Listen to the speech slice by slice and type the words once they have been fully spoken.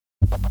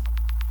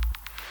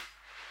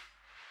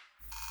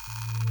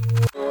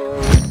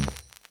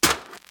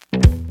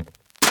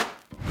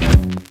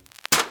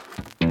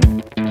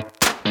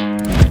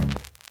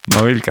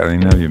Mabel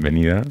Cadena,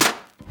 bienvenida.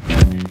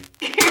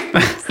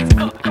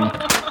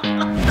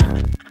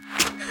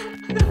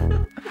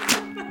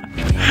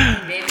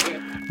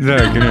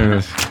 No, que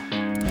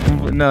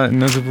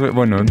no se puede.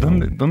 Bueno,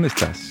 ¿dónde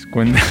estás?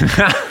 Cuenta.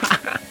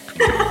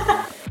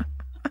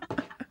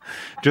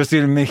 Yo estoy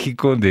en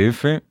México,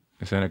 DF,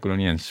 o sea, en la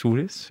colonia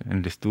Anzures, en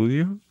el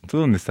estudio. ¿Tú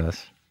dónde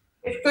estás?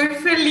 Estoy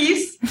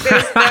feliz de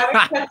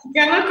estar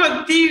platicando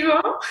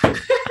contigo.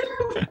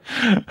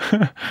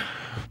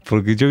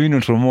 Porque yo vi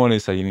unos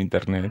rumores ahí en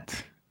internet.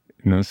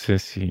 No sé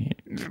si...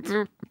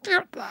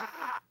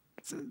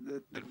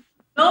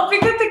 No,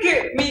 fíjate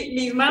que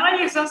mis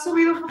managers han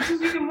subido fotos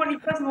bien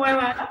bonitas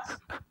nuevas.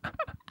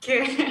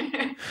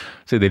 Que...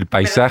 O sea, del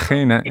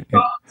paisaje...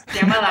 Se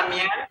llama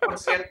Damián, por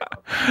cierto.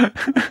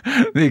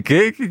 ¿De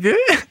qué? ¿Qué?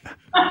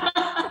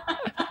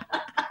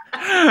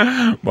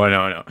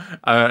 Bueno.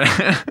 A ver.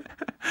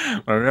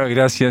 Bueno,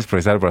 gracias por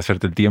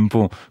hacerte el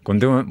tiempo.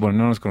 Bueno,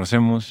 no nos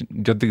conocemos.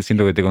 Yo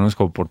siento que te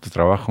conozco por tu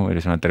trabajo.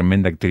 Eres una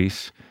tremenda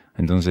actriz.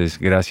 Entonces,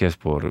 gracias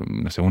por,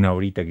 no sé, una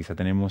horita quizá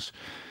tenemos.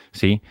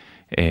 Sí,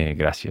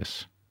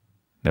 gracias.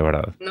 De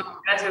verdad.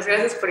 No,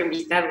 gracias por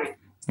invitarme.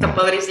 Está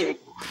padrísimo.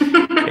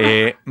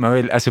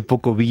 Mabel, hace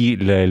poco vi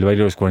El baile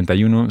de los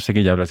 41. Sé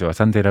que ya hablaste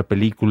bastante de la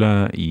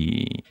película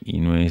y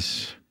no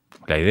es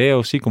la idea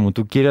o sí, como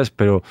tú quieras,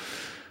 pero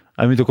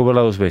a mí me tocó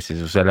verla 2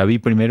 veces. O sea, la vi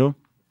primero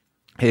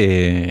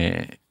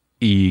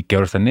y que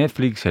ahora está en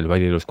Netflix, El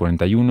baile de los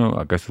 41.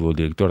 Acá estuvo el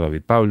director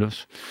David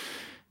Pablos.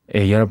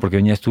 Y ahora porque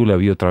venías tú la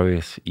vi otra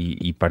vez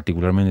y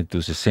particularmente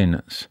tus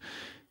escenas.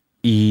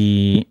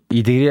 Y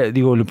te diría,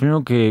 digo, lo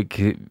primero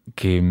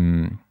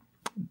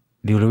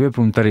digo, le voy a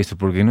preguntar esto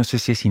porque no sé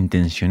si es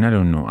intencional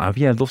o no.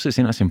 Había 2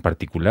 escenas en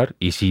particular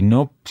y si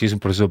no, si es un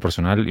proceso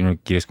personal y no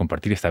quieres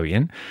compartir, está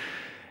bien.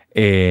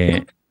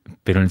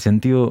 Pero en el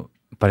sentido,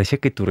 parecía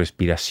que tu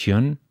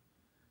respiración,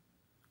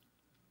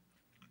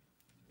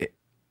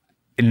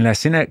 en la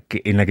escena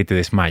en la que te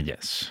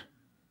desmayas,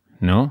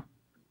 ¿no?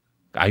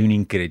 Hay un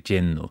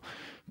increchendo.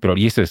 Pero,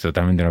 y esto es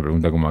totalmente una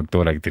pregunta como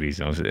actor, actriz,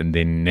 ¿no?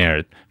 De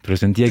nerd. Pero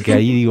sentía que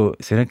ahí, digo,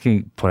 ¿será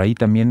que por ahí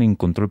también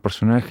encontró el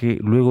personaje?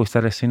 Luego está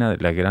la escena,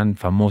 la gran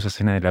famosa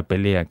escena de la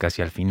pelea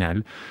casi al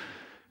final,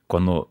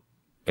 cuando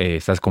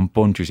estás con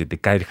Poncho y se te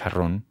cae el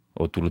jarrón,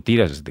 o tú lo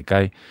tiras o se te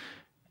cae,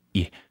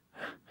 y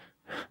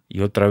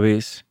otra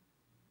vez,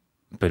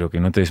 pero que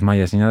no te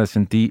desmayas ni nada,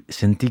 sentí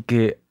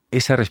que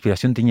esa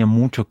respiración tenía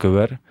mucho que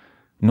ver,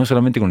 no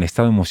solamente con el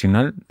estado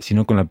emocional,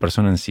 sino con la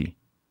persona en sí.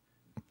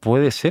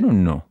 ¿Puede ser o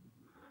no?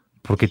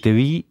 Porque te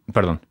vi,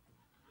 perdón.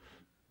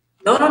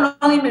 No,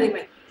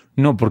 dime.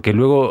 No, porque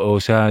luego, o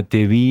sea,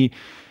 vi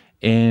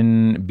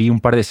un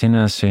par de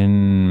escenas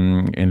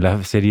en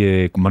la serie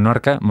de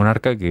Monarca,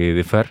 que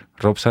de Fer,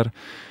 Robsar.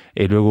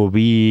 Luego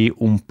vi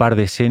un par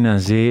de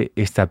escenas de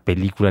esta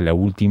película, la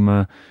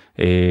última,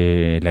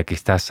 la que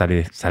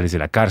sales de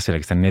la cárcel, la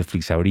que está en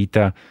Netflix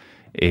ahorita,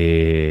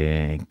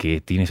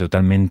 que tienes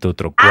totalmente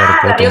otro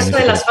cuerpo. La diosa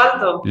del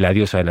asfalto. La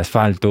diosa del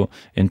asfalto.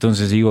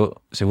 Entonces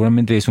digo,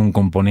 seguramente es un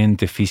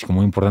componente físico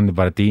muy importante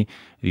para ti.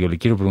 Digo, le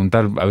quiero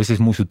preguntar, a veces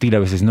muy sutil, a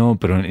veces no,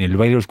 pero en el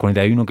baile de los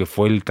 41, que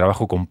fue el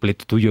trabajo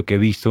completo tuyo que he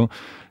visto,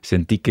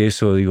 sentí que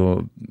eso,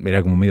 digo,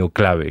 era como medio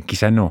clave.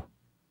 Quizá no.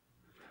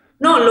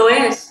 No, lo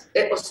es.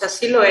 O sea,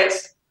 sí lo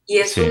es. Y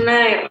es Sí.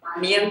 una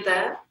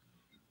herramienta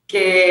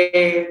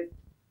que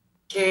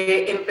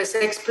empecé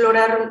a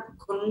explorar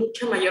con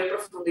mucha mayor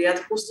profundidad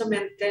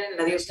justamente en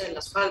La diosa del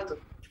asfalto,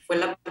 que fue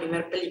la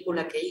primera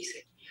película que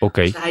hice. Ok.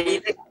 O sea,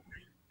 ahí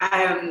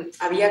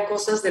había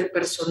cosas del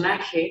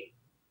personaje,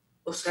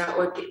 o sea,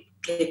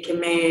 que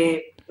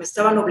me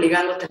estaban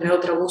obligando a tener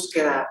otra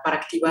búsqueda para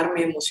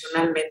activarme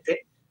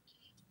emocionalmente.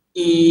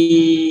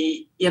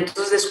 Y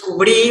entonces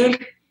descubrí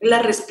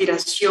la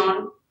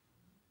respiración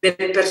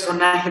del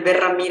personaje de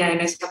Ramira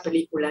en esa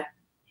película,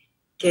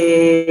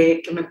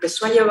 que me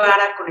empezó a llevar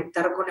a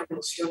conectar con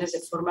emociones de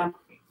forma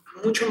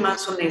mucho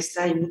más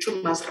honesta y mucho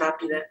más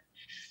rápida,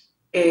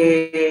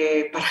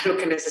 para lo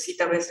que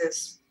necesita a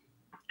veces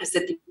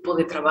este tipo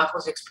de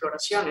trabajos y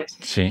exploraciones.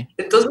 Sí.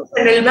 Entonces,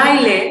 en el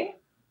baile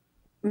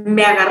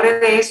me agarré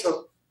de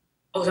eso,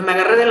 o sea, me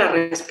agarré de la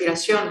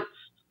respiración,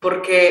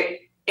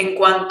 porque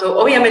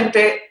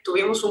obviamente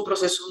tuvimos un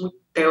proceso muy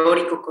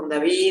teórico con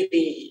David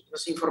y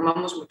nos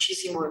informamos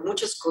muchísimo de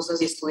muchas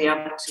cosas y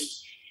estudiamos,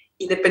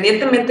 y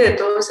independientemente de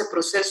todo ese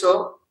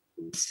proceso,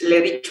 le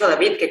he dicho a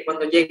David que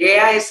cuando llegué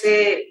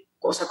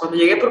cuando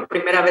llegué por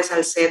primera vez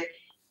al set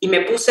y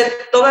me puse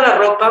toda la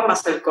ropa,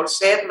 más el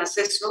corset, más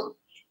eso,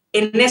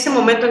 en ese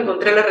momento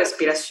encontré la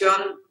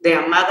respiración de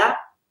Amada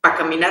para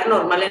caminar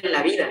normal en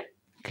la vida.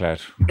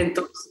 Claro.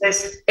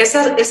 Entonces,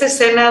 esa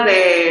escena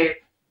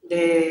que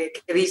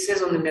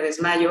dices donde me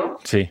desmayo,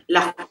 sí,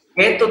 la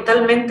jugué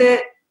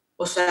totalmente,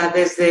 o sea,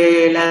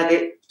 desde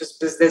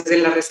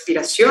la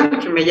respiración,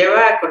 que me llevó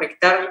a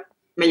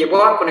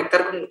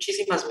conectar con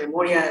muchísimas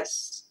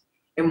memorias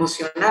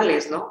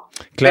emocionales, ¿no?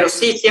 Claro. Pero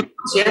sí,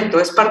 100%,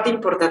 es parte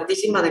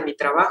importantísima de mi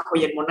trabajo,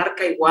 y en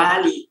Monarca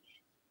igual,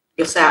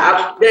 O sea,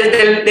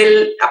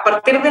 a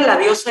partir de la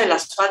diosa del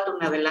asfalto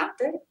en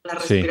adelante, la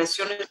Sí.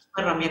 respiración es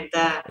una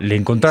herramienta. Le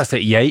encontraste,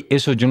 y ahí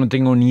eso yo no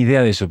tengo ni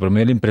idea de eso, pero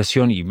me dio la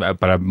impresión, y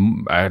para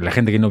a la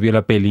gente que no vio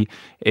la peli,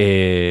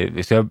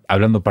 estoy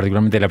hablando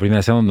particularmente de la primera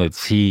escena donde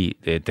sí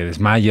te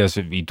desmayas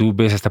y tú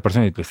ves a esta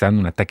persona y te está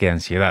dando un ataque de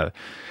ansiedad.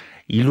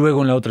 Y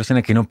luego en la otra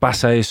escena que no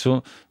pasa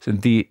eso,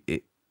 sentí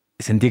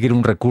que era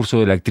un recurso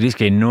de la actriz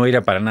que no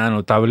era para nada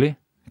notable,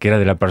 que era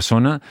de la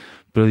persona,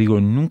 pero digo,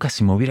 nunca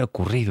se me hubiera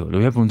ocurrido. Le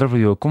voy a preguntar, pero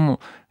digo, ¿cómo?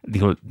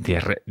 Digo,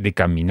 de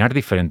caminar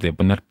diferente, de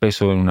poner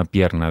peso en una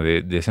pierna,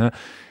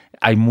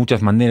 hay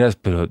muchas maneras,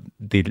 pero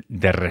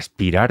de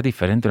respirar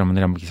diferente, de una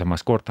manera quizá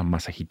más corta,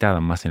 más agitada,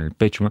 más en el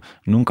pecho, ¿no?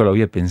 Nunca lo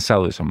había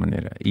pensado de esa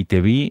manera. Y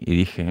te vi y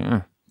dije,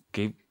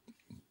 qué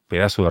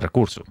pedazo de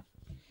recurso.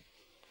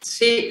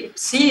 Sí,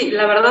 sí,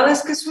 la verdad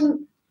es que es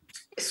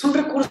un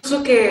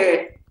recurso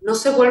que no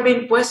se vuelve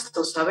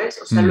impuesto, ¿sabes?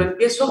 O sea, lo Mm,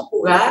 empiezo a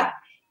jugar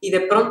y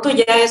de pronto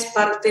ya es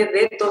parte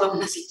de toda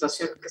una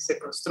situación que se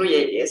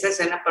construye. Y esa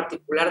escena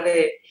particular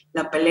de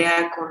la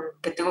pelea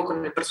que tengo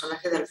con el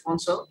personaje de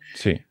Alfonso,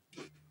 sí,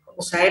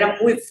 o sea, era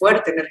muy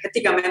fuerte.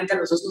 Energéticamente a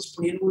los dos nos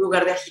ponía en un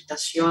lugar de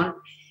agitación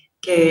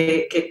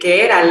que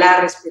era la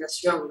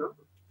respiración, ¿no?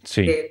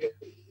 sí. De-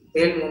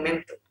 del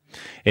momento.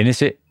 Y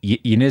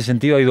en ese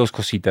sentido hay dos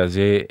cositas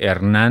de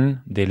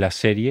Hernán de la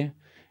serie,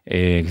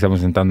 que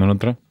estamos sentando en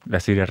otra, la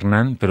serie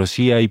Hernán, pero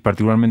sí hay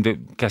particularmente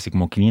casi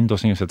como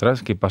 500 años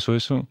atrás que pasó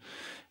eso,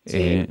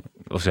 eh, Sí.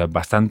 o sea,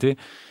 bastante.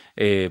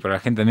 Para la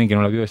gente también que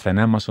no la vio, está en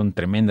Amazon,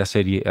 tremenda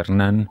serie,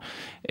 Hernán.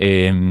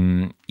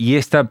 Y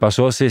esta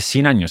pasó hace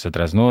 100 años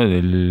atrás, ¿no?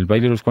 El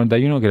baile de los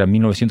 41, que era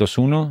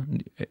 1901,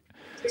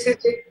 Sí, sí,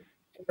 sí.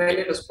 El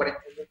baile de los 40.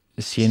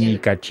 100 y 100.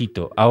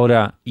 cachito.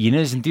 Ahora, y en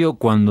ese sentido,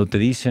 cuando te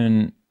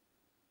dicen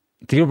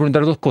te quiero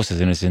preguntar dos cosas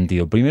en ese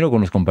sentido. Primero,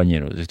 con los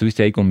compañeros.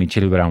 Estuviste ahí con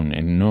Michelle Brown,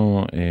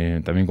 no,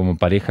 también como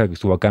pareja, que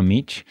estuvo acá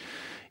Mitch,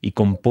 y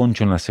con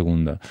Poncho en la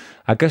segunda.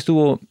 Acá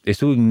estuvo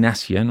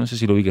Ignacia, no sé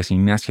si lo ubicas,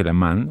 Ignacia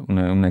Lamán,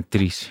 una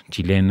actriz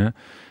chilena,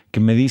 que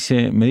me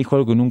dijo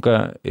algo que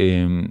nunca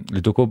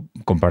le tocó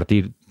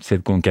compartir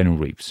set con Keanu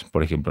Reeves,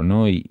 por ejemplo,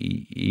 ¿no?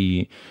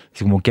 Y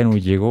así como Keanu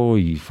llegó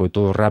y fue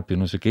todo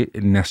rápido, no sé qué,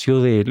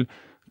 nació de él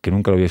que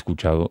nunca lo había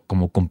escuchado,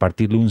 como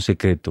compartirle un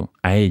secreto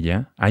a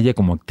ella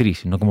como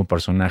actriz, no como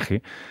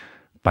personaje,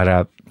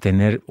 para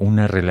tener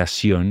una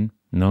relación,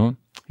 ¿no?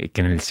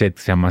 Que en el set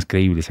sea más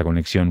creíble esa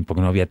conexión,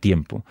 porque no había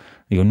tiempo.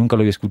 Digo, nunca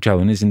lo había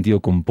escuchado. En ese sentido,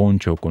 con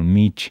Poncho, con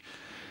Mitch,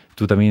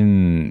 ¿tú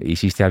también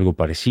hiciste algo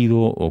parecido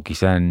o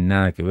quizá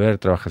nada que ver,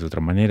 trabajas de otra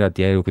manera,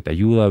 ¿te hay algo que te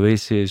ayuda a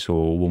veces o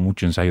hubo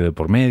mucho ensayo de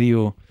por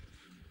medio?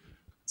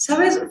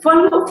 ¿Sabes? Fue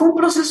un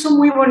proceso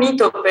muy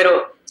bonito,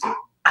 pero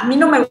a mí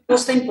no me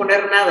gusta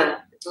imponer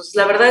nada. Entonces,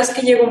 la verdad es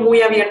que llego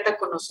muy abierta a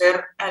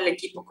conocer al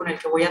equipo con el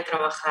que voy a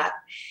trabajar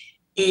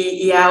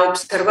y a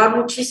observar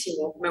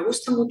muchísimo. Me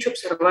gusta mucho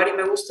observar y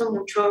me gusta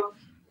mucho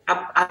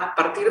a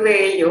partir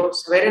de ello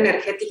saber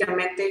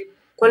energéticamente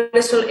cuál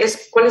es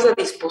la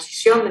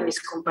disposición de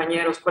mis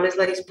compañeros, cuál es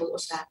la disposición, o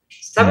sea, Mm,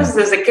 sabes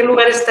desde qué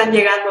lugar están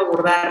llegando a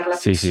abordar la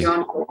sí, sí,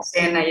 ficción, la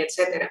escena y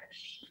etcétera.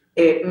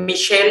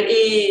 Michelle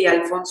y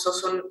Alfonso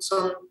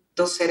son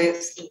dos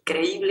seres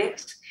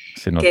increíbles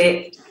se nota.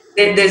 que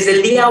desde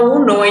el día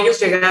uno ellos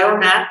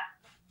llegaron a,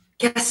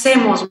 ¿qué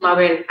hacemos,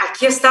 Mabel?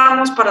 Aquí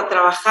estamos para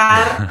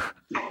trabajar,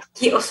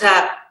 aquí, o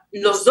sea,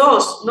 los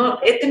dos, ¿no?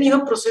 He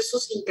tenido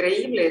procesos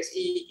increíbles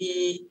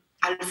y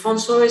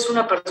Alfonso es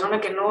una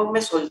persona que no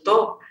me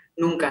soltó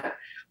nunca.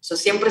 O sea,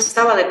 siempre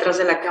estaba detrás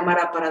de la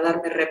cámara para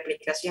darme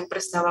réplica, siempre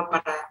estaba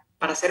para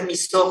hacer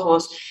mis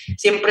ojos,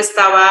 siempre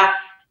estaba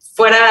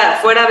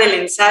fuera del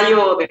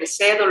ensayo o del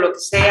set o lo que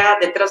sea,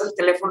 detrás del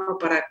teléfono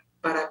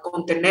para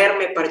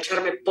contenerme, para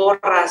echarme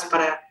porras,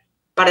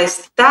 para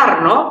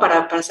estar, ¿no?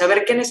 Para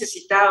saber qué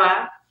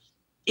necesitaba.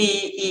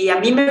 Y a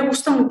mí me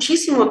gusta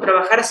muchísimo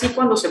trabajar así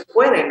cuando se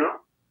puede,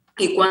 ¿no?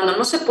 Y cuando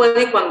no se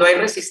puede y cuando hay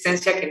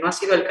resistencia, que no ha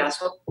sido el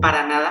caso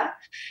para nada,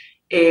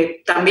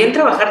 también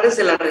trabajar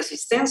desde la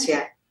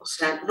resistencia. O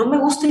sea, no me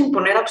gusta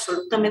imponer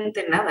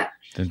absolutamente nada.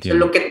 Te O sea,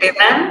 entiendo. lo que te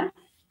dan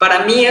para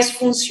mí es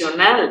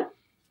funcional.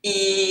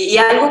 Y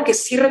algo que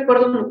sí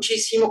recuerdo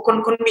muchísimo,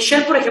 con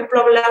Michelle, por ejemplo,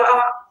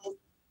 hablaba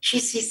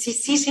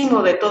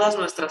muchísimo de todas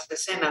nuestras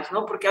escenas,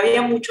 ¿no? Porque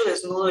había mucho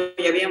desnudo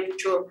y había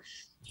mucho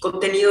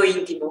contenido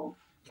íntimo.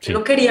 Sí.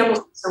 No queríamos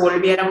que se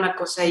volviera una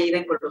cosa ahí de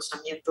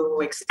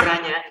engrosamiento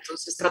extraña,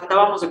 entonces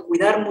tratábamos de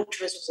cuidar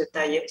mucho esos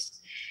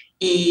detalles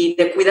y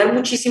de cuidar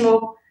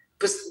muchísimo,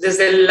 pues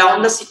desde la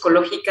onda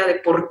psicológica de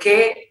por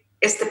qué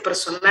este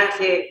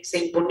personaje se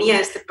imponía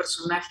a este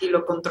personaje y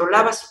lo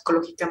controlaba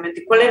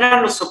psicológicamente, cuáles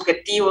eran los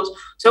objetivos. O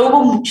sea,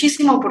 hubo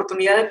muchísima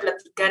oportunidad de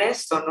platicar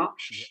esto, ¿no?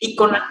 Y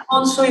con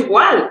Alfonso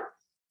igual.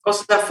 O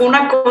sea, fue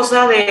una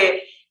cosa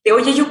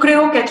oye, yo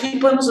creo que aquí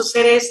podemos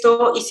hacer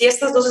esto y si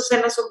estas dos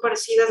escenas son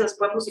parecidas, las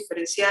podemos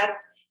diferenciar.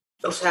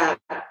 O sea,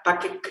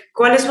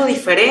 ¿cuál es lo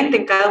diferente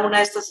en cada una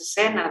de estas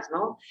escenas,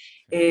 no?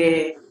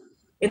 Eh,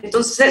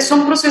 entonces,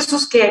 son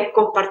procesos que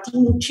compartí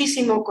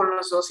muchísimo con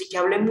los dos y que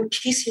hablé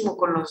muchísimo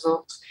con los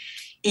dos.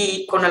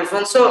 Y con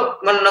Alfonso,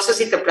 bueno, no sé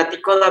si te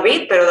platicó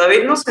David, pero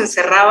David nos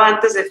encerraba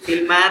antes de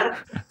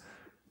filmar,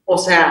 o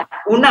sea,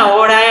 1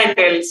 hora en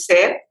el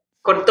set,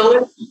 con todo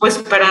el equipo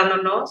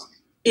esperándonos,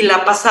 y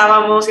la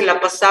pasábamos, y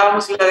la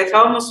pasábamos, y la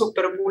dejábamos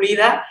súper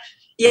pulida.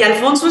 Y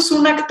Alfonso es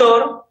un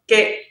actor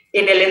que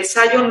en el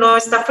ensayo no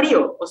está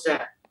frío, o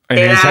sea, En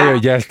te el ensayo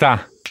da. ya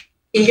está.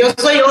 Y yo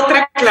soy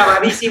otra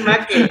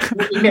clavadísima que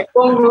me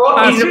pongo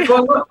Ah, y me sí.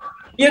 pongo.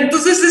 Y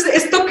entonces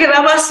esto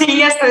quedaba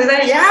así hasta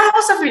desde ya,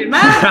 vamos a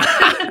filmar.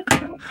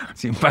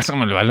 Sí,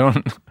 pásame el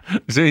balón.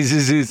 Sí,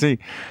 sí, sí, sí.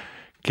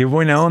 Qué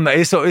buena onda.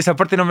 Eso, esa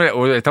parte no me...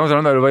 Estamos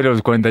hablando del baile de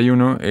los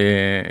 41.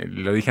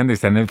 Lo dije antes,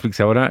 está en Netflix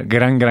ahora.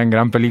 Gran, gran,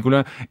 gran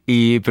película.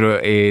 Pero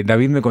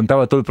David me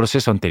contaba todo el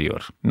proceso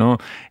anterior, ¿no?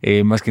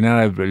 Más que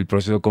nada el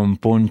proceso con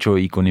Poncho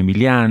y con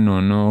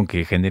Emiliano, ¿no?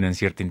 Que generan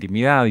cierta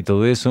intimidad y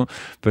todo eso.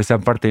 Pero esa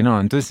parte no.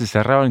 Entonces se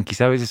cerraban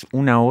quizá a veces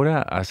 1 hora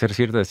a hacer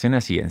ciertas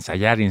escenas y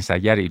ensayar y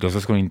ensayar. Y los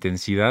dos con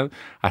intensidad.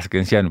 Hasta que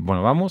decían,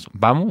 bueno, vamos,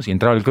 vamos. Y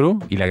entraba el crew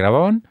y la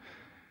grababan.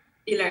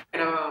 Y la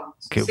grabamos.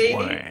 Qué Sí.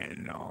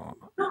 bueno.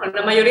 No,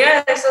 la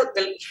mayoría de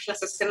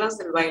las escenas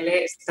del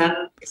baile están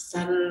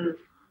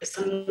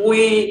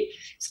muy,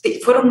 sí,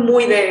 fueron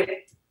muy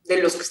de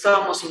los que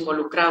estábamos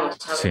involucrados,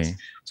 Sí, ¿sabes?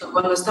 O sea,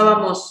 cuando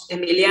estábamos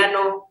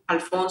Emiliano,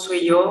 Alfonso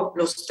y yo,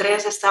 los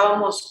tres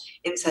estábamos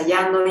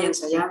ensayando y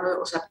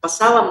ensayando, o sea,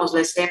 pasábamos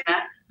la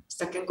escena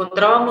hasta que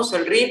encontrábamos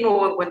el ritmo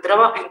o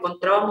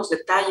encontrábamos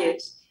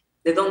detalles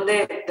de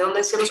dónde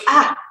decíamos,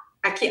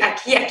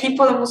 aquí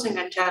podemos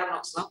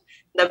engancharnos, ¿no?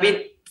 David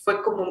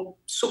fue como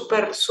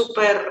súper,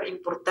 súper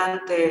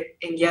importante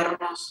en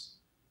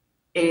guiarnos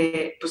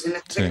pues en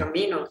ese sí.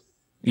 camino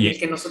en el Y,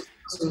 que nosotros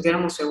nos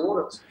sintiéramos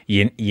seguros.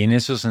 y en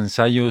esos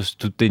ensayos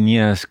tú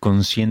tenías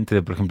consciente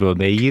de, por ejemplo,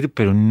 de ir,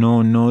 pero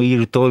no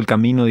ir todo el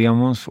camino,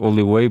 digamos, all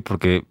the way,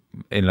 porque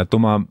en la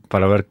toma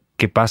para ver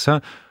qué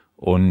pasa,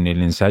 o en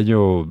el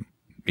ensayo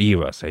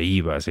ibas,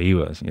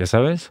 ¿ya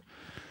sabes?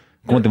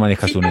 ¿Cómo te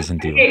manejas tú en ese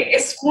Fíjate sentido? que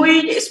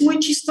es muy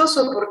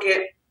chistoso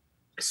porque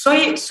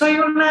soy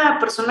una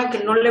persona que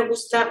no le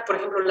gusta, por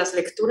ejemplo, las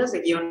lecturas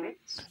de guiones.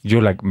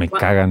 Me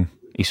cagan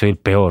y soy el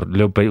peor.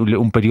 Leo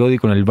un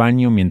periódico en el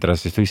baño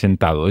mientras estoy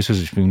sentado. Eso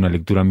es una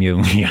lectura mía de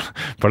un día.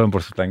 Perdón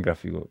por ser tan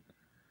gráfico.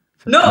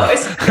 No,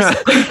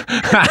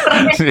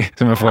 Sí,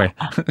 se me fue.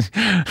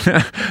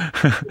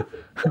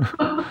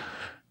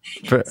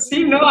 Pero-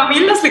 sí, no, a mí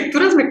las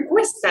lecturas me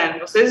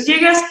cuestan. O sea,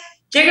 llegas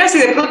y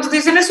de pronto te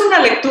dicen, es una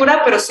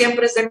lectura, pero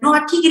siempre es de, no,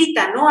 aquí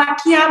grita, no,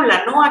 aquí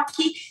habla, no,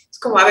 aquí. Es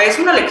como, a ver, es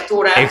una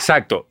lectura.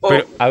 Exacto, O,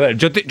 pero a ver,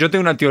 yo tengo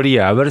una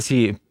teoría, a ver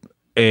si...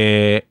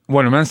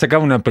 bueno, me han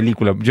sacado una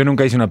película, yo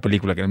nunca hice una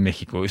película que en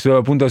México, estuve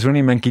a punto de hacer una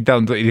y me han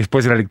quitado y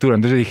después de la lectura,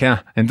 entonces dije,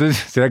 entonces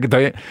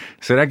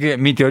será que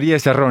mi teoría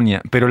es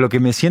errónea, pero lo que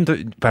me siento,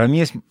 para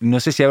mí es, no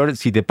sé si a ver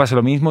si te pasa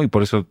lo mismo y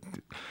por eso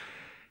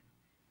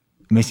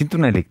me siento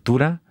una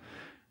lectura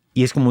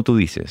y es como tú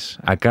dices,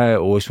 acá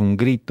o es un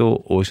grito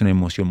o es una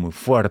emoción muy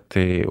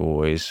fuerte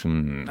o es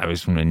a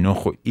veces un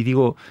enojo y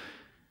digo,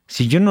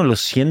 si yo no lo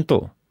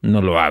siento,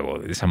 no lo hago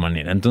de esa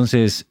manera.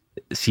 Entonces,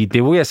 si te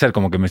voy a hacer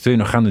como que me estoy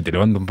enojando y te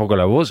levanto un poco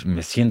la voz,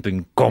 me siento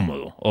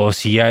incómodo. O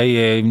si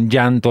hay un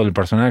llanto del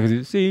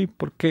personaje, sí,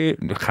 porque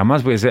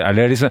jamás voy a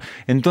leer eso.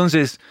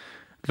 Entonces,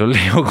 lo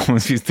leo como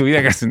si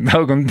estuviera acá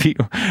sentado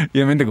contigo. Y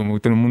obviamente como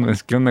todo el mundo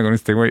es, ¿qué onda con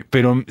este güey?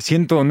 Pero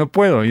siento, no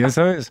puedo, ya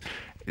sabes.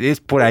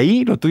 ¿Es por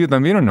ahí lo tuyo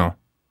también o no?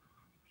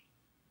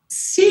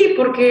 sí,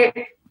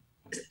 porque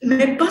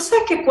me pasa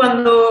que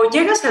cuando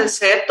llegas al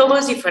set todo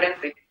es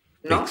diferente,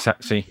 ¿no?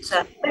 Sí, O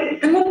sea,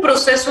 tengo un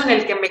proceso en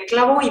el que me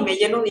clavo y me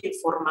lleno de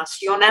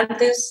información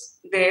antes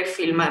de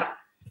filmar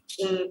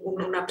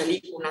una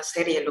película, una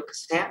serie, lo que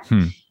sea.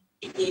 hmm,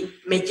 Y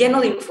me lleno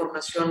de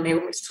información.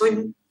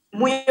 Soy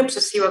muy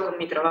obsesiva con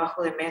mi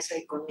trabajo de mesa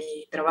y con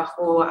mi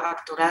trabajo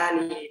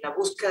actoral y la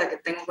búsqueda que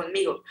tengo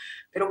conmigo.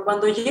 Pero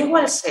cuando llego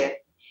al set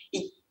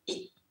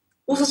y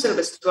usas el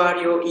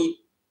vestuario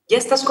y ya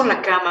estás con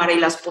la cámara y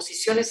las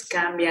posiciones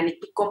cambian y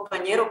tu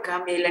compañero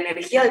cambia y la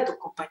energía de tu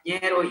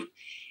compañero y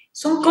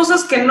son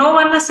cosas que no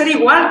van a ser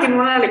igual que en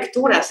una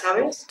lectura,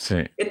 ¿sabes? sí.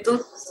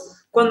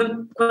 Entonces,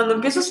 cuando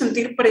empiezo a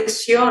sentir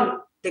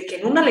presión de que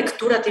en una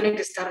lectura tiene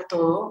que estar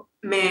todo,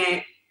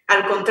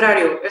 al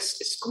contrario,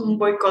 es como un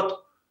boicot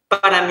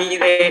para mí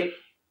de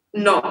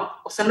no,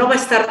 o sea, no va a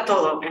estar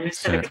todo en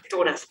esta Sí.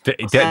 lectura. ¿Te, O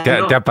te- sea, te-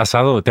 no. te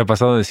ha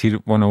pasado decir,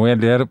 bueno, voy a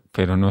leer,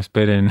 pero no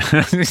esperen?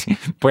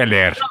 Voy a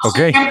leer, No, ¿ok?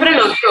 siempre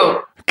lo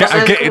digo. O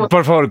sea, es como,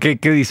 Por favor, ¿qué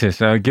dices?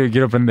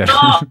 Quiero aprender.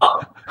 no,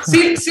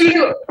 sí, sí,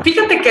 digo,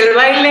 fíjate que el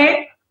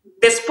baile,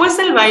 después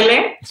del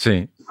baile,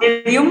 Sí,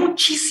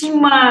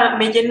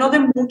 me llenó de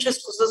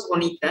muchas cosas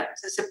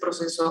bonitas ese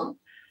proceso,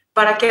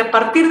 para que a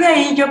partir de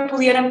ahí yo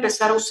pudiera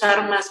empezar a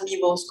usar más mi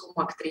voz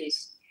como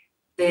actriz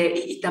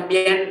y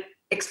también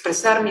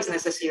expresar mis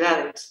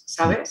necesidades,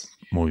 ¿sabes?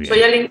 muy Soy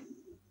bien. alguien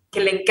que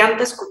le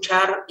encanta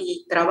escuchar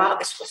y trabajo,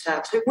 o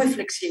sea, soy muy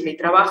flexible y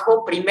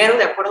trabajo primero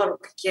de acuerdo a lo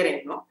que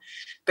quieren, ¿no?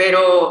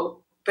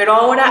 Pero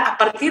ahora, a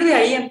partir de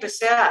ahí,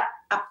 empecé a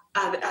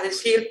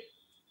decir,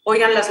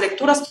 oigan, las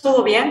lecturas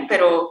todo bien,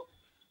 pero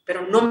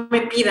no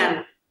me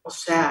pidan, o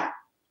sea,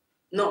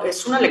 no,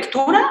 es una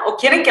lectura, o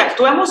quieren que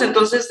actuemos,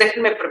 entonces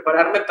déjenme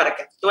prepararme para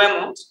que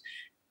actuemos,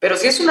 pero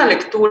si es una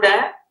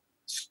lectura,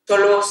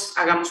 solo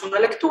hagamos una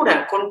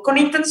lectura, con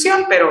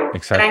intención, pero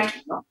Exacto,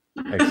 tranqui, ¿no?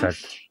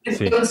 exacto, sí.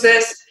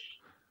 Entonces,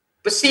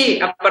 pues sí,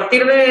 a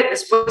partir de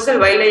después del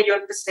baile yo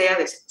empecé a,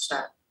 o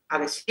sea, a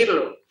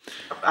decirlo,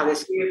 a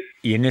decir,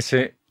 Y en eso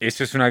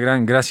es una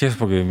gran, gracias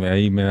porque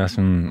ahí me das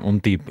un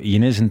tip. Y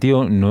en ese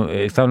sentido, no,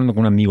 estaba hablando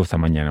con un amigo esta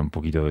mañana un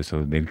poquito de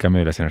eso, del cambio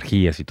de las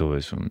energías y todo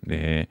eso.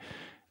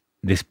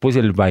 Después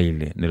del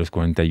baile de los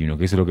 41,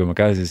 que eso es lo que me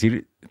acabas de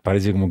decir,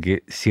 parece como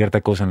que cierta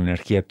cosa en la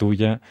energía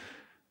tuya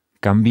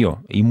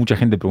cambió. Y mucha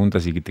gente pregunta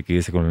si te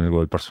quedaste con algo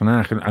del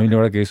personaje. A mí la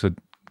verdad que eso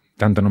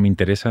tanto no me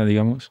interesa,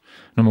 digamos.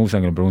 No me gusta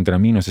que me pregunten a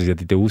mí, no sé si a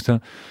ti te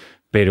gusta,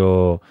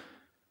 pero,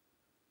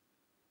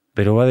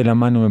 pero va de la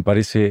mano, me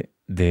parece,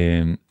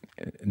 de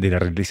la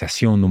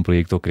realización de un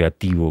proyecto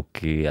creativo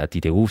que a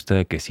ti te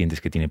gusta, que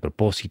sientes que tiene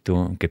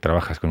propósito, que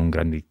trabajas con un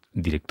gran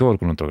director,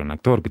 con otro gran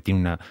actor, que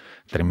tiene una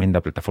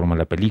tremenda plataforma en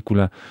la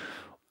película.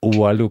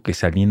 ¿Hubo algo que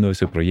saliendo de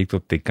ese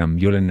proyecto te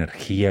cambió la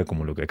energía,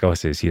 como lo que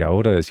acabas de decir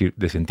ahora,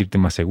 de sentirte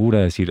más segura,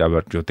 de decir, a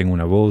ver, yo tengo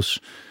una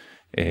voz,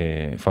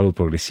 fue algo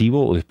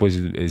progresivo, o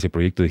después de ese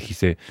proyecto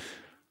dijiste,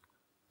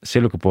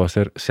 sé lo que puedo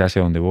hacer, sé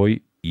hacia dónde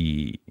voy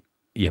y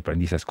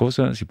aprendí esas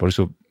cosas y por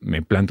eso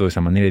me planto de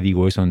esa manera y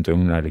digo eso ante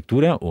una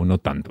lectura o no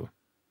tanto?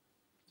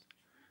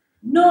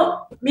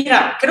 no,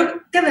 mira,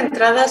 creo que de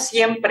entrada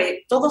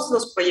siempre, todos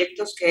los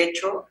proyectos que he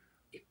hecho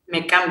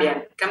me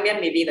cambian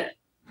mi vida.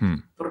 Hmm.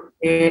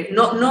 Porque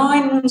no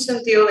en un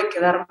sentido de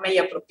quedarme y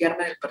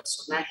apropiarme del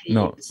personaje y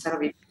No. empezar a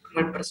vivir como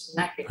el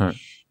personaje, Ah.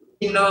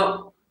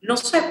 sino, no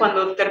sé,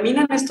 cuando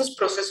terminan estos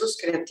procesos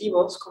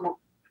creativos,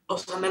 como, o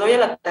sea, me doy a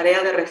la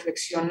tarea de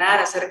reflexionar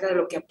acerca de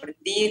lo que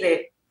aprendí,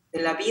 de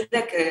la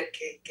vida que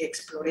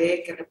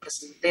exploré, que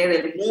representé,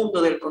 del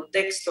mundo, del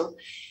contexto,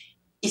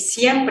 y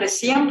siempre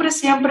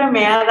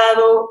me ha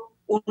dado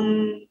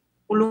un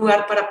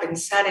lugar para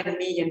pensar en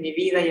mí y en mi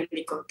vida y en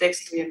mi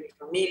contexto y en mi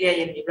familia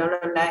y en mi bla, bla,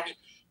 bla.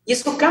 Y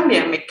eso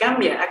me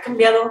cambia, ha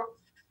cambiado,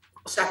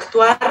 o sea,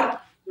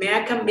 actuar me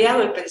ha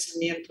cambiado el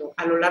pensamiento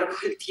a lo largo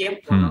del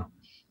tiempo, Hmm. ¿no?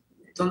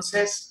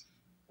 Entonces,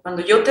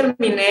 cuando yo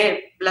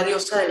terminé La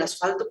diosa del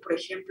asfalto, por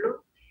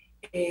ejemplo,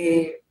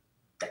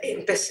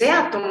 empecé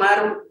a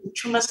tomar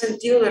mucho más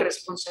sentido de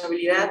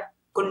responsabilidad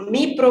con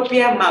mi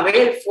propia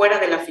Mabel fuera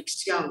de la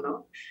ficción,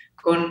 ¿no?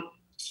 Con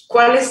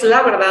cuál es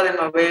la verdad de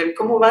Mabel,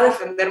 cómo va a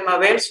defender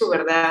Mabel su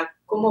verdad,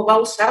 cómo va a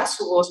usar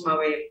su voz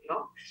Mabel,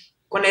 ¿no?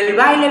 Con el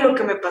baile lo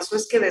que me pasó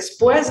es que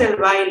después del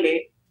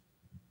baile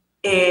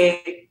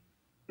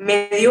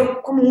me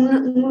dio como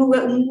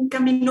un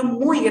camino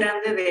muy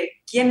grande de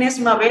quién es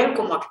Mabel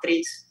como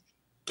actriz,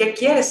 qué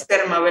quiere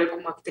ser Mabel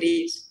como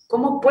actriz,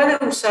 cómo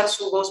puede usar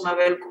su voz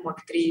Mabel como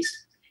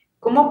actriz,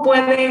 cómo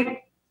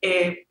puede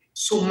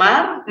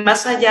sumar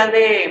más allá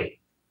de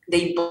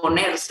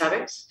imponer,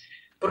 ¿sabes?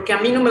 Porque a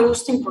mí no me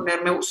gusta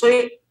imponer,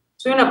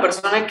 soy una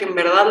persona que en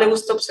verdad le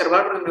gusta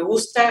observar, porque me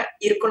gusta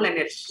ir con la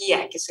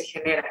energía que se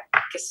genera,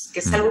 que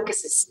es algo que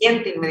se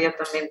siente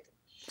inmediatamente.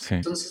 Sí.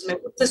 Entonces me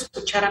gusta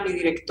escuchar a mi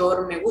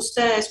director, me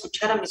gusta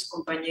escuchar a mis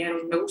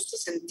compañeros, me gusta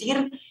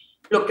sentir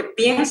lo que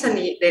piensan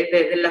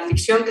de la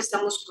ficción que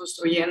estamos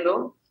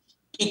construyendo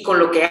y con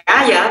lo que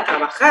haya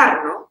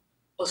trabajar, ¿no?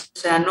 O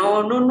sea,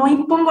 no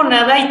impongo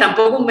nada y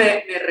tampoco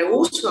me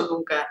rehúso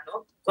nunca,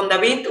 ¿no? Con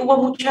David hubo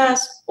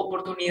muchas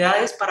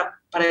oportunidades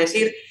para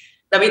decir,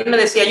 David me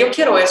decía, yo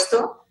quiero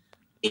esto,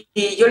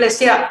 y yo le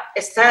decía,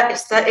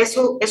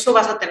 eso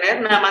vas a tener,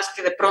 nada más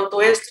que de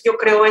pronto esto, yo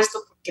creo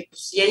esto, porque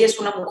pues, si ella es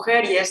una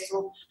mujer y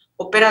esto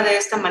opera de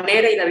esta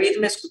manera, y David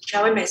me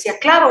escuchaba y me decía,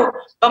 claro,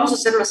 vamos a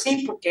hacerlo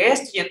así, porque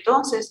esto, y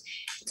entonces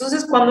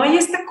cuando hay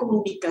esta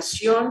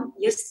comunicación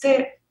y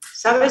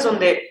 ¿sabes?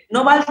 Donde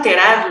no va a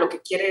alterar lo que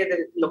quiere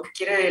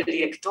el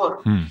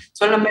director,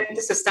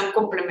 solamente se están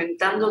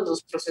complementando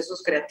los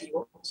procesos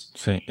creativos.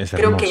 Sí, es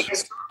Creo que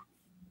hermoso.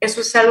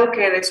 eso es algo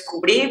que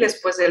descubrí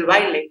después del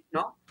baile,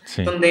 ¿no?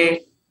 Sí.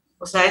 Donde,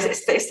 o sea,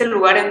 es este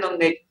lugar en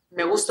donde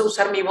me gusta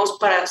usar mi voz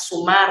para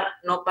sumar,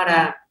 no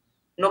para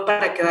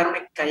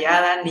quedarme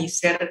callada, ni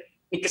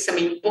que se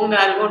me imponga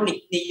algo,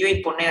 ni yo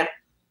imponer,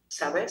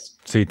 ¿sabes?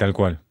 Sí, tal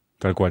cual,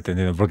 te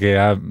entiendo. Porque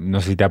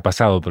no sé si te ha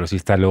pasado, pero sí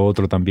está lo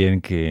otro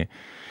también que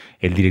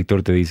el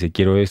director te dice,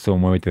 quiero esto,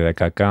 muévete de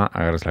acá a acá,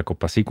 agarras la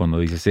copa así cuando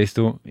dices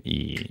esto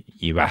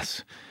y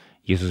vas.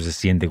 Y eso se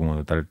siente como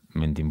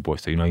totalmente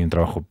impuesto. Y no hay un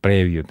trabajo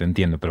previo, te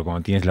entiendo. Pero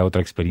cuando tienes la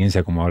otra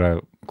experiencia, como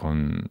ahora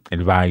con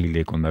el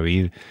baile, con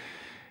David,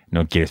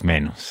 no quieres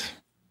menos.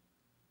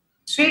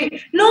 Sí,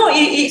 no,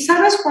 y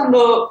sabes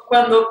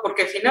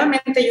porque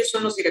finalmente ellos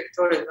son los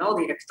directores, ¿no?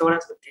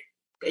 Directoras,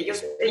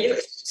 ellos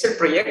es el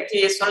proyecto y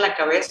ellos son la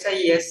cabeza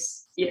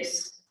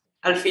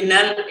al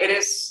final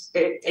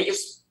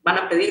ellos van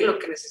a pedir lo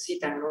que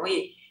necesitan, ¿no?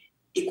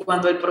 Y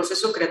cuando el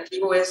proceso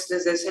creativo es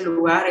desde ese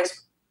lugar,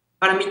 es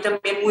para mí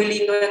también muy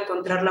lindo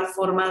encontrar la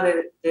forma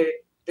de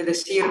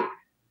decir,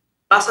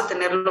 vas a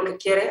tener lo que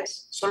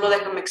quieres, solo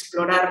déjame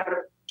explorar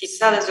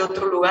quizá desde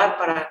otro lugar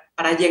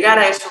para llegar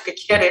a eso que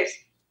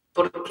quieres,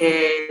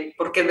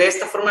 porque de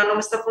esta forma no me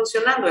está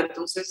funcionando.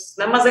 Entonces,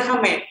 nada más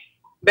déjame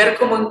ver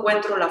cómo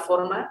encuentro la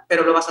forma,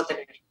 pero lo vas a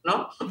tener,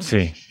 ¿no?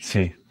 Sí,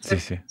 sí, sí,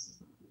 sí.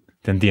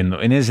 Te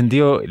entiendo. En ese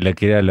sentido, la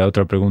que era la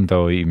otra pregunta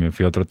hoy, me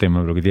fui a otro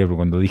tema, pero que te digo,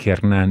 cuando dije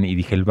Hernán y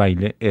dije el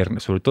baile,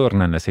 sobre todo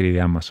Hernán, la serie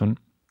de Amazon,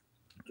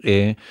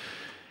 eh,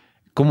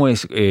 ¿cómo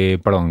es,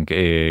 perdón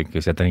que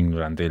sea tan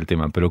ignorante del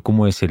tema, pero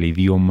cómo es el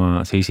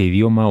idioma, se dice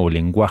idioma o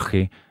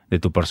lenguaje de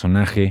tu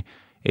personaje?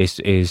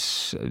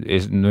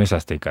 No es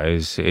azteca, No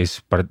es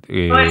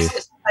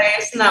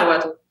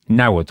náhuatl.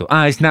 náhuatl.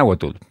 Ah, es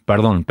náhuatl,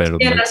 perdón, pero...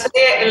 Sí,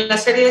 en la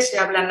serie se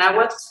habla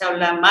náhuatl, se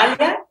habla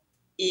maya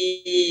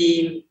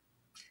y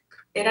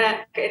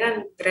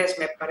eran tres,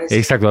 me parece.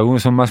 Exacto,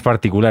 algunos son más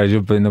particulares,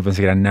 yo no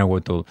pensé que eran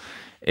náhuatl.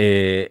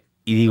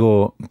 Y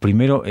digo,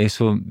 primero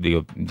eso,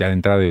 digo, ya de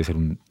entrada debe ser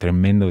un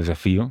tremendo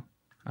desafío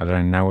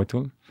hablar en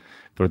náhuatl,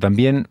 pero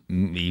también,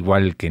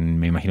 igual que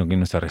me imagino que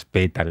no se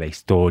respeta la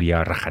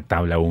historia,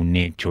 rajatabla o un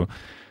hecho,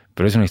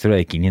 pero es una historia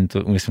de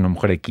 500, es una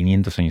mujer de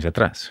 500 años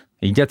atrás.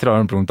 Y ya te lo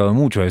han preguntado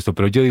mucho a esto,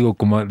 pero yo digo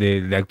como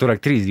de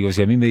actor-actriz, digo,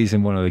 si a mí me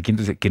dicen, bueno, de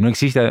 500, que no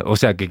existe, o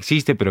sea, que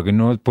existe, pero que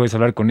no puedes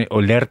hablar con él,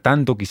 o leer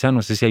tanto, quizá,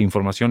 no sé si hay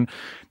información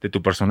de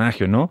tu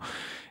personaje o no,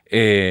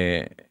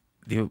 eh,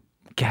 digo,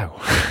 ¿qué hago?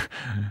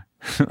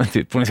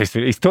 Te pones a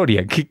estudiar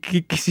historia, ¿qué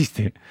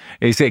hiciste?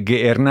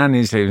 Que Hernán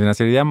es en la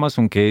serie de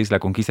Amazon, que es la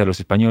conquista de los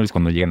españoles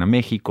cuando llegan a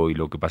México y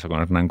lo que pasa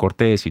con Hernán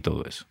Cortés y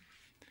todo eso.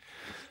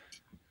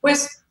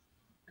 Pues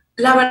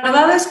la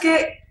verdad es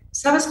que,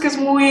 ¿sabes que es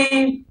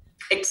muy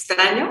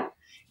extraño?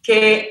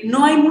 Que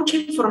no hay mucha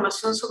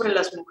información sobre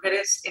las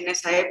mujeres en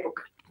esa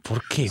época. ¿Por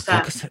O qué?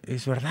 sea, Porque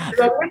es verdad.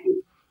 lo hablé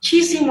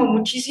muchísimo,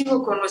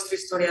 muchísimo con nuestro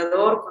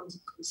historiador, con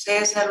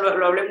César,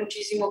 lo hablé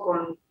muchísimo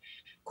con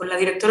la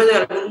directora de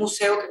algún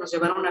museo que nos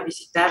llevaron a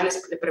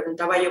visitarles, le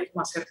preguntaba yo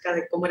como acerca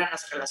de cómo eran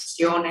las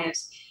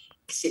relaciones,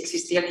 si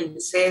existía el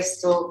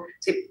incesto,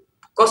 si,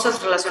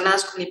 cosas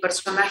relacionadas con mi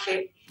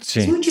personaje.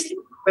 Sí, Sí.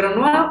 muchísimo, pero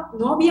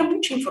no había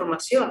mucha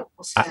información,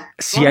 o sea,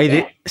 no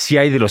había. Sí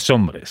hay de los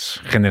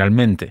hombres,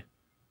 generalmente,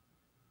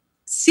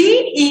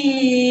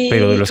 Sí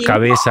pero y no, de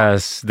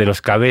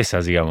los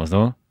cabezas, digamos,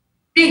 ¿no?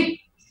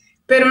 sí,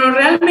 pero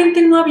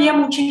realmente no había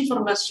mucha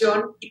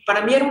información y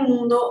para mí era un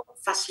mundo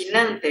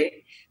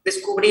fascinante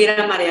descubrir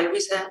a María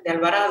Luisa de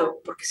Alvarado,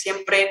 porque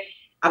siempre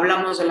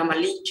hablamos de la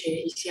Malinche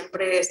y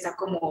siempre está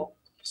como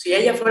si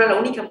ella fuera la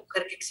única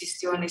mujer que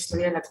existió en la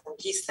historia de la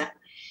conquista.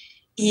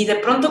 Y de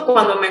pronto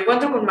cuando me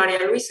encuentro con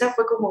María Luisa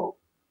fue como,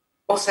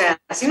 o sea,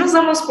 así nos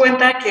damos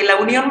cuenta que la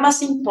unión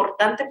más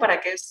importante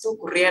para que esto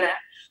ocurriera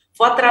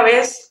fue a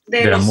través de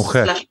De la los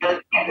mujer.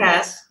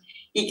 tlaxcaltecas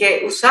y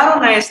que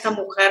usaron a esta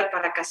mujer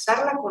para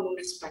casarla con un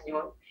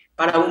español,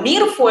 para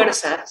unir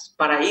fuerzas,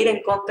 para ir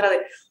en contra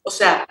de... O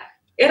sea,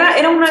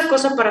 era una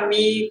cosa para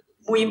mí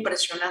muy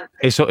impresionante.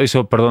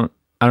 Perdón.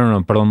 Ah,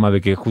 no, perdón,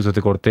 Mabe, que justo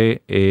te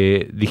corté.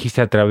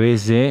 Dijiste a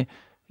través de.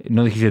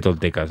 No dijiste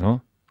toltecas,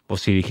 ¿no? O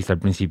sí dijiste al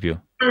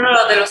principio.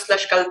 No, de los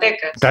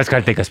tlaxcaltecas.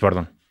 Tlaxcaltecas,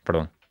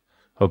 perdón.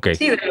 Ok.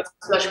 Sí, de los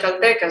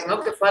tlaxcaltecas,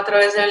 ¿no? Que fue a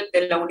través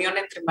de la unión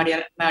entre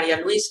María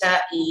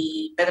Luisa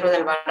y Pedro de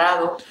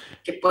Alvarado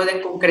que pueden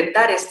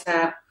concretar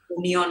esta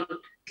unión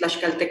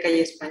tlaxcalteca y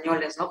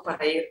españoles, ¿no?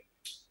 Para ir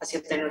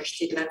hacia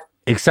Tenochtitlan.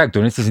 Exacto,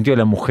 en este sentido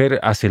la mujer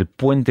hace el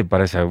puente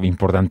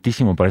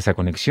importantísimo para esa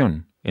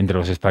conexión entre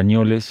los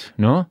españoles,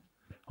 ¿no?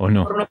 ¿O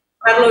no? Por no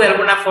verlo de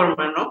alguna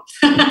forma, ¿no?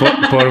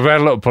 Por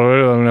verlo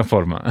de alguna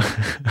forma.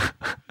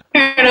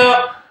 Pero,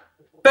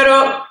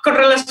 pero con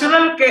relación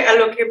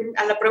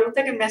a la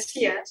pregunta que me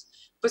hacías,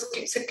 pues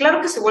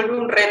claro que se vuelve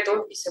un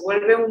reto y se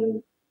vuelve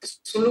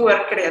pues, un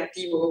lugar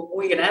creativo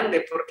muy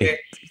grande,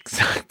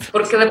 Exacto.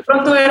 porque de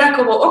pronto era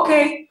como, ok,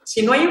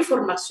 si no hay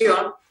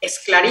información, es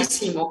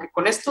clarísimo que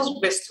con estos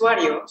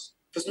vestuarios,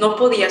 pues no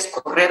podías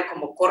correr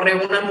como corre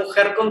una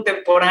mujer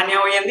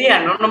contemporánea hoy en día,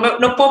 ¿no?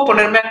 No puedo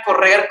ponerme a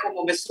correr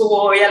como me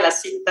subo hoy a la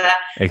cita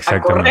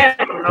a correr,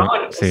 Exactamente.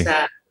 ¿no? Sí. O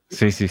sea,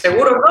 Sí.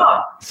 seguro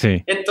no.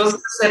 Sí.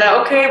 Entonces era,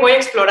 ok, voy a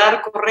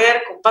explorar,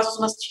 correr con pasos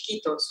más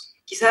chiquitos,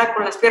 quizá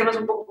con las piernas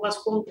un poco más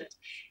juntas.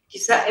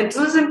 Quizá,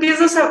 entonces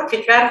empiezas a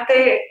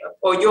fijarte,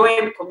 o yo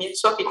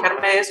comienzo a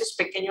fijarme de esos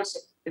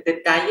pequeños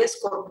detalles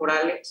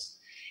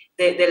corporales,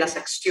 de las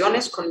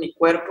acciones con mi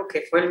cuerpo,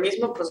 que fue el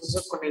mismo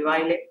proceso con el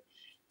baile,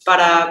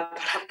 para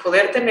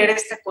poder tener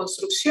esta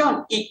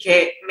construcción y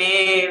que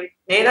me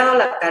he dado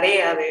la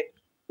tarea de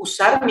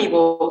usar mi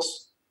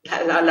voz,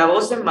 la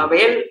voz de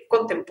Mabel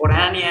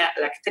contemporánea,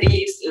 la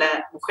actriz,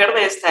 la mujer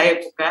de esta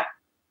época,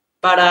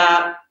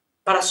 para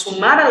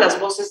sumar a las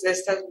voces de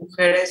estas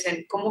mujeres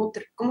en cómo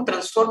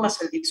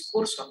transformas el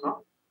discurso,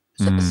 ¿no?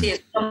 O sea, sí,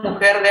 es una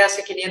mujer de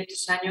hace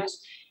 500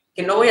 años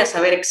que no voy a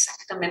saber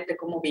exactamente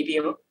cómo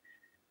vivió,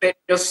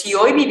 pero si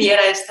hoy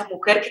viviera esta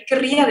mujer, ¿qué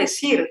querría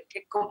decir?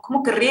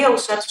 ¿Cómo querría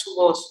usar su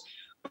voz?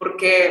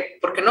 Porque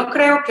no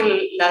creo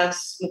que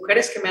las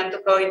mujeres que me han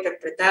tocado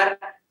interpretar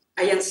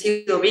hayan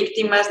sido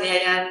víctimas, ni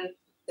hayan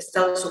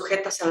estado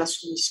sujetas a la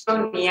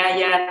sumisión, ni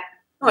hayan...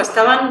 No,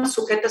 estaban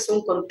sujetas a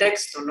un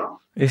contexto,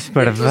 ¿no? Es Y entonces,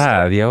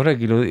 verdad, y ahora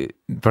que lo...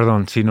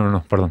 Perdón, sí,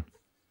 no, perdón.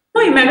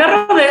 No, y me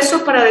agarro de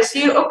eso para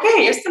decir, ok,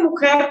 esta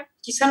mujer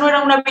quizá no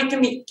era una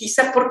víctima y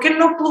quizá, ¿por qué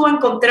no pudo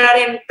encontrar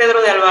en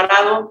Pedro de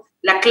Alvarado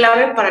la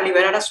clave para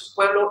liberar a su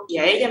pueblo y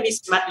a ella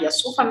misma y a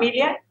su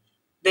familia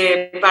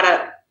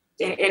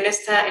en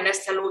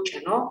esta lucha,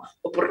 ¿no?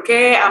 O por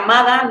qué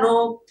Amada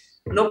no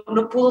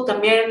pudo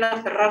también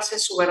aferrarse a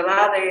su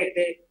verdad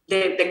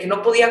de que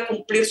no podía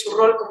cumplir su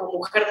rol como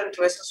mujer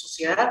dentro de esa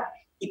sociedad.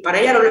 Y para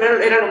ella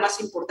era lo más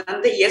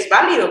importante, y es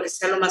válido que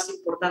sea lo más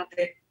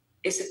importante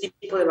ese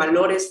tipo de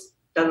valores,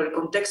 dado el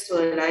contexto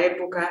de la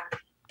época,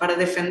 para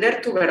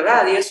defender tu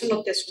verdad. Y eso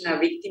no te hace una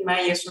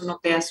víctima, y eso no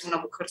te hace una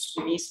mujer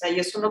sumisa, y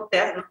eso no te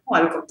hace, no,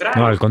 al No,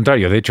 contrario. al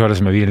contrario. De hecho, ahora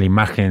se me viene la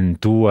imagen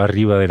tú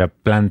arriba de la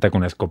planta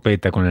con la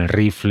escopeta, con el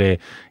rifle,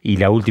 y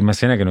la última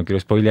escena, que no quiero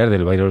spoilear,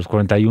 del baile de los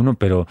 41,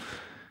 pero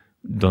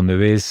donde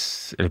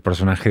ves el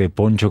personaje de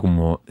Poncho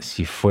como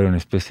si fuera una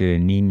especie de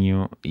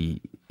niño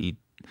y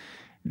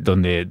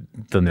donde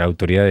la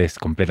autoridad es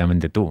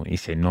completamente tú y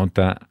se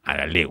nota a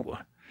la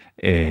legua.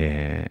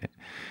 Eh,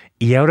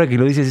 y ahora que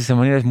lo dices de esa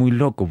manera es muy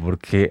loco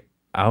porque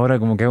ahora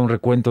como que hago un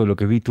recuento de lo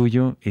que vi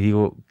tuyo y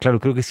digo, claro,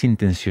 creo que es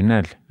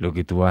intencional lo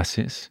que tú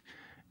haces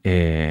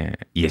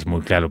y es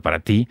muy claro para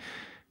ti,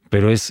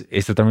 pero es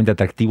totalmente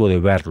atractivo de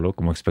verlo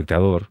como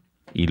espectador.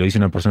 Y lo dice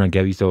una persona que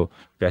ha visto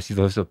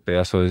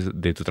pedazos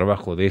de tu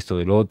trabajo, de esto,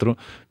 de lo otro,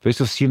 pero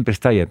eso siempre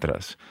está ahí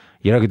atrás.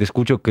 Y ahora que te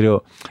escucho,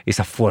 creo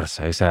esa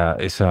fuerza,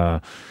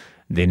 esa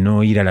de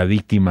no ir a la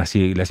víctima,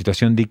 si la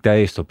situación dicta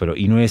esto, pero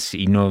y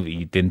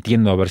te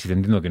entiendo, a ver si te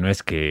entiendo, que no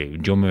es que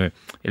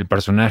el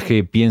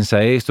personaje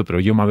piensa esto, pero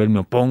yo, Mabel, me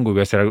opongo y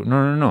voy a hacer algo.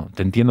 No, no, no,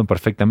 te entiendo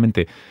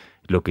perfectamente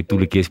lo que tú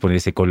le quieres poner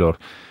ese color.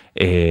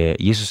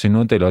 Y eso se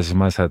nota y lo haces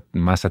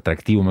más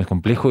atractivo, más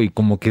complejo y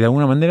como que de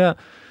alguna manera,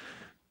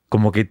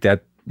 como que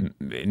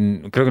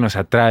creo que nos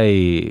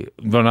atrae,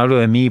 bueno, hablo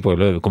de mí,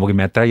 porque como que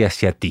me atrae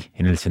hacia ti,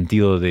 en el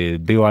sentido de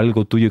veo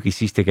algo tuyo que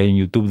hiciste que hay en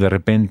YouTube de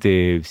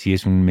repente, si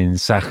es un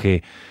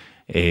mensaje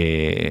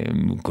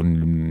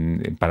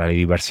para la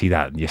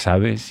diversidad, ya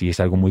sabes, si es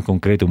algo muy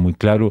concreto, muy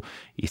claro,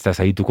 y estás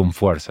ahí tú con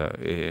fuerza.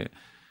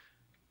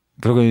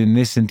 Creo que en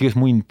ese sentido es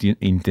muy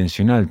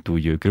intencional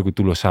tuyo, y creo que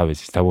tú lo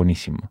sabes, está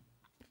buenísimo.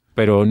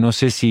 Pero no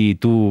sé si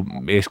tú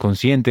eres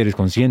consciente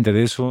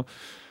de eso.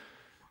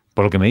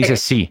 Por lo que me dices,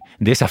 sí,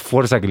 de esa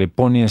fuerza que le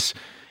pones.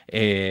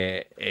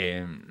 eh,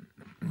 eh,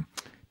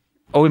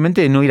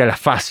 Obviamente no ir a la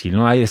fácil,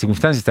 ¿no? Hay de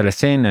circunstancias, está la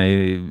escena,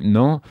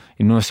 ¿no?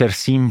 Y no ser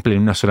simple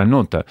en una sola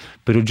nota.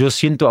 Pero yo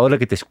siento, ahora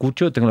que te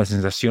escucho, tengo la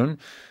sensación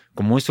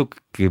como eso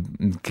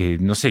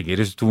no sé, que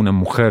eres tú una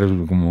mujer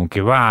como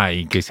que va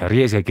y que se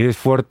arriesga, que eres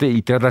fuerte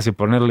y tratas de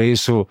ponerle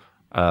eso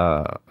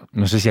a,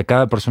 no sé si a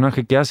cada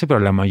personaje que hace, pero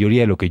a la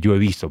mayoría de lo que yo he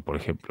visto, por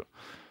ejemplo.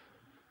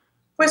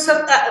 Pues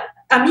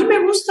a mí me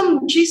gusta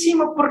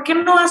muchísimo. ¿Por qué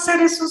no hacer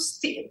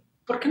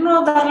por qué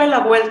no darle la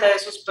vuelta a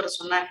esos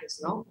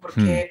personajes, no? Hmm.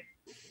 Porque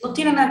no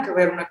tiene nada que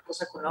ver una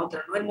cosa con la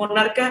otra, ¿no? El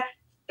Monarca,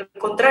 al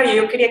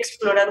contrario, yo quería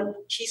explorar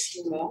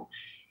muchísimo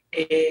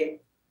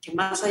que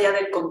más allá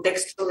del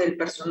contexto del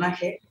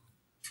personaje,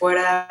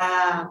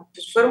 fuera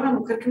una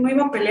mujer que no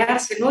iba a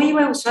pelearse, no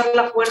iba a usar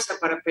la fuerza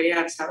para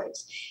pelear,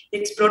 ¿sabes? Y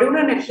exploré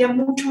una energía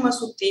mucho más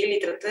sutil y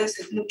traté de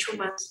ser mucho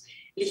más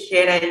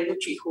ligera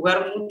y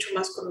jugar mucho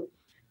más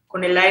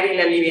con el aire y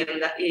la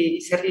liviandad,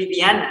 y ser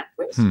liviana,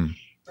 pues. Hmm.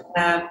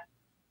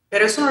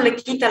 Pero eso no le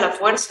quita la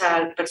fuerza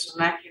al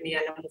personaje, ni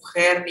a la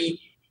mujer,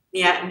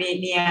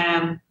 ni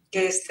a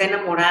que esté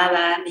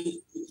enamorada,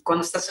 ni y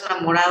cuando estás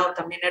enamorado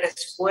también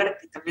eres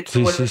fuerte y también te Sí,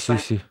 sí, vuelves sí,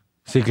 valiente. sí.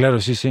 Sí, claro,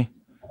 sí, sí.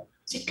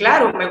 Sí,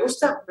 claro, me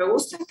gusta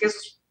que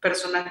esos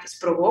personajes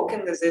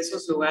provoquen desde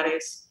esos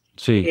lugares.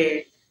 Sí.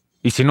 eh,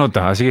 Y se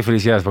nota, así que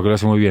felicidades porque lo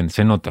hace muy bien.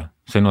 Se nota,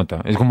 se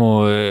nota. Es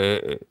como.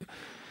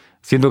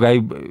 Siento que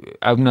hay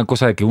una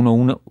cosa de que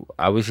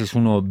a veces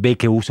uno ve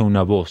que usa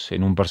una voz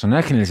en un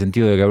personaje, en el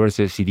sentido de que a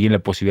veces, si tiene la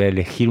posibilidad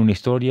de elegir una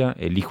historia,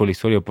 elijo la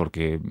historia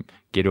porque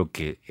quiero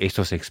que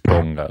esto se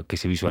exponga, que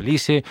se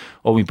visualice,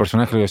 o mi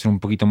personaje lo voy a hacer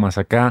un poquito más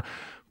acá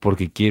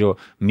porque quiero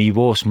mi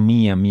voz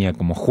mía,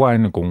 como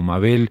Juan, como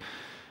Mabel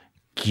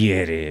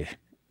quiere,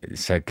 o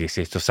sea, que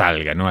esto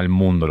salga, ¿no? Al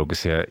mundo, lo que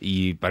sea.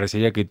 Y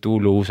parecería que tú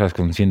lo usas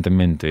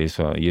conscientemente,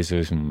 eso, y eso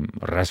es un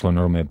rasgo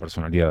enorme de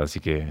personalidad, así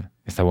que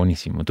está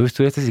buenísimo. ¿Tú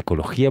estudiaste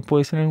psicología,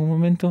 puedes, en algún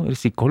momento? ¿Eres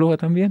psicóloga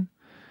también?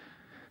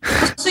 no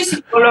soy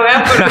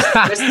psicóloga,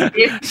 pero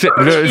estudié Sí,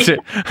 psicología.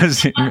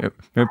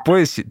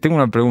 sí, tengo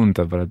una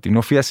pregunta para ti.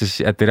 No fui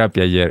a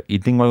terapia ayer y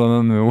tengo algo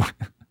donde me voy.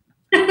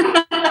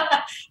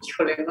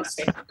 Híjole, no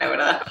sé, la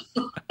verdad.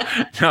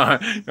 No,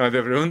 no,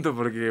 te pregunto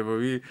porque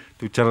vi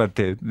tu charla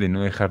TED de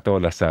no dejar todo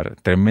al azar.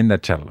 Tremenda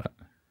charla.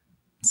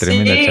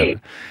 Tremenda Sí,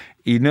 charla.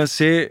 Y no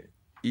sé,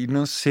 y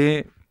no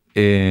sé,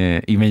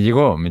 y me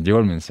llegó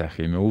el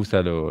mensaje, y me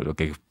gusta lo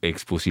que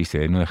expusiste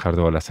de no dejar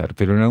todo al azar,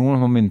 pero en algunos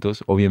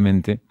momentos,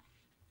 obviamente,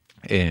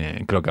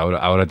 creo que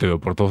ahora te veo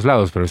por todos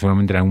lados, pero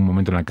seguramente en algún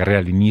momento en la carrera,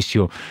 al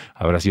inicio,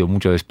 habrá sido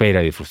mucho de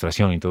espera y de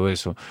frustración y todo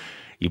eso.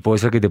 Y puede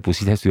ser que te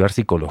pusiste a estudiar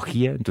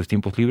psicología en tus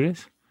tiempos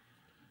libres.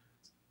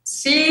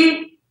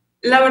 sí,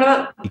 la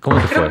verdad, ¿Y cómo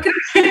te creo fue? que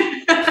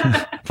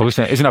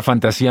Porque es una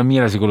fantasía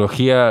mía la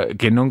psicología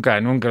que nunca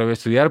lo voy a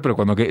estudiar, pero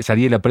cuando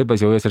salí de la prepa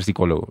dije voy a ser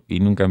psicólogo y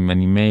nunca me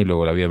animé y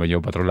luego la vida me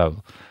llevó para otro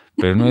lado.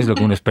 Pero no es lo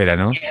que uno espera,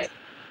 ¿no?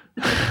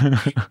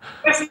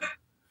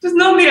 Pues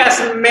no, mira,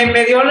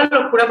 me dio la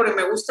locura porque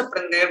me gusta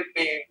aprender,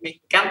 me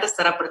encanta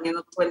estar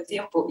aprendiendo todo el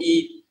tiempo.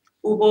 Y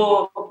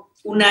hubo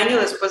un año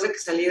después de que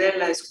salí de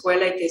la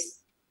escuela y que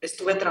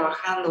estuve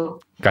trabajando.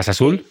 ¿Casa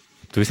Azul?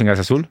 ¿Estuviste en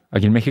Casa Azul,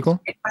 aquí en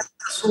México? En Casa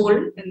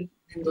Azul, en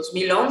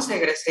 2011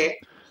 egresé.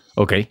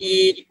 Ok.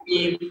 Y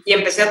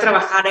empecé a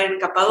trabajar en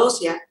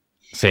Capadocia.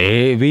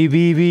 Sí,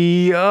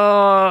 vi.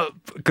 Oh,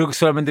 creo que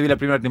solamente vi la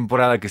primera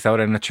temporada que está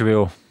ahora en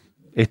HBO.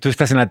 Tú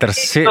estás en la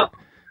tercera.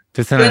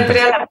 Yo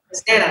entré a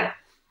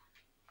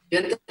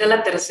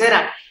la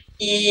tercera.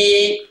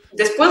 Y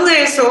después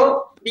de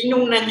eso vino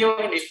un año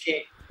en el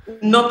que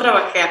no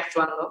trabajé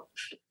actuando.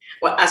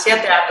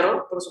 Hacía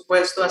teatro, por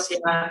supuesto,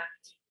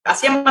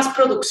 hacía más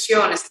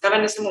producción. Estaba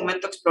en ese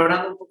momento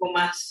explorando un poco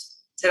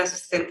más ser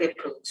asistente de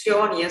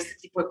producción y este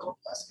tipo de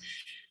cosas.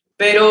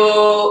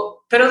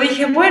 Pero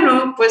dije,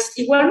 bueno, pues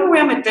igual me voy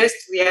a meter a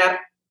estudiar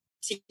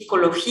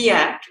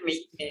psicología,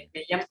 que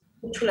me llama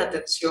mucho la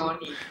atención.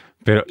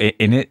 Pero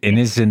en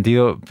ese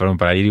sentido, perdón,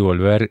 para ir y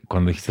volver,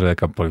 cuando dijiste lo de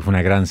porque fue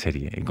una gran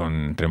serie,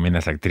 con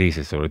tremendas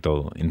actrices sobre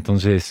todo.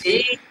 Entonces,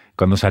 sí.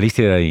 Cuando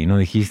saliste de ahí, ¿no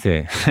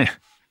dijiste,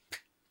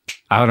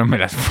 ábrame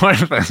las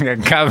puertas, que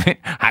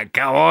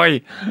acá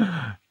voy,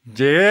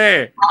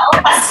 llegué?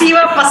 Ahora sí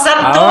va a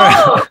pasar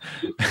todo.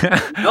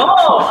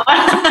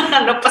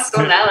 No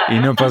pasó nada. Y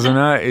no pasó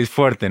nada, es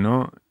fuerte,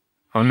 ¿no?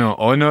 O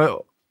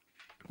no,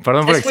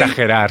 perdón por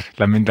exagerar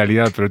la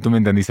mentalidad, pero tú me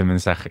entendiste el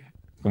mensaje.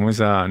 Como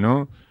esa,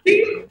 ¿no?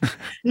 Sí.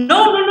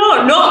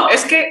 No,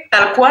 es que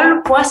tal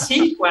cual fue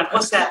así, Juan.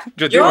 O sea,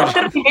 yo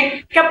terminé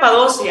en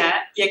Capadocia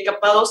y en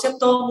Capadocia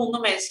todo el mundo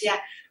me decía,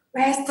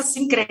 esto es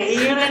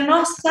increíble,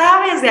 no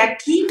sabes, de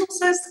aquí no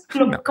sabes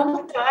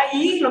cómo te va a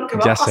ir, lo que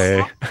va a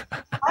pasar.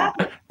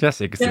 Ya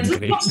sé que es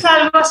increíble. Entonces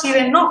salgo así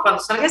de, no, cuando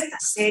salga esta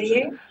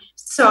serie,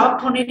 esto se va a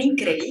poner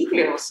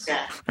increíble, o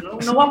sea,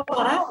 no va a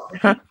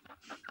parar.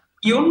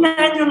 Y un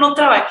año no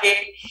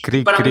trabajé,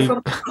 para mí fue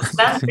muy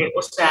frustrante,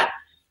 o sea,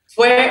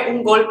 fue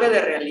un golpe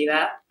de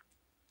realidad.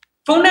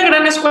 Fue una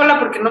gran escuela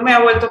porque no me ha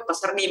vuelto a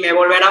pasar ni me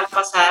volverá a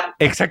pasar.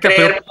 Exacto,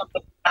 pero...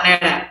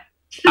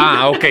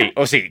 ok,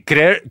 o sí,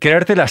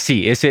 creértela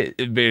sí,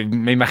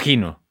 me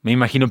imagino,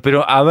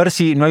 pero a ver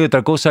si no hay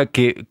otra cosa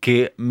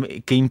que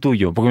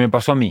intuyo, porque me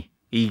pasó a mí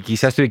y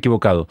quizás estoy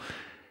equivocado.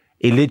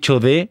 El hecho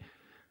de...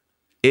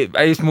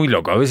 es muy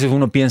loco. A veces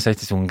uno piensa,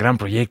 este es un gran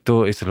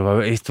proyecto, esto lo va a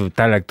ver,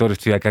 tal actor,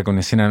 estoy acá con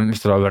escena,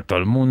 esto lo va a ver todo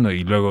el mundo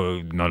y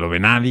luego no lo ve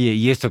nadie.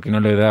 Y esto que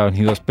no le daba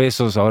ni 2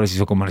 pesos, ahora se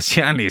hizo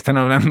comercial y están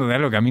hablando de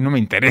algo que a mí no me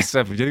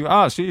interesa. Pues yo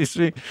digo, sí,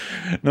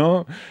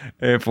 ¿no?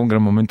 Fue un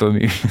gran momento de mi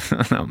vida.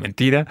 No,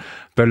 mentira.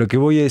 Pero lo que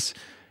voy es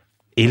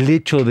el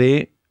hecho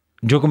de...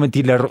 Yo cometí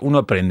el error, uno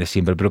aprende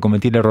siempre, pero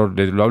cometí el error,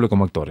 lo hablo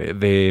como actor,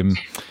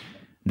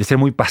 de ser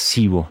muy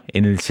pasivo,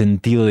 en el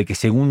sentido de que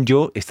según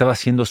yo estaba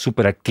siendo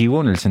súper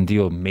activo, en el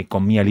sentido me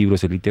comía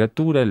libros de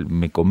literatura,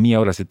 me comía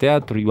horas de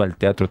teatro, iba al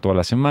teatro todas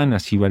las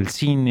semanas, iba al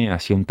cine,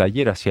 hacía un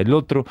taller, hacía el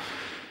otro.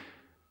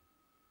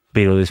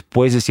 Pero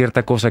después de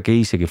cierta cosa que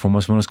hice, que fue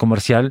más o menos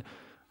comercial,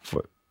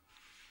 fue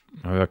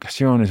de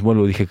vacaciones,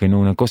 vuelvo, dije que no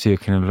una cosa y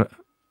dije,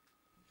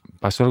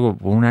 pasó algo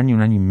por un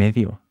año y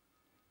medio.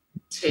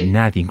 Sí.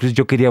 Nadie, incluso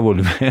yo quería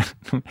volver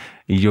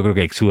y yo creo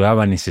que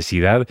exudaba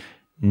necesidad.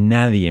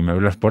 Nadie me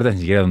abrió las puertas, ni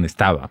siquiera donde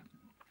estaba.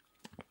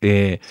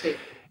 Sí.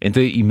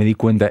 Entonces, y me di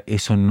cuenta,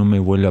 eso no me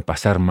vuelve a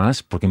pasar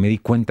más, porque me di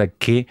cuenta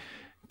qué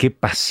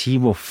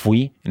pasivo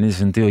fui en ese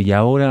sentido. Y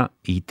ahora,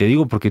 y te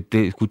digo porque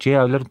te escuché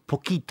hablar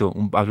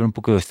un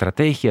poco de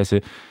estrategias,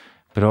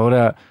 pero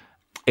ahora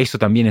esto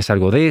también es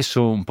algo de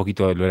eso, un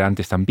poquito de lo era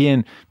antes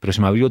también, pero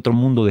se me abrió otro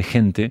mundo de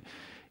gente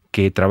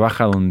que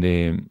trabaja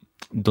donde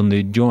a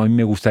mí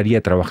me gustaría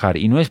trabajar.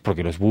 Y no es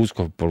porque los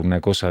busco por una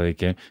cosa de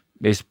que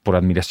es por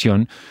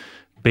admiración,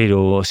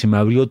 pero se me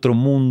abrió otro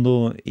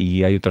mundo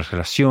y hay otras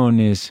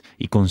relaciones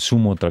y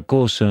consumo otra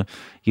cosa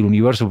y el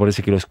universo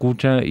parece que lo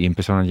escucha y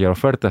empezaron a llegar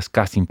ofertas,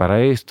 casting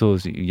para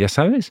estos y ya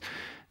sabes.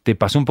 ¿Te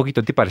pasó un poquito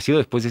a ti parecido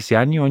después de ese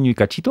año y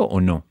cachito o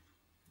no?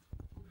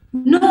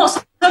 No,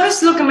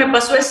 ¿sabes lo que me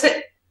pasó? Es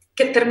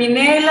que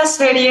terminé la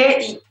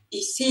serie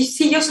y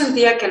sí yo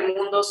sentía que el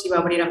mundo se iba a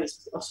abrir a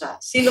mis... O sea,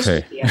 sí lo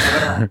sentía, la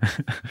verdad.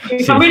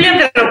 Mi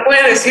familia te lo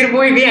puede decir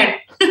muy bien.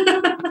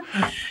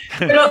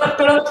 Pero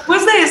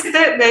después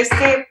de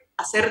este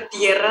hacer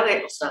tierra,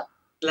 o sea,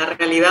 la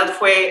realidad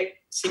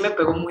sí me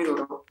pegó muy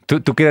duro.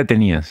 ¿Tú qué edad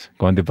tenías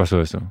cuando te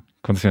pasó eso?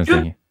 ¿Cuántos años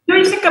tenías? Yo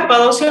hice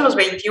Capadocia a los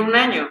 21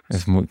 años.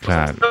 Es muy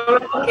claro.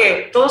 O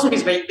sea, todos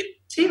mis 20,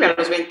 a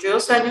los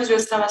 22 años yo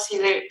estaba así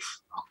de,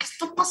 ¿qué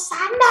está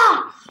pasando?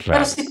 Claro.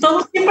 Pero si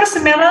todo siempre se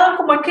me ha dado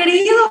como he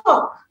querido.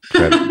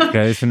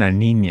 Claro, es una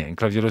niña.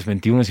 Claro, yo a los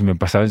 21 si me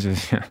pasaba eso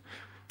decía,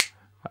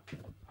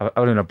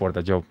 abre la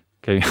puerta, Joe.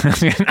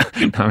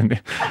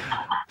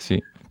 Sí,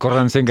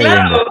 córranse que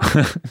vengo.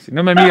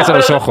 No me mires a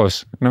los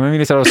ojos. No me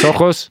mires a los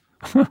ojos.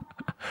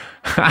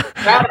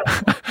 Claro.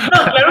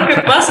 No, claro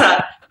que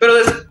pasa. Pero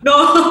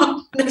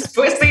no,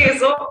 después de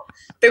eso,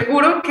 te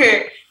juro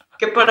que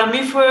para mí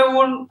fue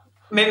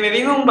me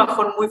vino un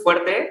bajón muy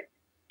fuerte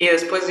y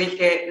después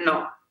dije,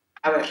 no,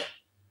 a ver,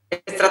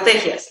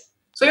 estrategias.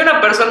 Soy una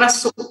persona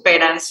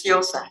súper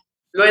ansiosa,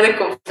 lo he de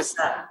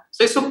confesar.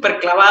 Soy súper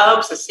clavada,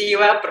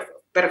 obsesiva,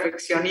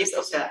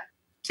 perfeccionista, o sea,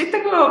 sí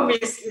tengo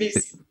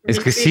Es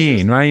que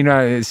sí, no hay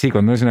una... Sí,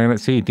 cuando es una...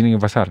 Sí, tiene que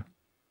pasar.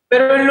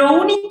 Pero lo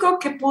único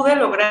que pude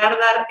lograr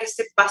dar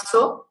ese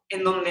paso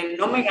en donde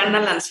no me gana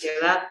la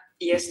ansiedad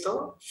y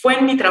esto fue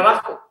en mi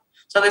trabajo.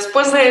 O sea,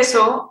 después de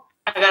eso,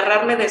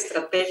 agarrarme de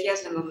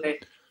estrategias en donde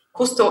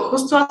justo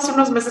hace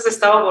unos meses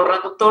estaba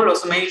borrando todos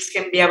los mails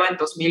que enviaba en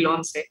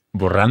 2011.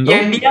 ¿Borrando? Y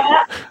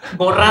enviaba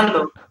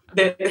borrando.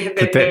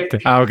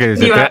 Ok,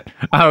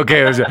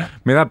 o sea,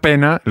 me da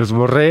pena, los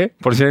borré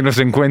por si alguien los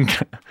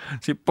encuentra.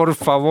 Sí, por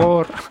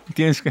favor,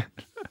 tienes que...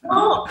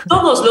 No,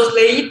 todos, los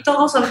leí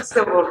todos antes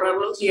de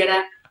borrarlos y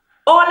era,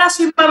 hola,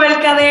 soy Mabel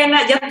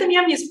Cadena, ya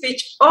tenía mi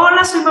speech,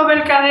 hola, soy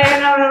Mabel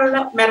Cadena, bla, bla,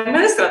 bla. Me armé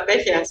de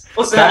estrategias,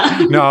 o sea...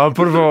 No,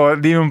 por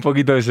favor, dime un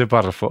poquito de ese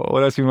párrafo.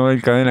 Hola, soy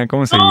Mabel Cadena,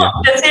 ¿cómo seguía?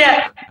 No,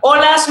 decía,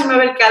 hola, soy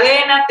Mabel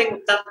Cadena, tengo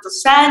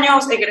tantos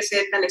años, egresé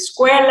de tal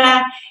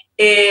escuela,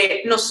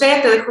 no sé,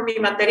 te dejo mi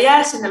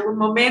material, si en algún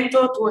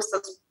momento tú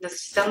estás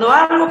necesitando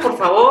algo, por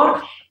favor,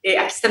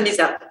 aquí están mis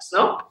datos,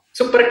 ¿no?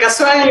 Súper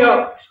casual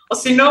yo. O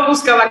si no,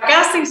 buscaba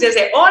castings y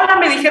decía, hola,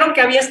 me dijeron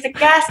que había este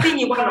casting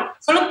y bueno,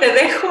 solo te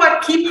dejo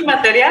aquí mi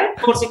material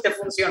por si te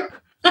funciona.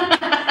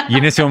 ¿Y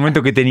en ese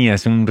momento qué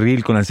tenías? ¿Un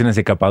reel con las escenas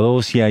de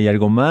Capadocia y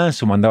algo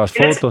más? ¿O mandabas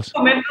fotos? En ese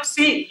momento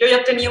sí, yo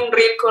ya tenía un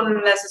reel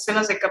con las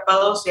escenas de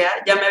Capadocia,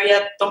 ya me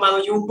había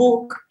tomado yo un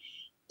book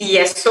y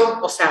eso,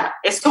 o sea,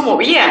 eso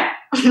movía.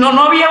 No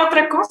había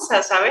otra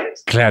cosa,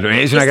 ¿sabes? Claro,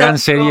 es una gran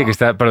serie que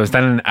está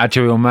en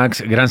HBO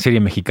Max, gran serie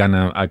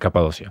mexicana a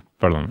Capadocia,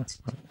 perdón.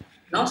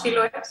 No, sí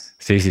lo es.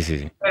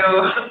 Sí.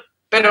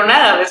 Pero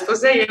nada, después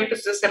de ahí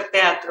empecé a hacer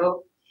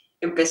teatro,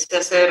 empecé a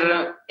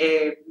hacer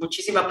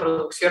muchísima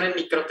producción en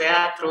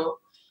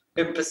microteatro,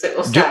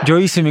 yo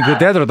hice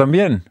microteatro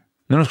también.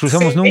 No nos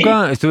cruzamos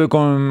nunca. Estuve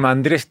con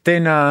Andrés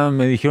Tena,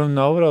 me dijeron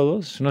una obra o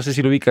dos. No sé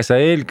si lo ubicas a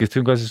él, que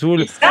estuvo en Casa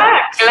Azul.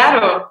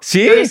 Claro.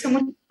 ¿Sí? Yo hice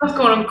muchas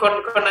cosas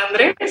con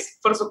Andrés,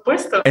 por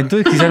supuesto.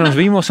 Entonces quizás nos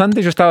vimos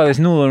antes. Yo estaba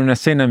desnudo en una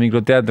escena en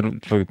microteatro.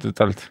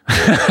 Total.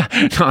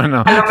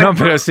 No,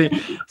 pero sí.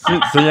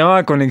 Se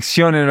llamaba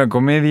Conexión, era una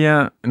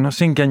comedia. No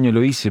sé en qué año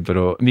lo hice,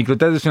 pero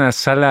microteatro es una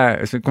sala.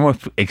 ¿Cómo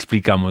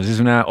explicamos?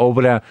 Es una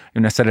obra en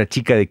una sala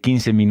chica de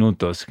 15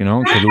 minutos,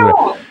 ¿no?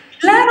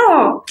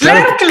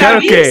 Claro que la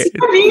vi.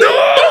 ¡No!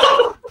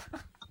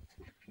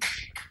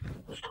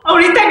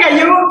 Ahorita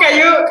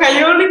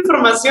cayó la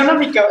información a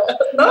mi cabeza.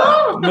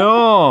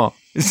 No.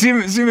 Sí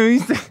me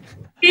viste.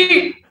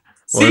 Sí,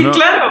 bueno,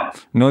 claro.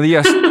 No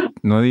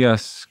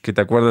digas que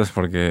te acuerdas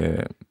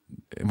porque...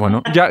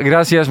 Bueno, ya,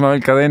 gracias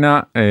Mabel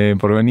Cadena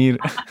por venir.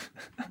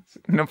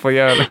 No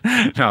podía verlo.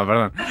 No,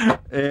 perdón.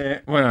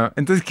 Bueno,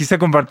 entonces quizá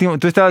compartimos...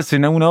 ¿Tú estabas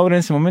en alguna obra en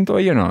ese momento o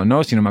yo no?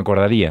 No, si no me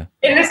acordaría.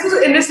 En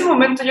ese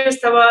momento yo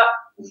estaba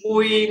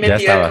muy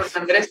metida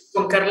con Andrés,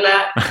 con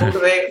Carla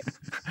Burde,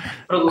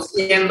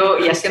 produciendo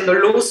y haciendo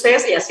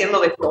luces y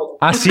haciendo de todo.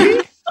 ¿Ah, sí? Sí.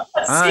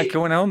 Ah, qué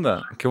buena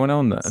onda.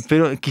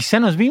 Pero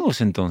quizá nos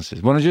vimos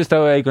entonces. Bueno, yo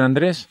estaba ahí con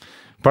Andrés.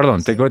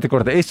 Perdón, te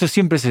corté. Esto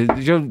siempre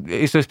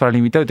esto es para el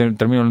invitado y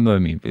termino hablando de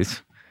mí.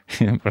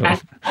 Perdón.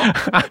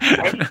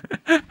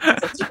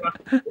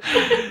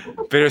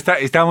 Pero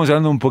estábamos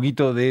hablando un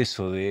poquito de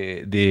eso,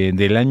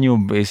 del año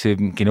ese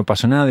que no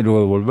pasó nada, de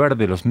luego de volver,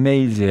 de los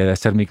mails, de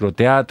hacer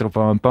microteatro,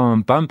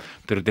 pam,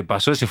 pero te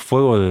pasó ese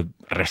fuego de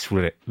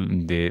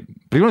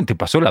primero, ¿te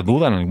pasó la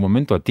duda en algún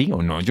momento a ti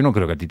o no? Yo no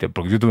creo que a ti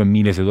porque yo tuve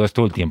miles de dudas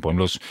todo el tiempo, en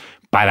los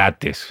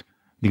parates.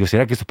 Digo,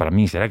 ¿será que esto es para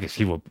mí? ¿Será que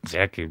sigo?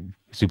 ¿Será que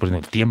estoy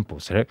perdiendo el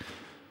tiempo? ¿Será?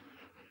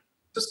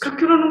 Pues creo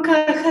que uno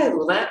nunca deja de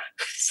dudar,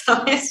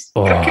 ¿sabes?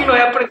 Creo que lo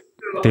he aprendido.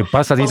 ¿Te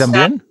pasa a ti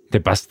también? ¿Te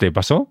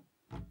pasó?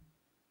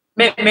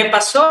 Me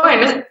pasó,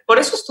 por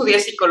eso estudié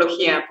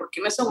psicología,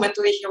 porque en ese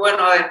momento dije,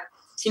 bueno, a ver,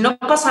 si no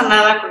pasa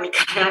nada con mi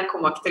carrera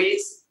como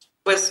actriz,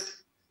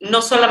 pues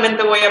no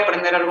solamente voy a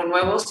aprender algo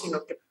nuevo,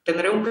 sino que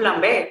tendré un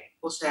plan B,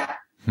 o sea,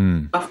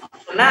 va a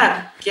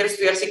funcionar. Quiero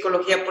estudiar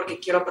psicología porque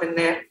quiero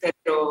aprender,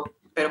 pero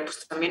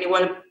pues también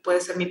igual puede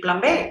ser mi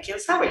plan B, quién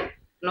sabe,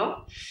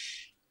 ¿no?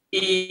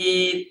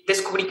 Y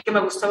descubrí que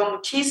me gustaba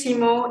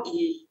muchísimo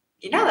y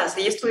nada,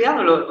 seguí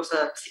estudiándolo, o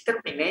sea, sí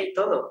terminé y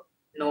todo.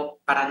 No,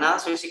 para nada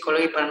soy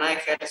psicóloga y para nada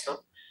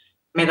ejerzo.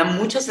 Me dan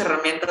muchas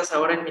herramientas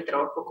ahora en mi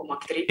trabajo como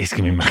actriz. Es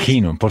que me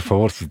imagino, por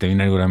favor, si te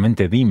viene algo a la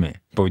mente,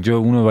 dime. Porque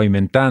uno va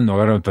inventando,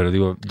 pero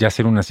digo, ya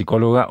ser una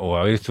psicóloga o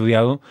haber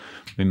estudiado,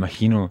 me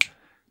imagino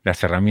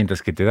las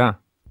herramientas que te da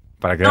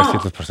para crear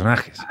ciertos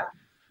personajes. A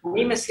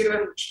mí me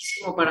sirve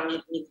muchísimo para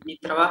mi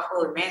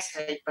trabajo de mesa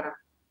y para...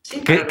 Sí,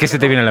 ¿Qué se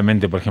te viene a la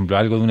mente, por ejemplo?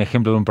 ¿Algo de un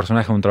ejemplo de un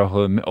personaje, un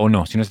trabajo o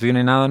no? Si no se te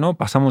viene nada, no,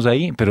 pasamos de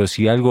ahí, pero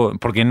si algo,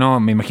 porque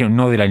no, me imagino,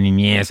 no de la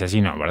niñez, así,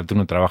 no, ¿verdad? Tú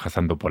no trabajas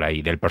tanto por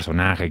ahí, del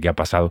personaje que ha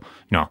pasado,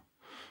 no.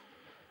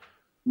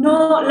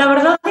 No, la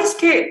verdad es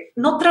que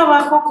no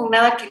trabajo con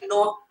nada que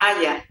no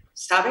haya,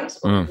 ¿sabes?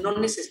 O no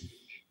necesito.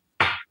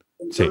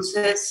 Sí.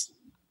 Entonces,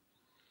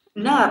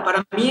 nada,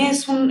 para mí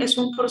es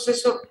un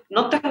proceso,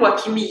 no tengo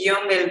aquí mi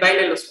guión del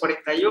baile de los Qué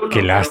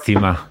 41,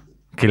 lástima,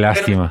 qué pero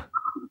lástima.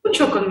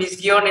 mucho con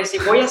mis guiones y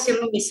voy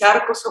haciendo mis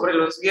arcos sobre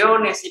los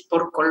guiones y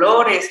por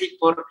colores y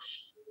por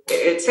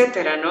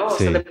etcétera, ¿no? O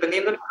sea, Sí.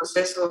 dependiendo del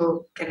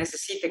proceso que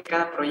necesite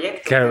cada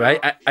proyecto, Claro,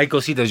 pero hay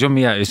cositas. Yo,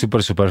 mira, es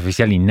súper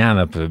superficial y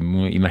nada. Pues,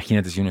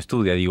 imagínate si uno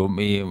estudia. Digo,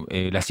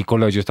 la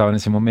psicóloga, yo estaba en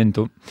ese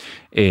momento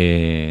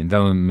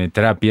dándome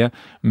terapia.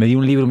 Me dio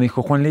un libro, me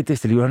dijo, Juan, léete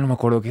este libro. No me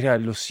acuerdo qué era,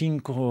 Los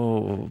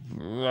cinco.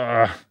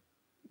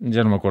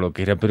 Ya no me acuerdo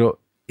qué era, pero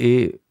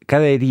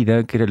cada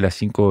herida, que eran las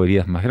 5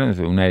 heridas más grandes,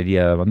 una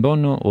herida de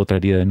abandono, otra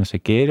herida de no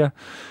sé qué era,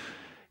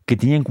 que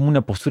tenían como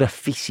una postura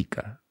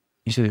física.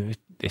 Y yo digo,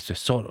 esto es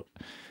solo.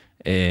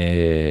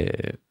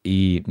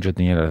 Y yo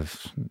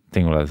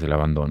tengo las del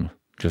abandono.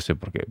 Yo sé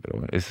por qué, pero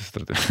bueno, eso es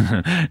otro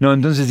tema. No,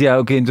 entonces ya,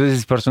 ok, entonces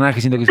ese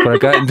personaje siento que es por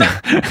acá.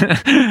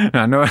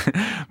 No, no,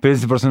 pero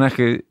ese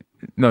personaje,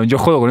 no, yo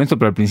juego con esto,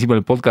 pero al principio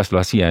del podcast lo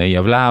hacía, y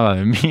hablaba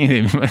de mí,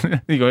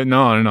 digo,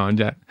 no,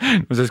 ya,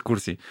 no seas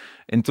cursi.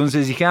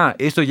 Entonces dije,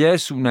 esto ya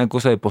es una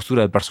cosa de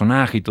postura del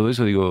personaje y todo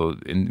eso, digo,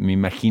 me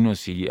imagino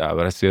si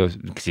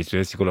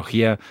estudias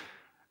psicología,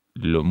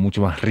 lo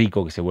mucho más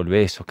rico que se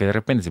vuelve eso, que de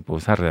repente se puede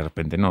usar, de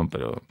repente no,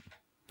 pero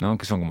 ¿no?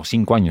 Que son como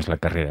 5 años la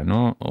carrera,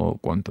 ¿no? ¿O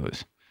cuánto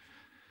es?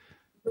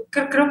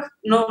 creo que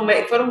no,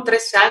 fueron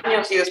 3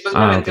 años y después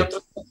me Ok. aventé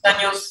otros 2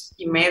 años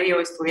y medio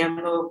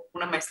estudiando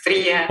una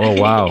maestría. Oh,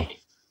 wow.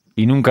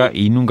 Y nunca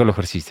lo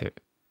ejerciste.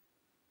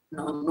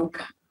 No,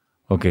 nunca,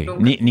 Ok. nunca.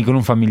 Ni con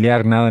un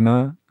familiar,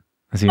 nada.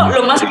 Así No, no.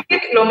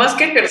 lo más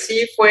que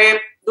ejercí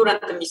fue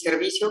durante mi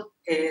servicio,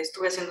 que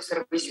estuve haciendo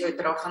servicio y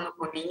trabajando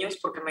con niños,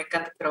 porque me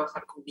encanta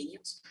trabajar con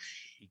niños.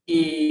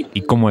 Y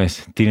 ¿Y cómo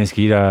es? ¿Tienes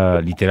que ir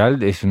a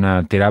literal? ¿Es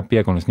una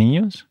terapia con los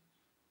niños?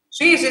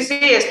 sí,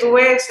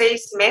 estuve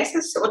 6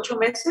 meses, 8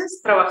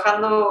 meses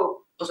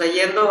trabajando, o sea,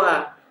 yendo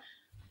a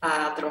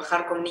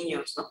trabajar con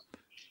niños, ¿no?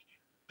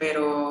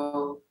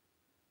 Pero,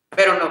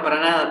 pero no, para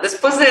nada.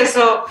 Después de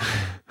eso,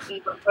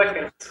 no fue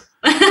ejercicio.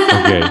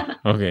 Ok,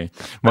 ok.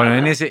 Bueno,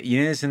 en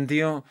ese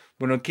sentido,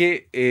 bueno,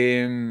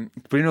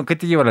 primero, ¿qué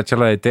te lleva la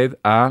charla de TED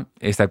a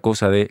esta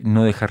cosa de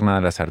no dejar nada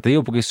al azar? Te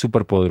digo porque es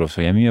súper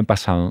poderoso y a mí me ha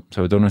pasado,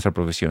 sobre todo en nuestra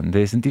profesión,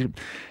 de sentir,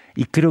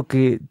 y creo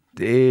que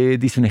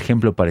dice un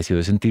ejemplo parecido,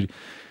 de sentir,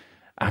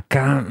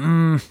 acá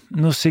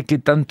no sé qué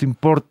tanto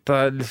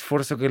importa el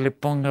esfuerzo que le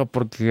ponga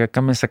porque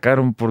acá me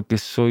sacaron porque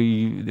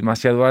soy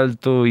demasiado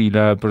alto y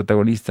la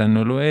protagonista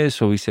no lo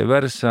es, o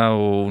viceversa,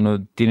 o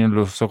uno tiene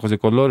los ojos de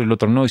color, el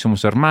otro no, y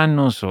somos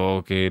hermanos,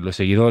 o que los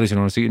seguidores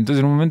no lo siguen. Entonces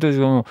en un momento es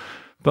como,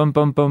 pam,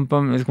 pam, pam,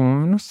 pam, es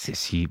como, no sé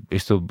si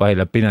esto vale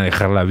la pena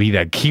dejar la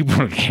vida aquí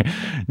porque,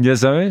 ya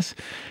sabes.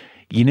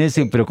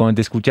 Pero cuando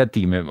te escuché a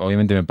ti,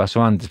 obviamente me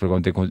pasó antes, pero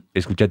cuando te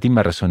escuché a ti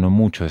me resonó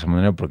mucho de esa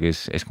manera porque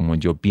es como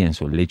yo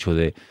pienso, el hecho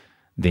de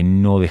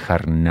no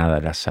dejar nada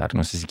al azar.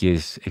 No sé si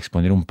quieres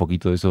exponer un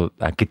poquito de eso,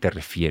 ¿a qué te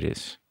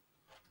refieres?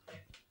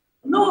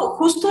 No,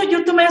 justo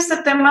yo tomé este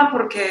tema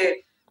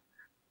porque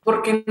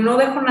no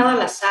dejo nada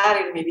al azar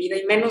en mi vida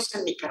y menos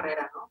en mi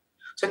carrera, ¿no?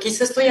 O sea,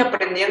 quizá estoy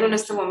aprendiendo en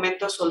este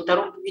momento a soltar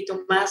un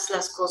poquito más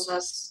las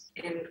cosas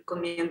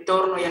con mi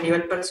entorno y a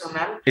nivel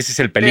personal, Ese es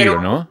el pero,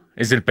 peligro, ¿no?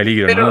 Es el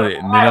peligro, pero ¿no?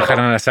 De no dejar claro,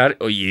 nada al azar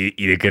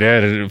y de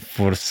querer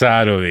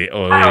forzar o de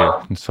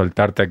claro,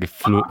 soltarte a que Sí,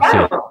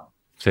 claro,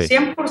 sí.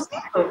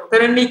 100%,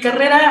 pero en mi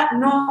carrera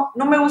no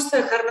me gusta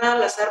dejar nada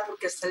al azar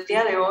porque hasta el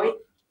día de hoy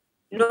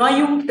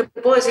te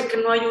puedo decir que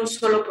no hay un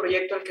solo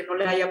proyecto al que no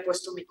le haya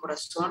puesto mi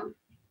corazón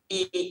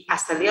y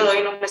hasta el día de hoy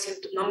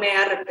no me he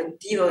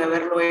arrepentido de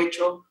haberlo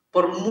hecho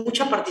por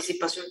mucha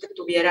participación que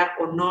tuviera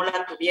o no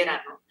la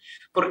tuviera, ¿no?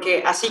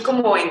 Porque así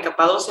como en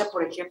Capadocia,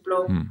 por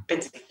ejemplo, Mm.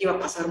 pensé que iba a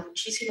pasar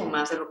muchísimo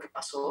más de lo que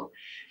pasó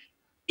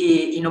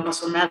y no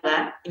pasó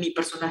nada y mi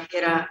personaje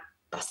era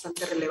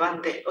bastante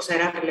relevante, o sea,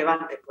 era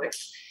relevante,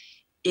 pues.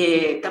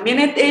 También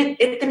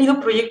he tenido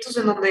proyectos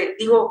en donde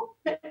digo,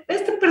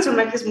 este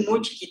personaje es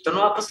muy chiquito,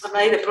 no va a pasar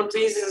nada y de pronto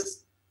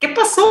dices, ¿qué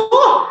pasó?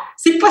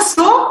 ¿Sí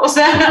pasó? O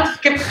sea,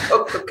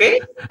 ok,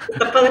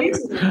 está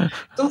padrísimo.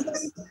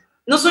 Entonces,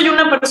 no soy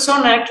una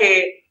persona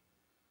que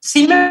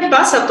sí me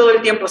pasa todo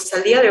el tiempo, hasta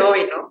el día de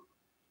hoy, ¿no?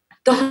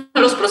 Todos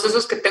los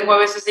procesos que tengo a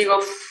veces digo,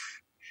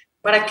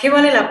 ¿para qué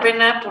vale la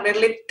pena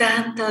ponerle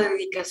tanta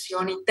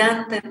dedicación y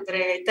tanta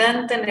entrega y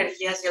tanta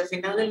energía si al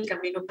final del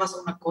camino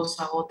pasa una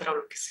cosa, otra o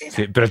lo que Sí,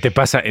 sea? pero te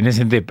pasa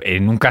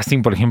en un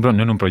casting, por ejemplo,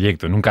 no en un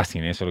proyecto, en un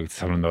casting, eso es lo que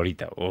estás hablando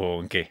ahorita,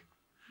 ¿o en qué?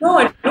 No,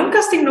 en un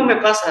casting no me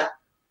pasa.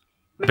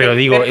 Pero Me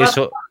digo, pasa.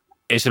 eso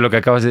es lo que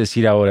acabas de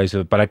decir ahora,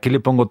 eso, ¿para qué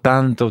le pongo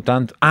tanto,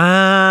 tanto?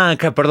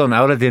 Perdón,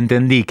 ahora te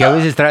entendí, que a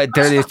veces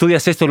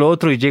estudias esto, lo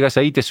otro y llegas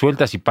ahí, te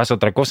sueltas y pasa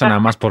otra cosa nada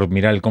más por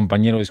mirar al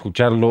compañero,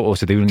 escucharlo o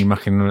se te viene una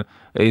imagen,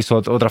 eso,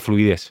 otra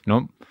fluidez,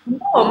 ¿no?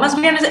 No, más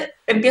bien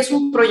empiezo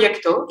un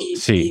proyecto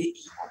Sí,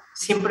 y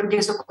siempre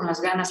empiezo con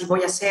las ganas y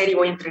voy a hacer y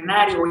voy a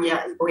entrenar y voy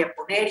a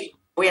poner y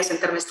voy a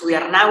sentarme a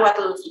estudiar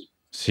náhuatl y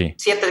sí.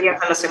 7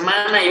 días a la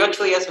semana y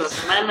 8 días a la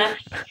semana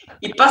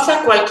y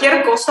pasa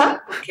cualquier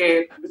cosa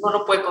porque uno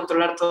no puede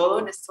controlar todo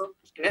en esto.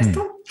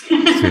 Mm,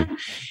 sí.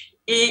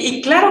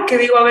 Y claro que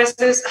digo a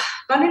veces,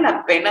 vale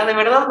la pena, de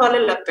verdad vale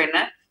la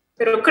pena,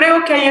 pero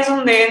creo que ahí es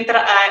donde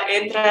entra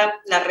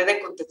la red de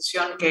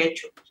contención que he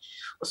hecho.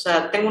 O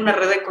sea, tengo una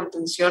red de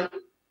contención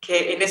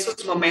que en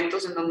esos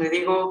momentos en donde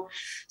digo,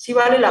 sí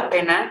vale la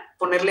pena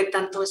ponerle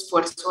tanto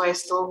esfuerzo a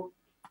esto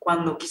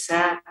cuando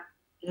quizá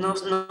no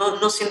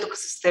siento que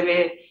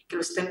que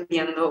lo estén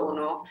viendo o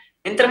no.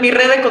 Entra mi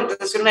red de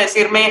contención a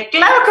decirme,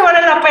 claro que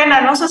vale la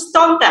pena, no seas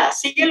tonta,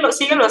 síguelo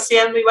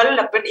haciendo y vale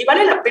la pena. Y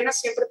vale la pena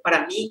siempre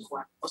para mí,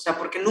 Juan. O sea,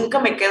 porque nunca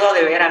me quedo a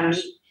deber a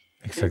mí.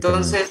 Exactamente.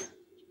 Entonces,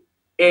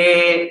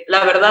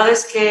 la verdad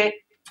es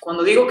que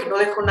cuando digo que no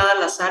dejo nada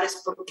al azar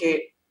es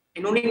porque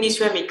en un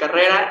inicio de mi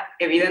carrera,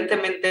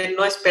 evidentemente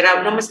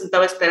no me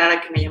sentaba a esperar a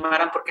que me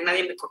llamaran porque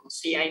nadie me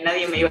conocía y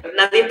nadie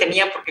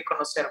tenía por qué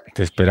conocerme.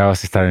 ¿Te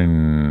esperabas estar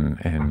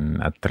en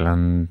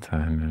Atlanta?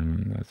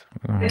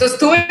 Entonces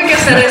tuve que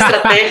hacer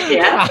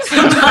estrategia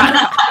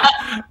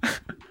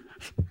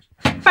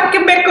para que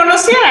me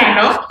conocieran,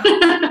 ¿no?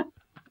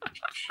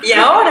 Y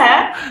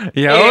ahora...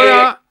 Y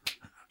ahora...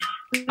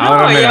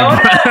 No, y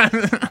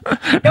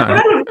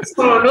ahora lo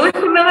mismo, no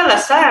dejo nada al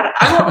azar,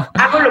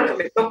 hago lo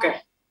que me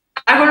toca,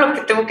 hago lo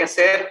que tengo que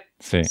hacer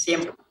sí.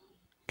 siempre.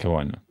 Qué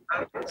bueno.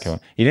 Qué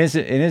bueno. Y en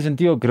ese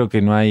sentido creo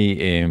que no hay...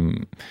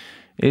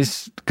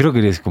 creo que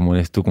eres como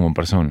eres tú como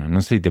persona.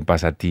 No sé si te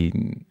pasa a ti.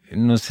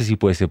 No sé si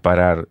puedes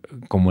separar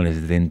cómo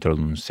eres dentro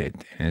de un set.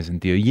 En ese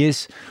sentido. Y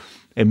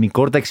en mi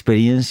corta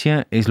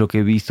experiencia, es lo que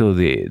he visto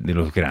de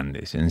los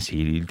grandes en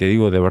sí. Y te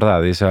digo de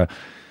verdad,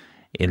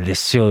 el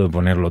deseo de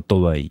ponerlo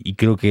todo ahí. Y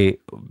creo que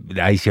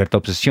hay cierta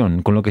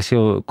obsesión con lo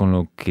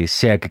que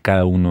sea que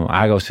cada uno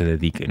haga o se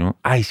dedique, ¿no?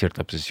 Hay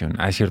cierta obsesión,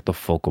 hay cierto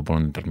foco por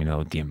un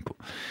determinado tiempo.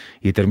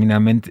 Y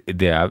determinadamente,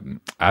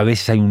 a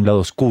veces hay un lado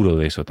oscuro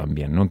de eso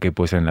también, ¿no? Que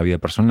puede ser en la vida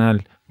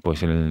personal, puede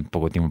ser el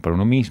poco tiempo para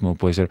uno mismo,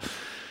 puede ser...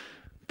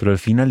 Pero al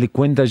final de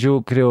cuentas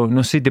yo creo,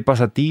 no sé si te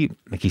pasa a ti,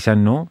 quizás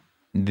no.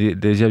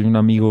 Desde un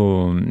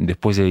amigo,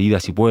 después de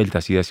idas y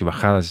vueltas, idas y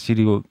bajadas, así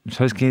digo,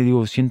 ¿sabes qué?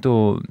 Digo,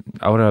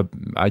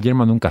 ayer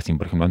mandé un casting,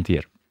 por ejemplo,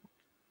 antier.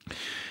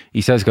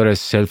 Y sabes que ahora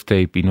es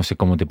self-tape y no sé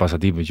cómo te pasa a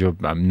ti, pues yo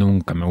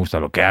nunca me gusta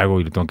lo que hago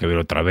y lo tengo que ver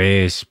otra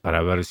vez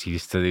para ver si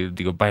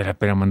digo, vale la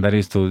pena mandar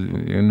esto,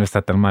 no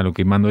está tan malo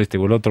que mando este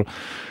o el otro.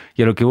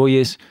 Y a lo que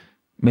voy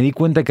me di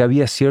cuenta que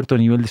había cierto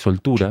nivel de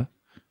soltura.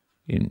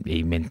 E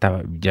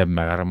inventaba, ya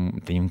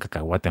tenía un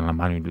cacahuate en la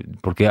mano,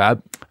 porque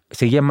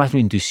seguía más la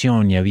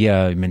intuición y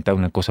había inventado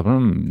una cosa.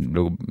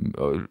 Pero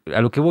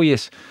a lo que voy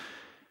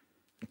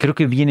creo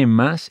que viene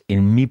más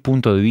en mi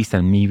punto de vista,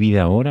 en mi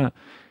vida ahora,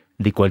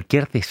 de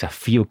cualquier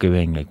desafío que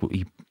venga.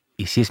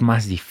 Y si es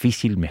más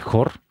difícil,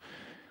 mejor,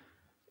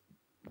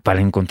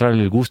 para encontrar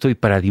el gusto y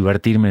para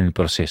divertirme en el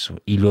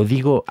proceso. Y lo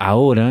digo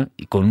ahora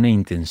y con una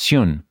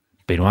intención,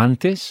 pero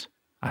antes,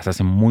 hasta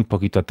hace muy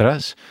poquito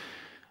atrás,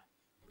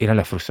 era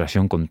la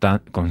frustración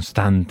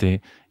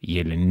constante y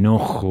el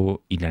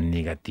enojo y la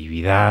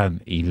negatividad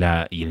y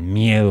el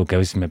miedo que a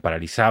veces me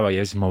paralizaba y a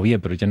veces me movía,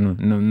 pero ya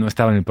no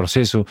estaba en el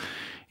proceso.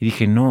 Y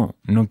dije, no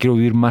quiero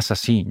vivir más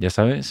así, ya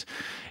sabes.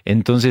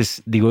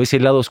 Entonces, digo,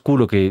 ese lado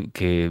oscuro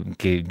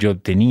que yo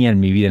tenía en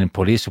mi vida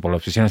por la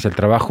obsesión hacia el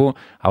trabajo,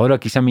 ahora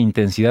quizá mi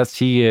intensidad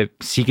sigue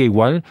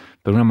igual,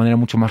 pero de una manera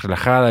mucho más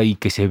relajada y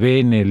que se ve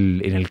en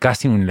el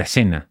casting o en la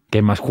escena, que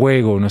hay más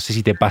juego. No sé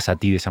si te pasa a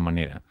ti de esa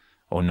manera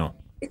o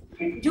no.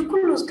 Yo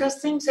con los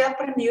castings he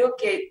aprendido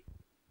que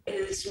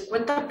el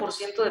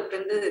 50%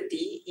 depende de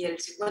ti y el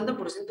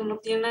 50% no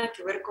tiene nada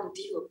que ver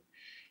contigo.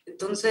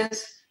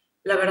 Entonces,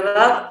 la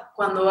verdad,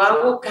 cuando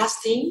hago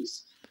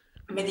castings,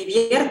 me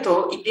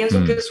divierto y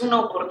pienso que es una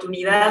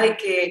oportunidad de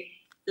que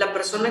la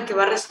persona que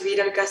va a recibir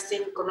el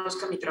casting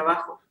conozca mi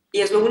trabajo.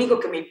 Y es lo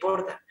único que me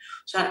importa.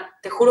 O sea,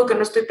 te juro que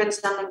no estoy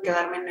pensando en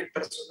quedarme en el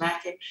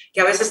personaje,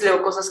 que a veces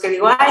leo cosas que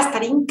digo,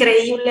 estaría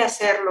increíble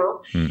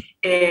hacerlo.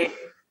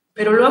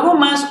 Pero lo hago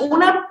más,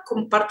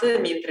 como parte de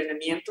mi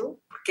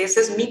entrenamiento, porque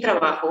ese es mi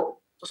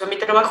trabajo. O sea, mi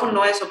trabajo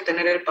no es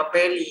obtener el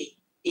papel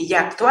y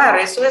ya actuar.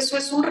 Eso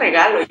es un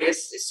regalo y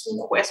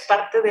es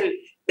parte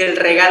del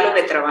regalo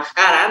de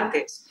trabajar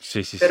antes.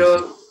 Sí.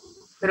 Pero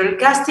el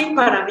casting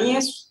para mí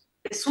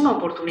es una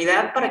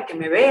oportunidad para que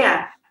me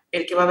vea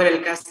el que va a ver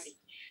el casting.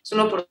 Es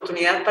una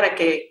oportunidad para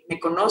que me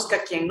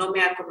conozca quien no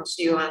me ha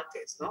conocido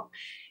antes, ¿no?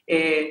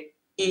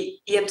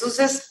 Y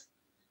entonces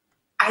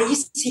ahí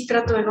sí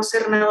trato de no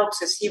ser nada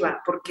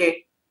obsesiva,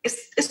 porque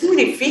es muy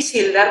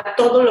difícil dar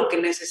todo lo que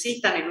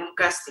necesitan en un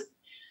casting.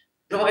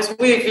 No, es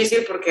muy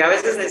difícil porque a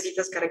veces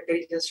necesitas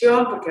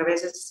caracterización, porque a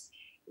veces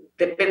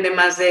depende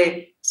más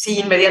de si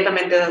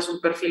inmediatamente das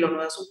un perfil o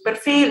no das un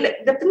perfil.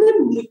 Depende de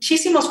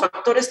muchísimos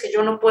factores que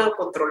yo no puedo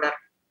controlar.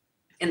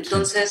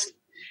 Entonces,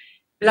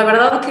 la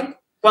verdad que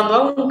cuando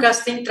hago un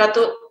casting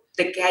trato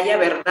de que haya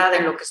verdad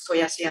en lo que estoy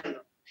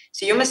haciendo.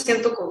 Si yo me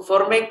siento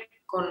conforme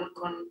con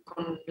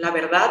la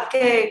verdad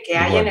que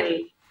hay en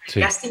el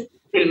casting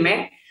que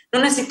filmé, no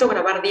necesito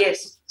grabar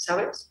 10,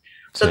 ¿sabes?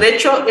 O sea, de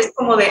hecho, es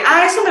como de,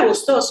 eso me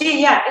gustó,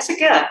 sí, ya, ese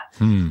queda.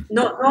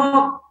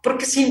 No,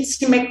 porque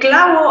si me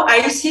clavo,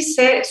 ahí sí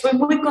soy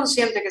muy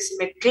consciente que si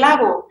me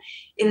clavo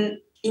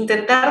en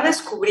intentar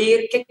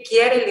descubrir qué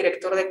quiere el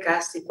director de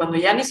casting, cuando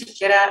ya ni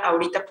siquiera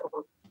ahorita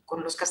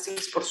con los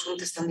castings por Zoom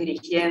te están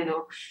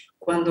dirigiendo,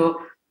 cuando,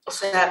 o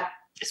sea,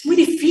 es muy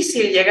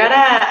difícil llegar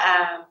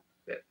a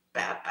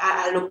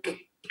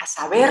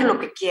saber lo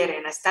que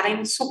quieren, a estar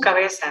en su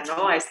cabeza,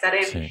 ¿no? A estar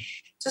en... Sí.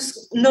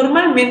 Entonces,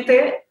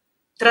 normalmente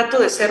trato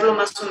de ser lo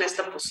más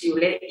honesta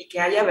posible y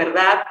que haya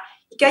verdad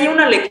y que haya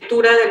una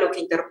lectura de lo que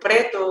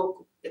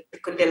interpreto,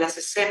 de las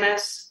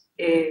escenas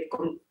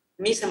con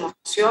mis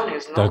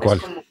emociones, ¿no? Tal cual.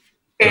 Es como,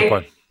 Tal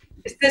cual.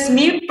 esta es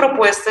mi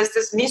propuesta, esta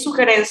es mi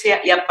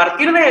sugerencia y a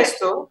partir de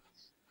esto,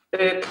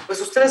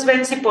 pues ustedes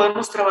ven si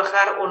podemos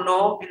trabajar o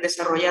no en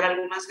desarrollar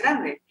algo más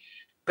grande.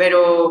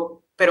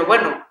 Pero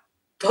bueno,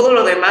 todo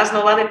lo demás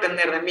no va a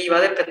depender de mí, va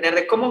a depender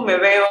de cómo me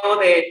veo,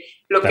 de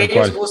lo que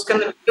ellos buscan,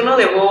 de mi tono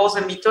de voz,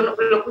 de mi tono,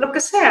 lo que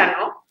sea,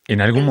 ¿no?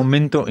 En algún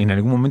momento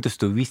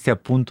estuviste a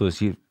punto de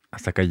decir,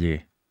 hasta acá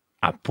llegué.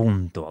 A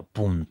punto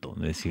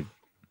de decir,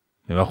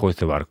 me bajo de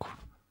este barco.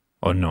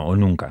 O no, o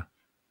nunca.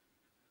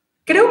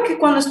 Creo que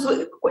cuando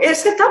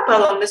esa etapa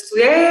donde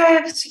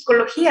estudié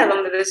psicología,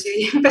 donde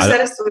decidí empezar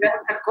a estudiar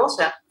otra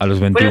cosa. A los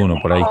 21,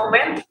 por ahí.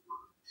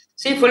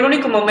 Sí, fue el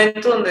único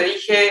momento donde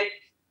dije,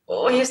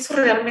 oye, ¿esto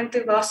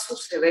realmente va a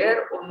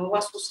suceder o no va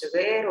a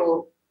suceder?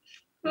 O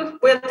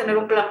voy a tener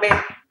un plan B.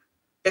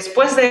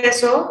 Después de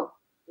eso,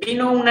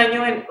 vino un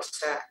año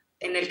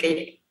en el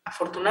que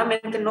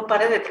afortunadamente no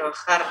paré de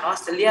trabajar, ¿no?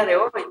 Hasta el día de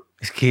hoy.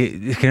 Es que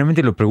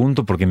generalmente lo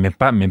pregunto porque me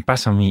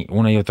pasa a mí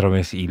una y otra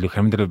vez y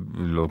generalmente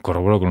lo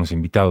corroboro con los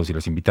invitados y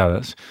las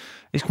invitadas.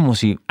 Es como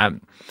si...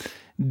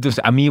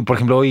 a mí, por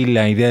ejemplo, hoy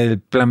la idea del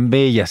plan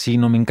B y así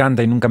no me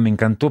encanta y nunca me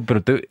encantó,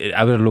 pero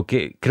a ver,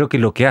 creo que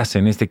lo que hace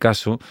en este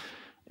caso,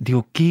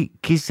 digo, ¿qué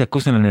es esa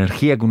cosa en la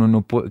energía que uno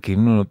no puede, que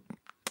uno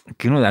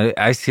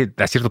a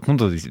cierto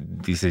punto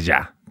dice,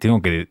 ya,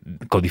 tengo que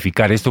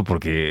codificar esto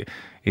porque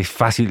es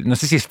fácil, no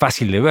sé si es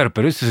fácil de ver,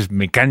 pero eso es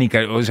mecánica,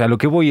 o sea, lo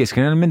que voy es,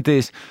 generalmente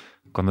es,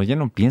 cuando ya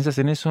no piensas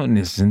en eso, en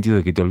ese sentido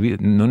de que te olvides,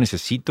 no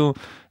necesito,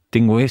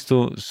 tengo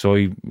esto,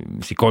 soy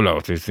psicólogo,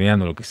 estoy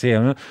estudiando, lo que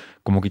sea, ¿no?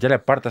 Como que ya le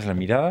apartas la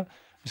mirada,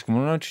 es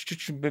como, no,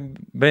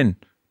 ven.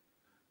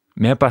 A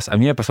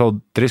mí me ha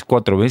pasado 3,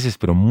 4 veces,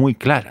 pero muy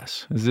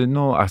claras. Es de,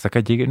 no, hasta acá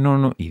llegué,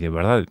 no, y de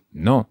verdad,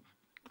 no.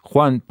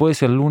 Juan, puede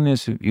ser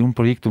lunes y un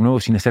proyecto nuevo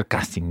sin hacer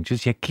casting. Yo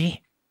decía,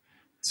 ¿qué?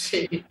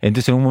 Sí.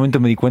 Entonces en un momento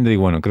me di cuenta y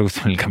digo, bueno, creo que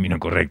estoy en el camino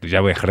correcto. Ya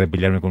voy a dejar de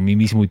pelearme con mí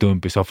mismo y todo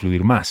empezó a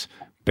fluir más.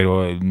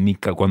 Pero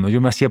cuando yo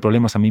me hacía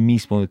problemas a mí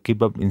mismo, de que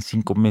en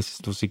 5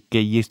 meses, no sé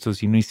qué, y esto,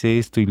 si no hice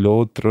esto y lo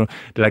otro,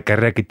 la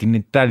carrera que tiene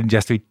tal, ya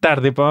estoy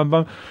tarde,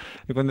 pam.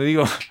 Y cuando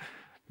digo,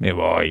 me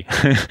voy.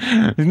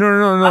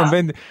 No,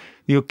 ven.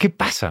 Digo, ¿qué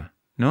pasa?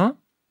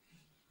 ¿No?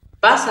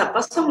 Pasa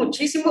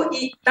muchísimo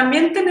y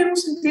también tener un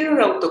sentido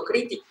de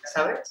autocrítica,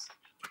 ¿sabes?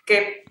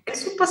 Porque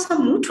eso pasa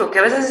mucho, que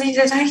a veces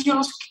dices, ay, yo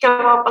no sé qué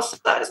va a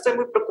pasar, estoy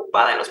muy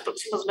preocupada en los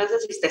próximos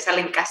meses y te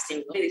salen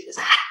casting, ¿no? Y dices,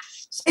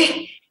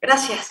 sí,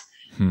 gracias.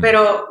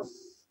 Pero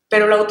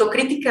la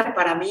autocrítica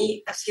para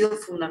mí ha sido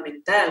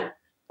fundamental.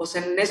 O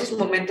sea, en esos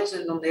momentos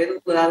en donde he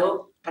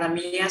dudado, para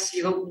mí ha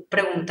sido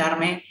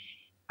preguntarme,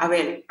 a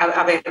ver,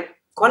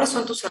 ¿cuáles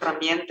son tus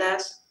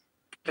herramientas?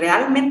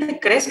 ¿Realmente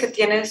crees que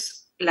tienes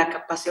la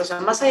capacidad, o sea,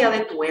 más allá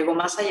de tu ego,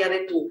 más allá de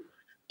tu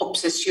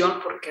obsesión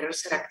por querer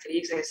ser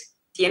actriz,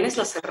 tienes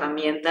las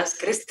herramientas,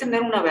 crees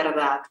tener una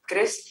verdad,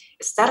 crees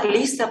estar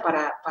lista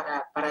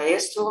para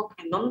esto,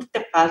 en dónde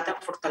te faltan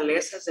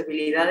fortalezas,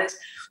 debilidades?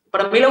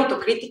 Para mí la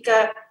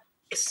autocrítica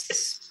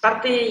es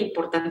parte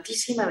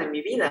importantísima de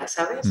mi vida,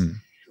 ¿sabes?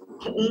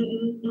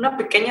 Una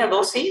pequeña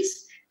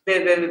dosis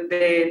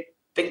de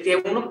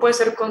que uno puede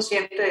ser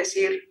consciente de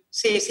decir,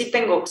 sí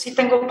tengo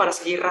para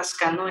seguir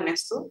rascando en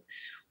esto,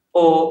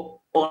 o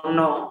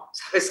no,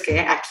 ¿sabes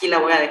qué? Aquí la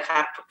voy a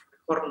dejar, porque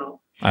mejor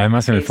no.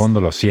 Además, en el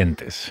fondo lo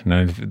sientes,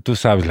 ¿no? Tú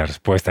sabes la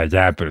respuesta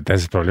ya, pero te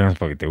haces problemas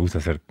porque te gusta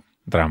hacer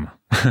drama.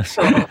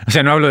 O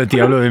sea, no hablo de ti,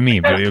 hablo de mí,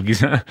 pero yo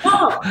quizá...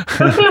 No,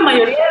 creo que la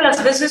mayoría de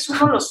las veces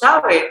uno lo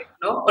sabe,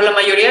 ¿no? O la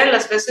mayoría de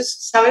las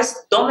veces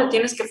sabes dónde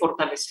tienes que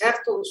fortalecer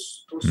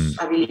tus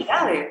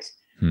habilidades.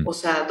 O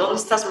sea, dónde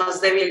estás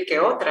más débil que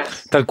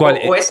otras. Tal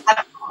cual. O es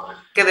algo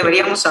que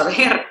deberíamos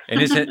saber.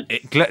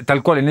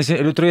 Tal cual.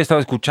 El otro día estaba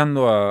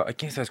escuchando ¿a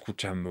quién estaba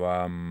escuchando?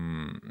 A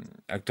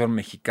actor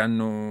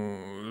mexicano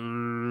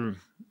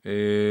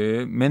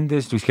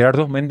Méndez, Luis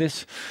Gerardo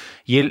Méndez.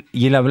 Y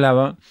él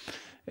hablaba...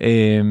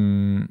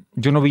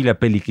 yo no vi la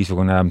peli que hizo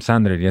con Adam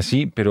Sandler y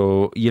así,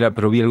 pero vi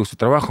algo de su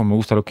trabajo, me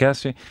gusta lo que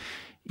hace.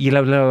 Y él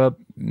hablaba,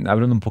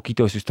 hablando un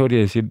poquito de su historia,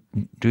 decía,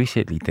 yo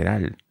hice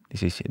literal...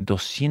 Dice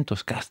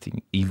 200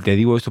 casting. Y te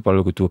digo esto para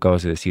lo que tú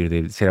acabas de decir,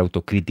 de ser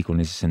autocrítico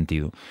en ese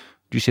sentido.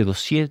 Yo hice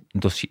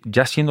 200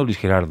 ya siendo Luis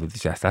Gerardo,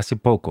 dice, hasta hace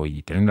poco,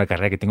 y teniendo la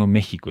carrera que tengo en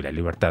México y la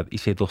libertad,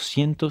 hice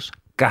 200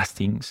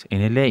 castings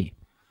en LA.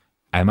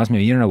 Además me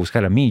vinieron a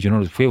buscar a mí, yo no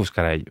los fui a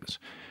buscar a ellos.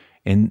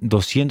 En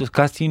 200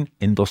 castings,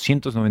 en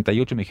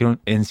 298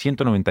 en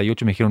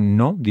 198 me dijeron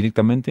no,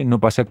 directamente, no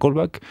pasé a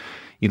callback.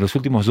 Y en los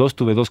últimos 2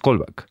 tuve 2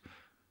 callback.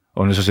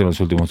 O no sé si son los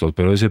últimos dos,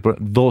 pero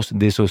dos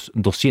de esos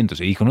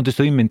 200. Y dijo, no te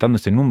estoy inventando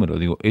este número.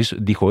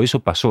 Dijo, eso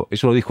pasó.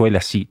 Eso lo dijo él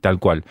así, tal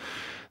cual.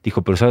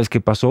 Dijo, pero ¿sabes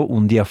qué pasó?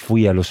 Un día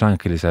fui a Los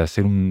Ángeles a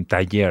hacer un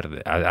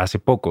taller, hace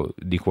poco,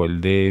 dijo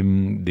él,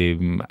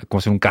 de cómo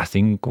hacer un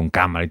casting con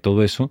cámara y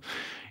todo eso.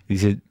 Y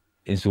dice,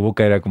 en su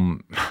boca era como,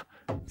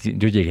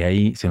 yo llegué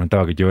ahí, se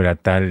notaba que yo era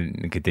tal,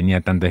 que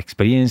tenía tanta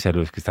experiencia,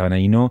 los que estaban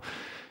ahí no.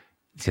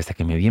 Dice, hasta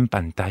que me vi en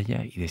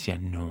pantalla y decía,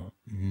 no,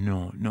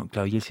 no, no.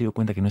 Claro, y él se dio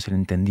cuenta que no se le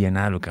entendía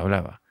nada lo que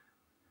hablaba.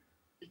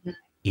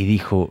 Y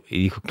dijo,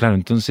 claro,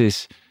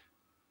 entonces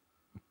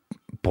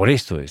por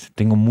esto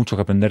tengo mucho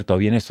que aprender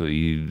todavía en esto.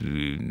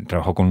 Y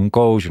trabajó con un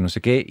coach, no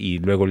sé qué, y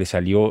luego le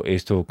salió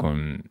esto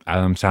con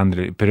Adam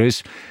Sandler. Pero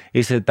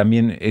ese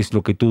también es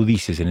lo que tú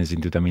dices en el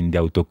sentido también de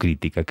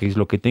autocrítica. ¿Qué es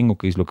lo que tengo?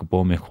 ¿Qué es lo que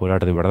puedo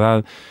mejorar de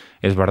verdad?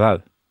 Es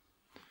verdad.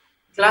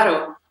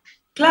 Claro,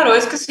 claro,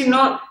 es que si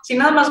no, si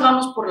nada más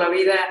vamos por la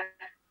vida,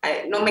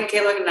 no me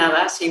quedo en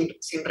nada sin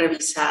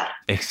revisar,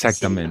 sin,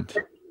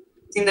 Exactamente.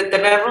 sin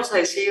detenernos a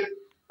decir,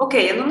 ok,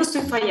 ¿en dónde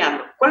estoy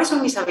fallando? ¿Cuáles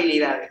son mis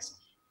habilidades?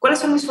 ¿Cuáles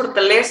son mis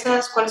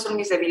fortalezas? ¿Cuáles son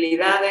mis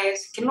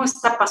debilidades? ¿Qué no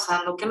está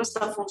pasando? ¿Qué no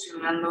está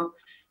funcionando?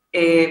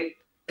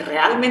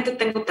 ¿Realmente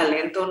tengo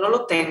talento? ¿No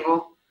lo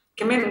tengo?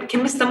 ¿Qué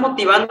me está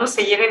motivando a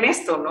seguir en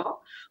esto,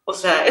 no? O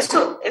sea,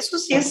 eso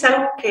sí es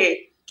algo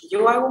que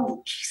yo hago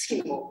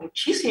muchísimo,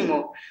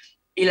 muchísimo.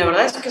 Y la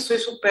verdad es que soy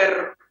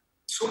súper,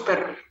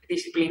 súper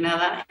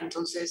disciplinada,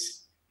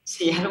 entonces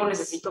si algo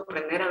necesito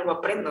aprender, algo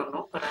aprendo,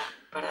 ¿no?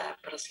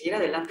 Para seguir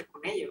adelante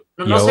con ello.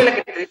 No, Y no soy ahora, la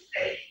que te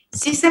dice,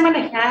 sí sé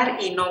manejar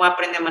y no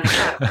aprende a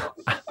manejar,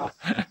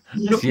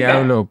 ¿no? sí Nunca.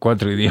 hablo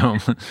 4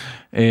 idiomas.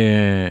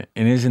 En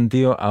ese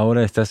sentido,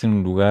 ahora estás en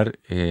un lugar,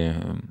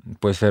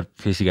 puede ser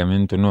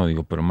físicamente o no,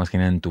 digo, pero más que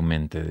nada en tu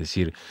mente. Es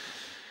decir,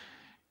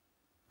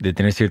 de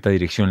tener cierta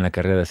dirección en la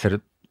carrera, de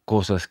hacer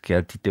cosas que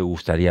a ti te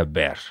gustaría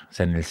ver. O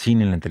sea, en el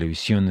cine, en la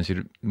televisión, es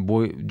decir,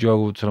 yo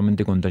hago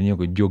solamente contenido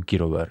que yo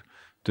quiero ver.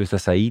 Tú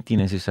estás ahí,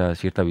 tienes esa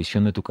cierta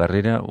visión de tu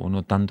carrera o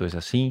no tanto es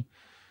así,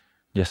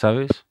 ya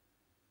sabes.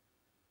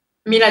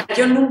 Mira,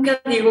 yo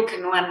nunca digo que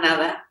no a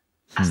nada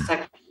Hmm.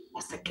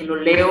 hasta que lo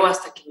leo,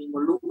 hasta que me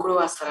involucro,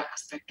 hasta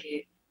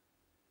que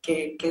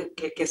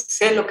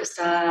sé lo que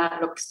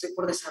estoy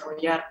por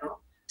desarrollar,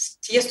 ¿no?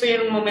 Sí estoy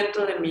en un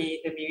momento de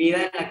mi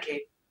vida en la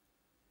que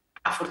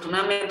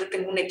afortunadamente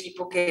tengo un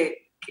equipo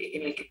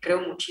en el que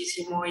creo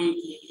muchísimo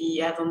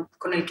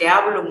con el que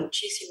hablo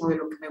muchísimo de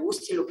lo que me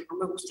gusta y lo que no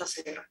me gusta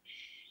hacer.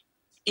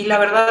 Y la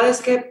verdad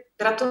es que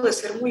trato de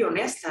ser muy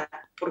honesta,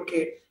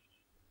 porque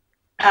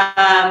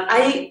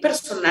hay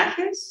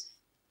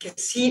personajes que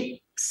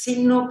sí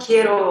no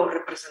quiero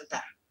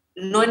representar,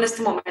 no en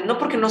este momento, no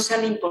porque no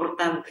sean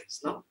importantes,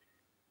 ¿no?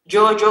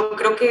 Yo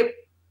creo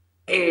que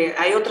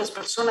hay otras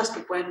personas que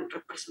pueden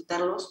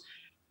representarlos,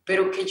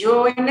 pero que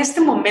yo en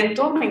este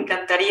momento me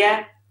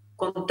encantaría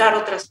contar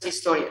otras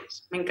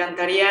historias. Me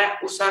encantaría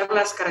usar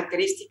las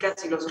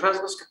características y los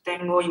rasgos que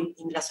tengo y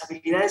las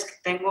habilidades que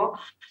tengo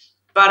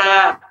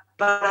para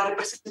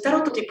representar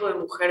otro tipo de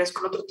mujeres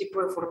con otro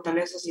tipo de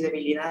fortalezas y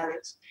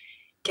debilidades,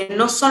 que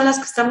no son las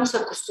que estamos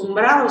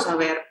acostumbrados a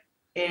ver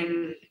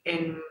en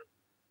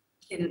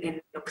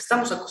lo que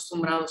estamos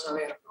acostumbrados a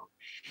ver, ¿no?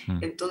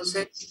 Hmm.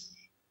 Entonces,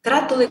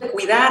 trato de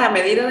cuidar a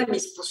medida de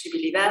mis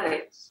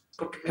posibilidades,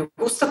 porque me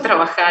gusta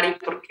trabajar y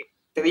porque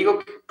te digo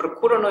que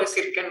procuro no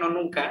decir que no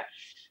nunca,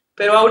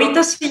 pero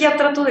ahorita sí ya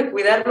trato de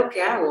cuidar lo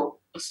que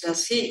hago. O sea,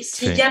 sí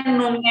Sí, ya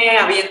no me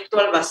aviento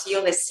al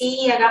vacío de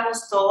sí,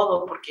 hagamos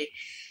todo, porque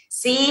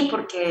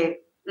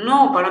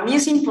no, para mí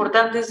es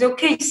importante, es de,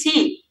 ok,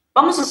 sí,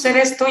 vamos a hacer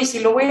esto y si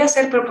lo voy a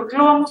hacer, pero ¿por qué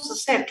lo vamos a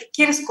hacer? ¿Qué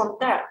quieres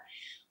contar?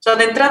 O sea,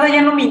 de entrada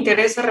ya no me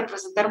interesa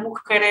representar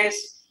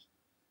mujeres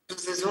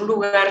pues, desde un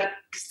lugar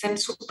que estén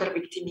súper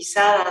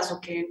victimizadas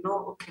o que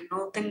no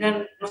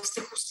tengan, no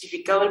esté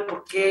justificado el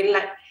por qué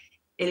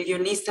el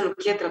guionista lo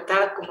quiere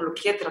tratar como lo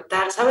quiere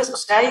tratar, ¿sabes? O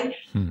sea,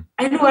 hmm,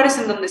 hay lugares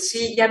en donde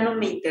sí ya no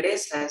me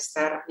interesa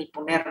estar ni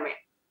ponerme,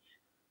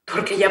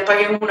 porque ya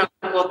pagué una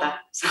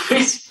cuota,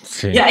 ¿sabes?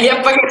 sí,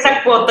 Ya pagué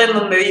esa cuota en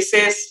donde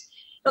dices,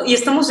 no, y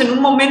estamos en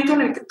un momento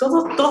en el que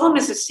todo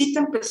necesita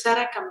empezar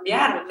a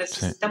cambiar, sí,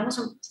 necesitamos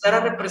empezar a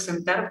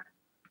representar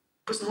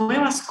pues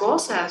nuevas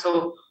cosas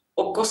o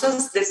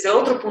cosas desde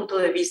otro punto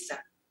de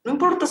vista. No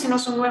importa si no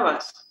son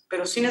nuevas,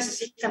 pero sí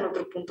necesitan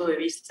otro punto de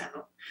vista,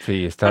 ¿no?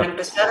 sí, Para está,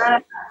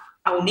 empezar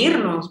a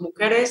unirnos,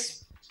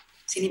 mujeres,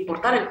 sin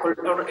importar el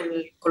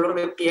color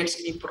de piel,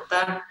 sin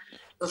importar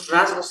los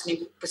rasgos,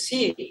 pues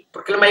sí,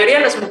 porque la mayoría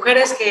de las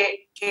mujeres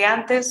que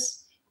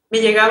antes me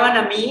llegaban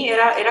a mí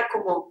era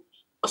como,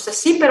 o sea,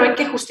 sí, pero hay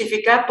que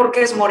justificar por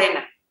qué es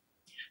morena,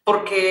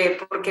 porque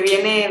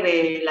viene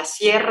de la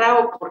sierra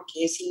o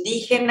porque es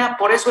indígena,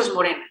 por eso es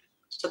morena,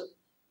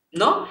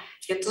 ¿no?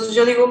 Y entonces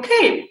yo digo, ok,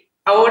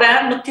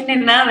 ahora no tiene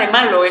nada de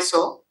malo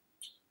eso,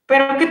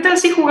 pero ¿qué tal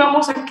si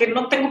jugamos a que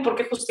no tengo por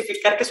qué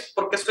justificar que es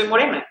porque soy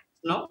morena,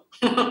 ¿no?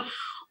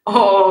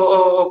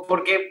 o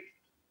porque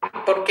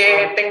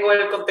tengo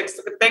el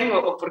contexto que tengo,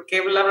 o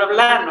porque bla, bla,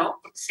 bla, ¿no?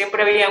 Porque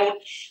siempre había o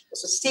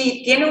sea,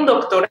 sí, tiene un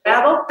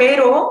doctorado,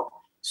 pero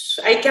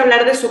hay que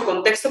hablar de su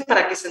contexto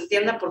para que se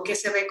entienda por qué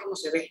se ve como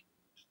se ve.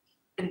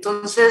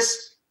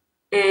 Entonces,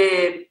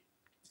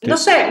 no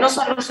sé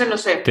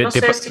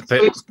si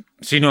estoy...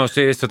 Sí, no,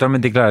 sí, es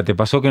totalmente clara. ¿Te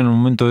pasó que en un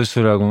momento eso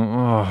era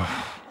como...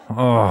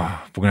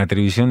 porque en la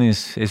televisión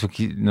es eso,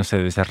 no sé,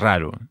 debe ser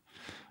raro.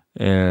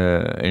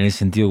 En el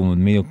sentido como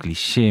medio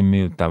cliché,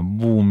 medio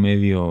tabú,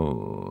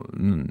 medio...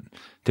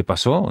 ¿Te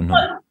pasó o no?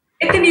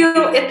 He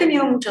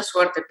tenido mucha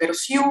suerte, pero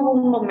sí hubo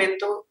un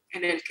momento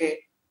en el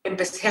que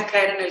empecé a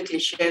caer en el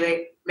cliché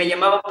de me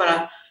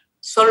llamaban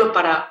solo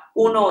para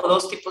uno o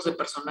dos tipos de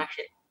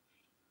personaje.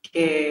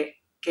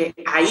 Que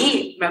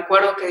ahí me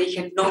acuerdo que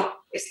dije,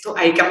 no,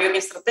 ahí cambió mi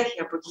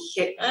estrategia, porque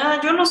dije,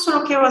 yo no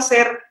solo quiero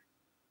hacer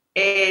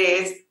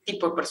este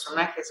tipo de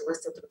personajes o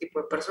este otro tipo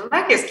de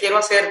personajes, quiero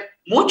hacer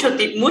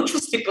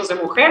muchos tipos de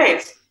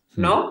mujeres,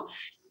 ¿no?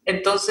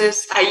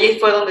 Entonces ahí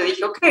fue donde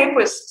dije, ok,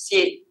 pues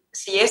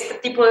si este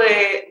tipo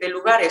de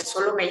lugares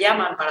solo me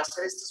llaman para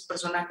hacer estos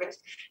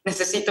personajes,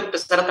 necesito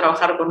empezar a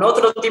trabajar con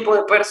otro tipo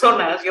de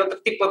personas y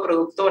otro tipo de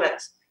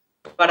productoras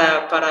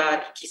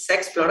para quizá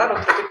explorar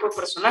otro tipo de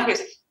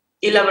personajes.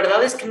 Y la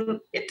verdad es que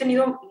he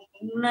tenido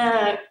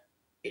una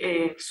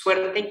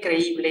suerte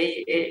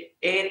increíble.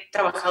 He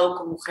trabajado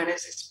con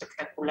mujeres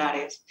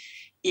espectaculares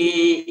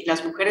y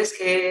las mujeres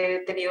que he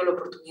tenido la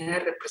oportunidad de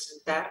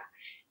representar,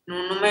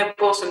 no me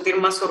puedo sentir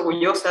más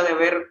orgullosa de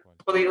haber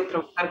podido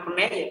trabajar con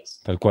ellas.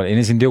 Tal cual. En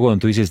ese sentido, cuando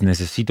tú dices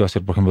necesito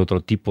hacer, por ejemplo,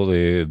 otro tipo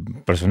de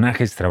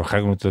personajes,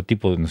 trabajar con otro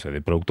tipo de, no sé,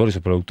 de productores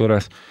o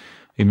productoras,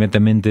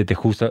 inmediatamente te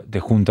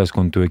juntas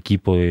con tu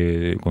equipo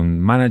con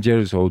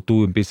managers o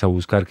tú empiezas a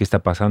buscar qué está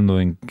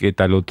pasando en qué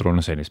tal otro,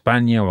 no sé, en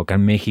España o acá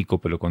en México,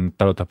 pero con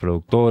tal otra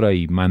productora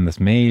y mandas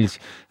mails.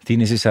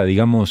 Tienes esa,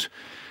 digamos,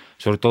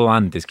 sobre todo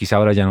antes, quizá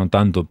ahora ya no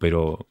tanto,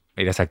 pero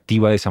 ¿eras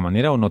activa de esa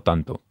manera o no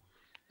tanto?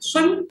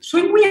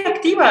 Soy muy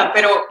activa,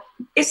 pero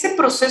ese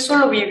proceso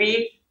lo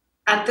viví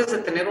antes de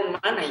tener un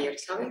manager,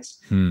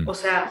 ¿sabes? O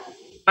sea,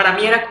 para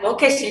mí era como,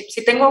 ok,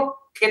 si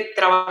tengo que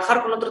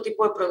trabajar con otro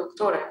tipo de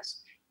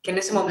productoras, que en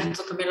ese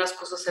momento también las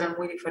cosas eran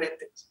muy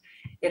diferentes.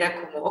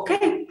 Era como, ok,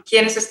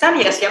 ¿quiénes están?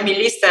 Y hacía mi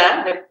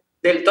lista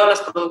de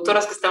todas las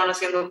productoras que estaban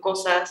haciendo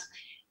cosas,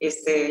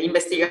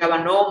 investigaba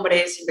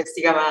nombres,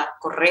 investigaba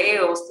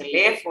correos,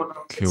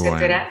 teléfonos, Qué bueno.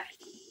 etcétera,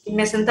 y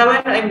me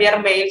sentaba a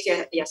enviar mails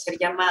y a hacer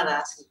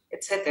llamadas,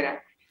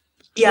 etcétera.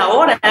 Y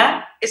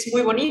ahora es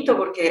muy bonito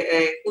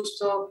porque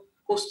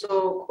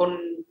justo con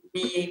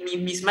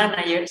mis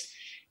managers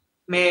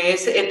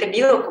he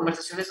tenido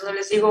conversaciones donde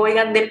les digo,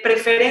 oigan, de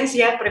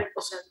preferencia,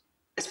 o sea,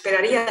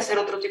 esperaría hacer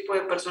otro tipo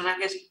de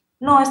personajes,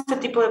 no este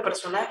tipo de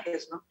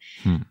personajes, ¿no?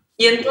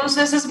 Y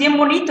entonces es bien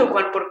bonito,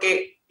 Juan,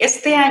 porque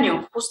este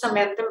año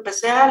justamente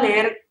empecé a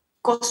leer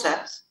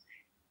cosas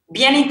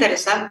bien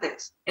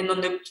interesantes en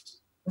donde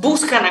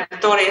buscan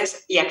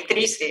actores y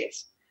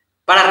actrices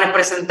para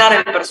representar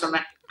el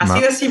personaje. Así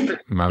de simple,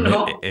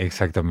 ¿no?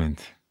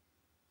 Exactamente.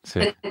 Sí.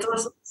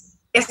 Entonces,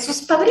 eso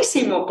es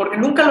padrísimo, porque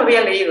nunca lo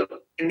había leído.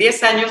 En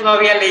 10 años no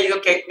había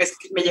leído que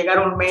me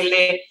llegara un mail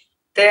de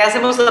te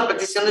hacemos la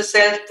petición de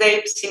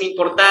self-tape sin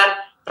importar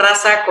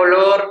raza,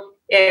 color,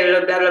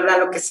 bla, bla, bla,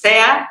 lo que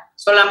sea,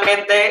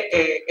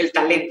 solamente el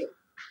talento.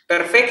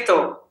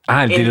 Perfecto.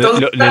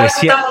 Entonces, lo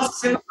decía, estamos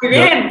haciendo muy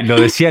bien.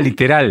 lo decía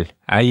literal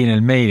ahí en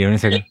el mail.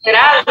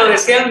 Literal, lo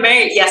decía el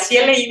mail. Y así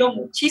he leído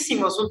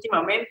muchísimos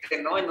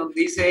últimamente, ¿no? En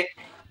donde dice,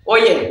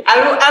 oye,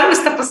 algo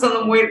está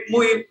pasando muy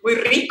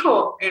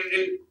rico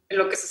en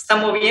lo que se está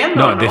moviendo,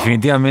 No, ¿no?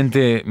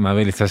 definitivamente,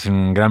 Mabel, estás en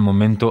un gran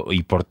momento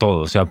y por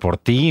todo, o sea, por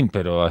ti,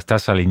 pero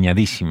estás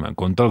alineadísima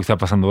con todo lo que está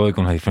pasando hoy,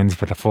 con las diferentes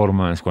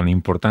plataformas, con la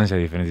importancia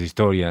de diferentes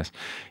historias.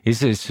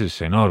 Eso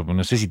es enorme,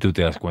 no sé si tú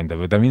te das cuenta,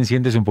 pero también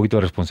sientes un poquito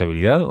de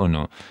responsabilidad o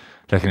no,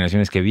 las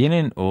generaciones que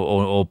vienen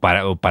o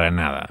para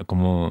nada,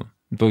 como,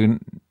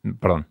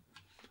 perdón.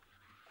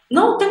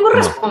 No, tengo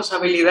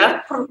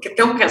responsabilidad por lo que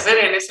tengo que hacer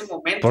en ese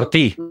momento. Por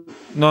ti.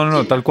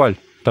 No, tal cual.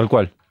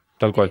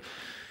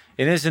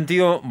 En ese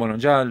sentido, bueno,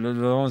 ya lo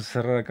vamos a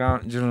cerrar acá.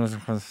 Yo no sé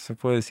si se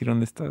puede decir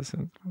dónde estás.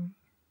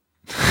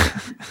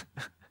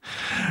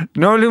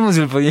 No hablemos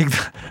del proyecto.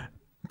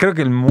 Creo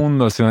que el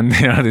mundo se va a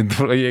enterar de tu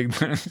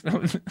proyecto.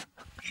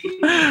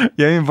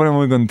 Y a mí me pone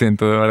muy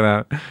contento, de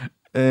verdad.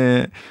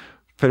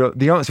 Pero,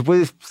 digamos, ¿se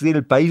puede decir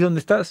el país donde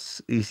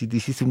estás? Y si te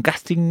hiciste un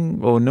casting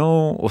o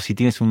no, o si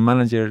tienes un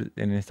manager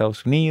en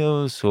Estados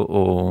Unidos, ¿se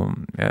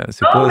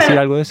puede decir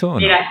algo de eso o no?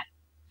 Mira,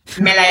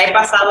 me la he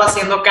pasado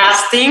haciendo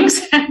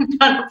castings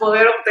para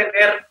poder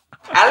obtener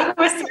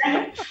algo este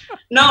año.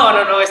 No,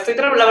 la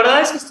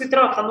verdad es que estoy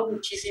trabajando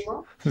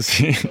muchísimo.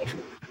 Sí.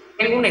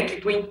 Tengo un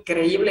equipo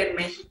increíble en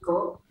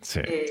México,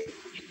 Sí.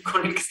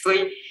 con el que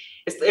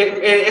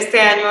este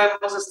año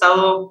hemos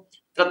estado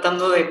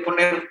tratando de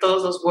poner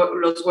todos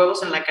los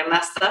huevos en la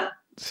canasta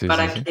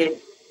para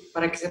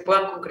que se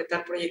puedan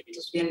concretar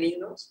proyectos bien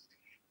lindos.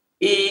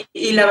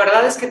 Y la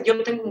verdad es que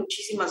yo tengo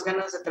muchísimas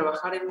ganas de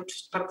trabajar en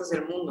muchas partes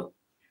del mundo.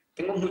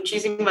 Tengo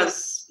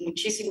muchísimas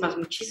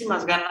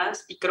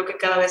ganas y creo que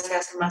cada vez se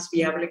hace más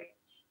viable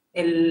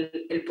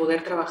el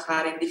poder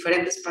trabajar en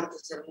diferentes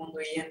partes del mundo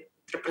y en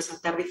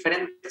representar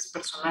diferentes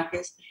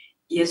personajes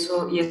y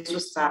eso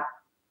está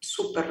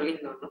súper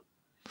lindo, ¿no?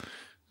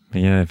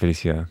 Me llena de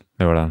felicidad,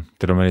 de verdad.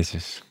 Te lo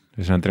mereces.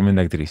 Es una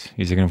tremenda actriz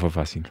y sé que no fue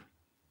fácil.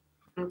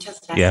 Muchas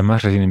Y gracias.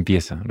 además recién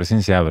empieza,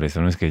 recién se abre.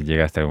 Eso no es que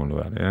llegaste a algún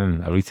lugar.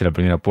 Abriste la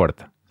primera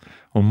puerta.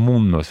 Un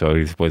mundo se va a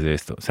abrir después de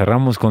esto.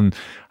 Cerramos con...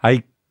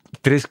 Hay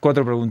 3,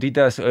 4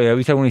 preguntitas.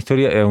 ¿Viste alguna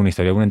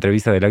alguna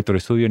entrevista del Actor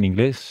Studio en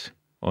inglés?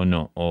 ¿O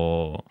no?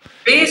 O...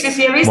 Sí,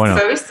 he visto, Bueno,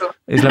 he visto.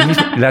 es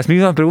las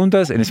mismas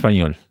preguntas en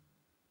español.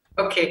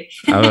 Ok.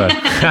 A ver.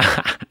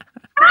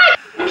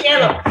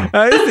 Miedo.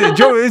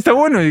 Está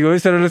bueno, digo,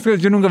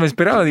 yo nunca me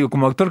esperaba, digo,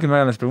 como actor que me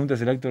hagan las preguntas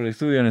del Actor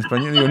Studio en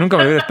español, digo, nunca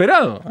me lo hubiera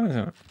esperado.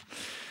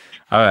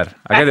 A ver,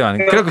 acá te van.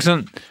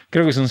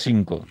 Creo que son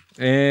 5.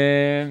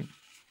 Este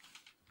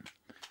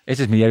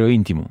es mi diario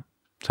íntimo,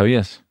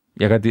 ¿sabías?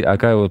 Y acá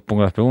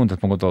pongo las preguntas,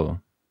 pongo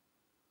todo.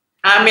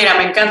 Ah, mira,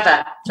 me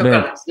encanta.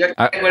 Chócalas. Yo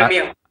tengo el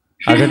mío.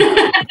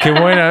 Qué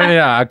buena,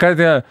 mira, acá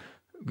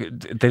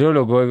te leo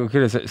lo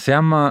que se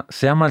ama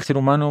al ser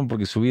humano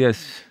porque su vida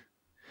es...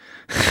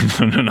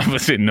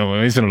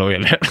 No, eso no lo voy a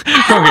leer.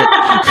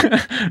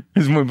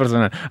 Es muy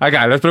personal.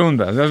 Acá, las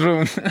preguntas.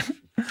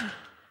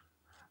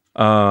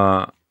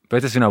 Pero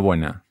esta es una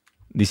buena.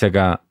 Dice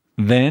acá,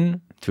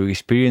 then to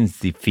experience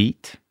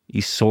defeat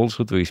is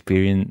also to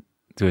experience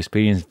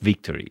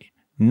victory.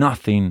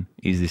 Nothing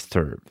is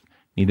disturbed,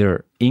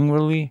 neither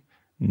inwardly,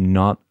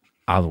 not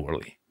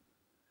outwardly.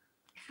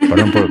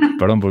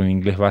 Perdón por mi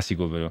inglés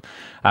básico, pero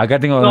acá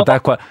tengo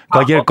anotadas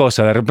cualquier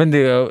cosa. De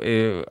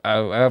repente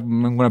hago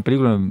una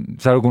película,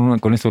 salgo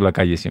con esto en la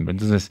calle siempre.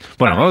 Entonces,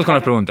 bueno, vamos con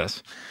las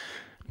preguntas.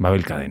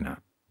 Mabel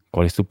Cadena,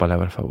 ¿cuál es tu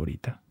palabra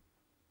favorita?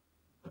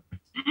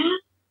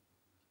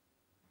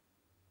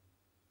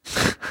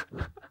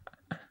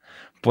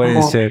 Puede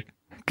Amor. ser...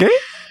 ¿Qué?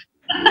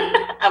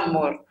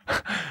 Amor.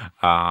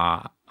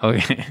 Ah, ok.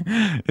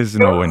 Es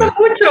una buena. Me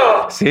gusta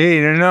mucho. Sí,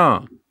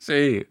 no.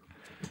 Sí.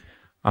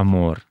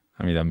 Amor,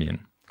 a mí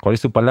también. ¿Cuál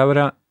es tu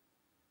palabra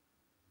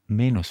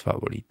menos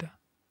favorita?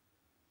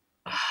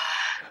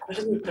 ¿Cuál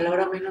es mi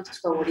palabra menos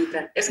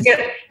favorita? Es que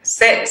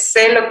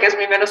sé lo que es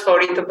mi menos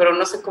favorito, pero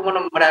no sé cómo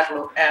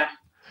nombrarlo.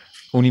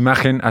 Una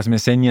imagen, hazme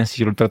señas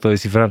y yo lo trato de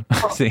descifrar.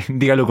 Sí,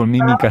 dígalo con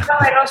mímica. Mi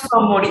palabra menos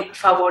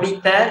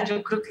favorita,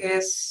 yo creo que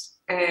es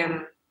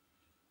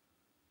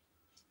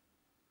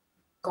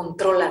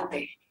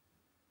contrólate.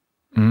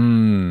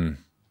 ¿En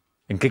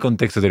qué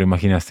contexto te lo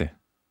imaginaste?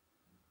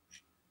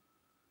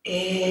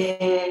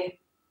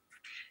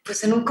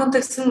 Pues en un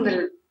contexto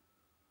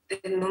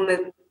en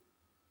donde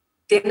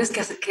tienes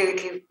que hacer,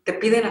 que te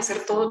piden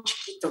hacer todo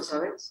chiquito,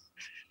 ¿sabes?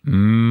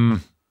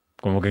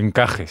 Como que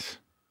encajes.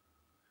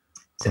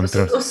 O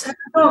sea,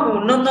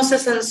 no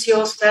seas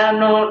ansiosa,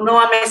 no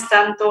ames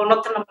tanto,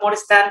 no te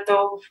enamores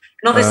tanto,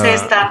 no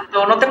desees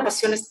tanto, no te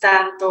apasiones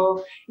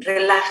tanto,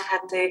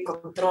 relájate,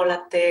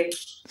 contrólate.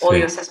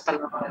 Odio esas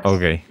palabras.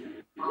 Ok.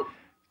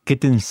 ¿Qué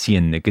te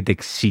enciende? ¿Qué te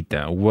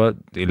excita?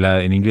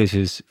 En inglés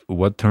es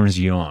what turns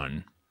you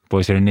on.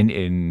 Puede ser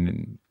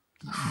en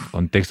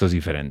contextos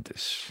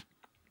diferentes.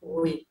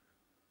 Uy,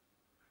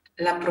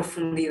 la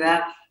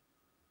profundidad,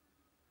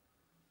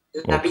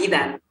 la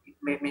vida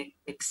me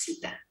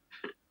excita.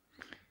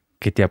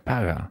 ¿Qué te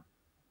apaga?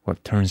 What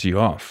turns you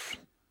off?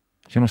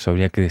 Yo no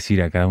sabría qué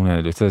decir a cada una.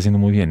 Lo estás haciendo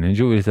muy bien, ¿eh?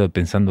 Yo hubiera estado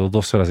pensando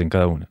 2 horas en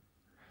cada una.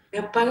 Me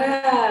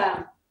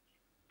apaga...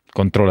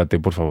 Contrólate,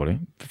 por favor, ¿eh?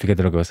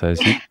 Fíjate lo que vas a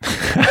decir.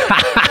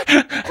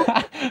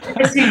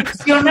 Me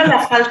desilusiona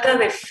la falta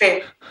de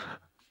fe.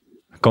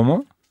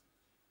 ¿Cómo?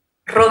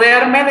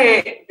 Rodearme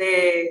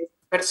de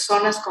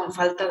personas con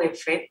falta de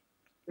fe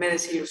me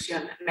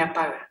desilusiona, me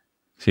apaga.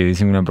 Sí,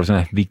 dicen que una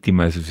persona es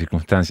víctima de sus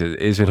circunstancias.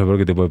 Eso es lo peor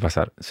que te puede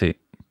pasar. Sí.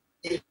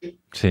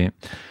 Sí.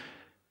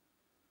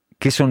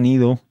 ¿Qué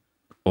sonido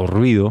o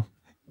ruido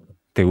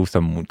te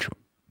gusta mucho?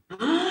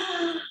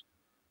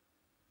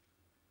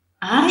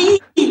 ¡Ay!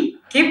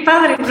 ¡Qué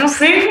padre! No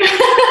sé.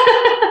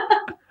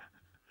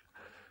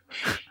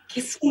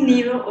 ¿Qué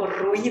sonido o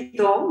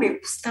ruido me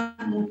gusta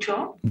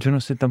mucho? Yo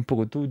no sé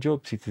tampoco. Tú,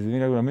 Job, si te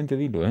viene algo a la mente,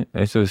 dilo, ¿eh?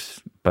 Eso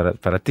es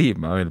para ti,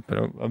 Mabel.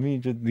 Pero a mí,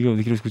 yo digo,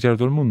 quiero escuchar a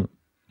todo el mundo.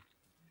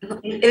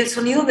 El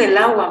sonido del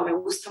agua me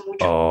gusta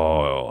mucho.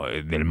 O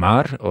del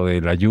mar, o de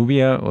la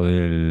lluvia, o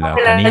de la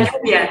canilla, la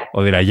lluvia.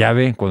 O de la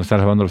llave cuando estás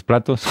lavando los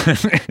platos.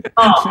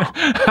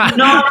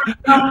 No.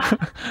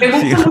 Me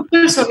gusta mucho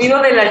el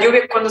sonido de la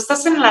lluvia. Cuando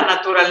estás en la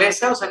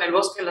naturaleza, o sea, en el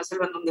bosque, en la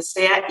selva, en donde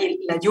sea,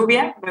 y la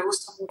lluvia me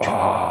gusta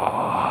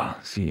mucho.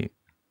 Sí.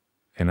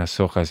 En las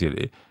hojas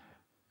y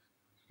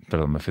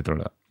Perdón, me fui a otro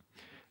lado.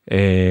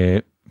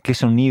 ¿Qué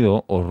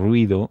sonido o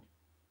ruido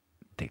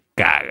te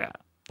caga?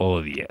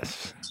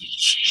 Odias.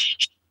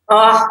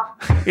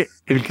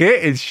 ¿El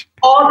qué?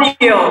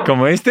 Odio.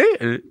 ¿Como este?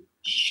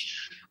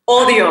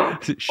 Odio.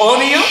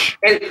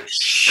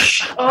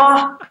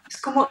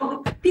 Es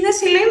como, pide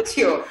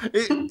silencio.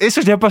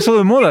 Eso ya pasó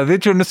de moda. De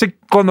hecho, no sé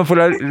cuándo fue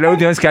la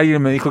última vez que alguien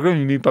me dijo que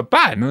mi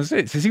papá, no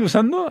sé, ¿se sigue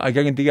usando? Hay que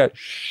alguien te diga.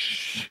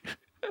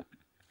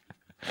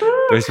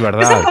 Pero es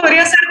verdad. Esa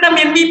podría ser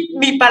también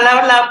mi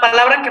palabra, la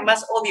palabra que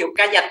más odio,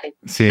 cállate.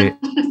 Sí,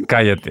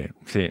 cállate.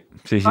 Sí.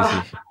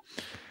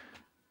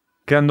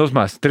 Quedan 2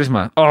 más, 3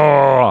 más.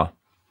 ¡Oh!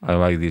 I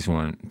like this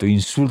one. Tu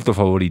insulto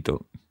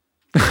favorito.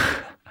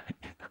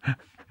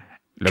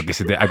 Lo que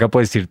acá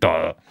puedes decir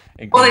todo.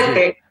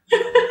 Jódete.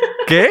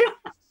 ¿Qué?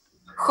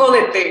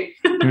 Jódete.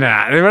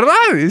 Nah, de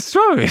verdad, es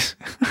suave.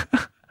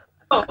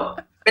 No,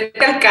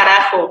 vete al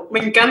carajo.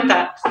 Me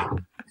encanta.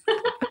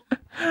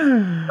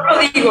 No lo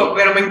digo,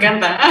 pero me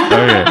encanta.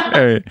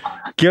 Okay.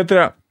 ¿Qué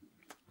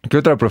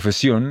otra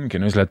profesión que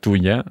no es la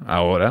tuya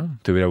ahora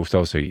te hubiera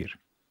gustado seguir?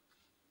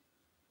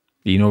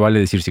 Y no vale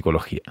decir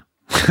psicología.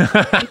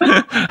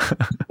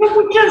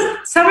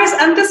 ¿Sabes?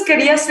 Antes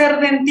quería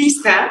ser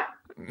dentista.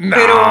 No,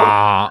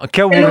 pero,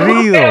 ¡qué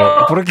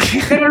aburrido! ¿Por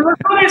qué? Pero luego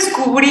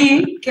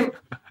descubrí que,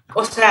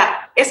 o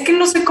sea, es que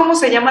no sé cómo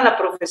se llama la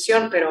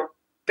profesión,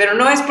 pero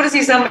no es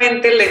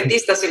precisamente el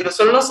dentista, sino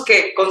son los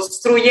que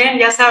construyen,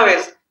 ya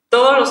sabes,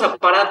 todos los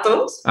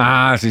aparatos.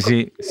 Ah,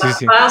 sí.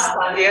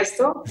 Pasta y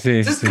esto. Sí,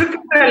 entonces creo que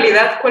en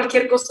realidad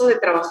cualquier cosa de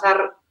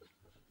trabajar,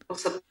 o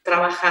sea,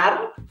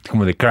 trabajar.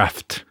 Como de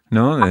craft,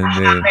 ¿no?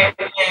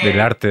 Del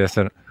arte de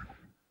hacer.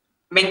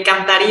 Me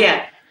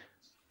encantaría.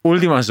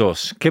 Últimas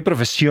 2. ¿Qué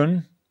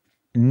profesión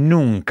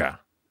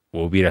nunca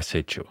hubieras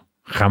hecho?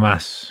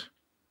 Jamás.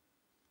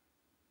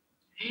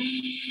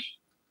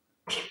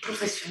 ¿Qué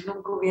profesión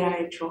nunca hubiera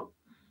hecho?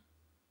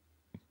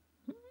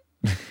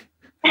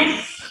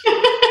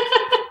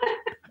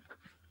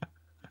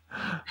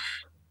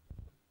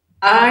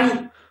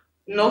 Ay,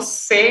 no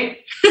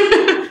sé.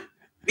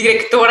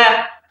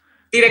 Directora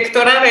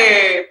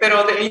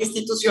pero de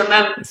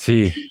institucional.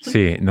 Sí.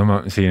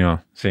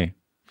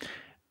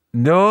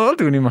 No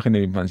tengo una imagen de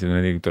la infancia de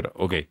una directora.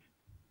 Ok.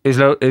 Es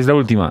la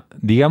última.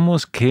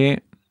 Digamos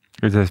que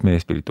esta es media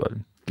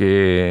espiritual.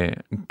 Que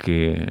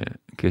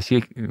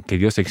sí, que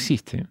Dios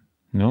existe,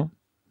 ¿no?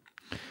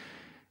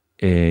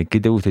 ¿Qué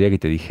te gustaría que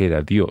te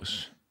dijera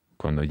Dios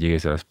cuando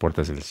llegues a las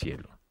puertas del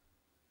cielo?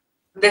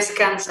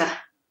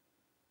 Descansa.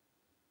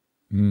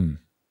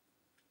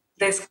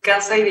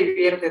 Descansa y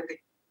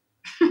diviértete.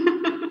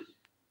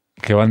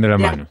 Que van de la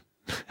mano.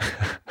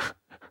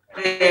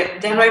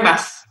 Ya no hay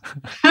más.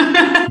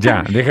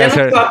 Ya, deja de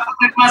ser. No va a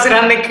poner más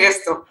grande que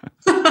esto.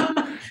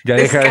 Ya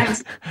deja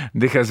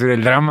de hacer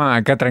el drama.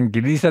 Acá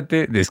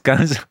tranquilízate,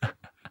 descansa.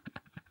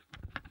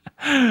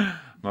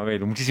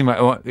 Mabel, muchísimas.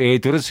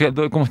 ¿Tu red social,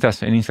 cómo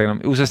estás en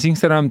Instagram? ¿Usas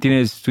Instagram?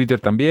 ¿Tienes Twitter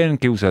también?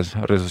 ¿Qué usas?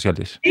 ¿Redes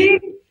sociales? Sí,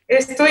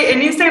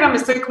 en Instagram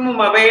estoy como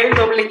Mabel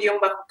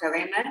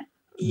 _cadena.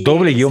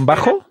 ¿Doble guión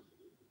bajo?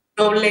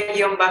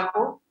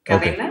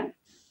 _cadena. Okay.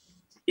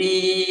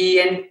 Y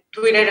en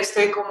Twitter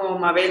estoy como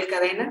Mabel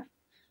Cadena.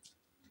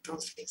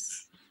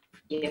 Entonces,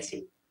 y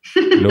así.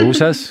 ¿Lo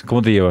usas?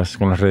 ¿Cómo te llevas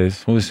con las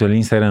redes? ¿Usas el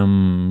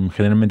Instagram?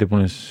 ¿Generalmente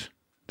pones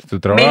tu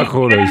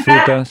trabajo? ¿Lo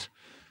disfrutas?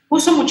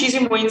 Uso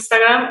muchísimo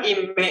Instagram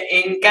y me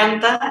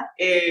encanta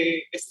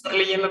estar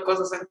leyendo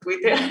cosas en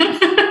Twitter.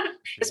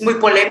 Es muy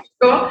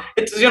polémico,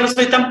 entonces yo no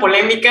soy tan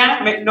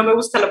polémica, no me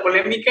gusta la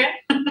polémica.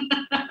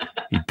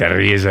 Y te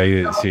ríes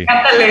ahí. Me sí.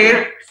 encanta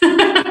leer.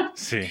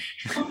 Sí.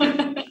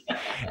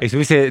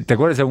 ¿Te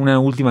acuerdas de alguna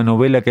última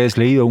novela que hayas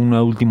leído, un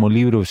último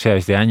libro, o sea,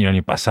 este año, el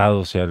año pasado,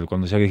 o sea,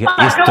 cuando sea que dije,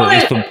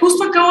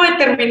 Justo acabo de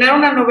terminar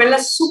una novela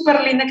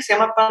súper linda que se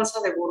llama Panza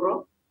de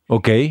burro.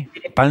 Ok,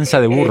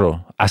 Panza de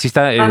burro. Así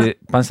está,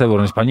 Panza de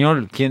burro en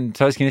español.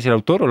 ¿Sabes quién es el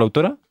autor o la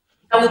autora?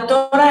 La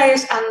autora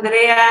es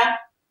Andrea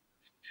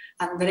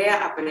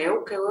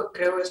Abreu,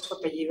 creo es su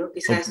apellido.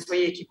 Quizás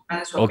estoy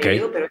equivocada en su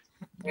apellido, pero es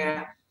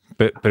Andrea.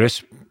 Pero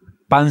es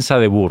Panza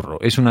de burro,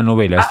 es una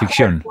novela, es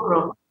ficción.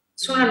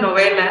 Es una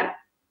novela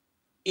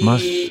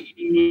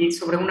y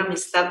sobre una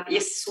amistad y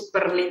es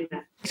súper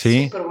linda.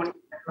 Sí. Súper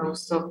bonita, me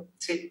gustó,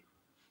 sí.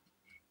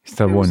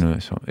 Está bueno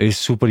eso. Es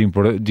súper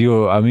importante.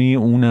 Digo, a mí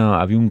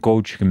había un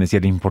coach que me decía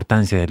la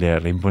importancia de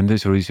leer, la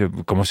importancia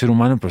como ser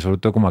humano, pero sobre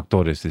todo como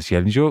actores. Decía,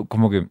 yo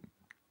como que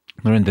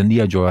no lo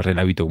entendía, yo agarré el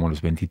hábito como a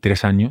los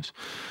 23 años,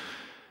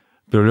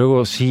 pero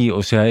luego sí,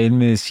 o sea, él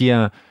me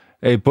decía,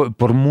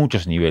 por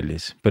muchos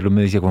niveles, pero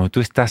me decía, cuando tú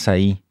estás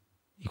ahí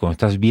y cuando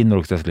estás viendo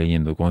lo que estás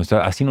leyendo,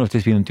 así no lo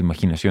estés viendo en tu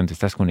imaginación, te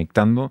estás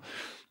conectando,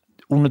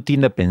 uno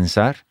tiende a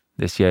pensar,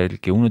 decía él,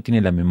 que uno tiene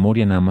la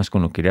memoria nada más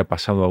con lo que le ha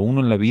pasado a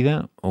uno en la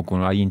vida o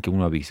con alguien que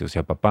uno ha visto, o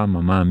sea, papá,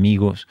 mamá,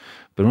 amigos,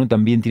 pero uno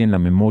también tiene la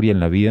memoria en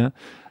la vida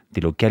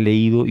de lo que ha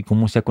leído y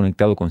cómo se ha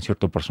conectado con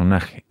cierto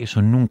personaje.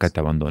 Eso nunca te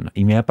abandona.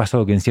 Y me ha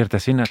pasado que en cierta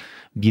escena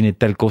viene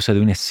tal cosa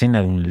de una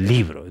escena de un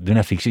libro, de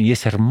una ficción, y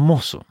es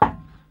hermoso.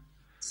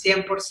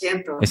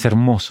 100%. Es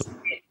hermoso.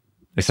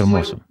 Es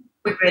hermoso.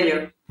 Muy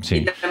bello. Sí.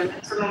 Y también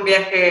es un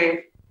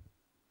viaje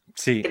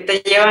sí. que te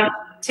llevan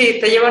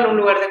a un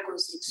lugar de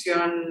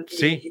construcción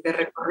sí. y de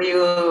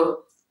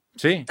recorrido.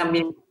 Sí.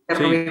 También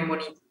muy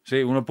bonito.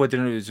 Sí, uno puede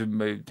tener,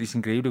 es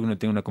increíble que uno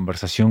tenga una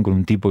conversación con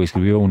un tipo que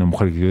escribió, una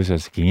mujer que escribió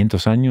hace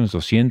 500 años,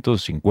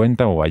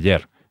 250 o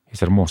ayer.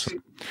 Es hermoso. Sí.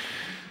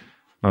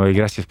 Mabel,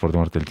 gracias por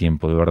tomarte el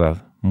tiempo, de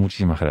verdad.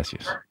 Muchísimas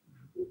gracias.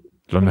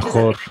 Lo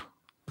mejor,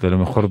 de lo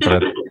mejor para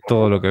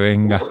todo lo que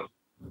venga.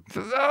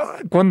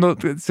 ¿Cuándo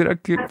será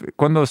que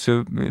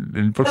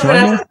el próximo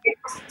año? Qué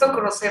gusto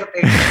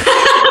conocerte.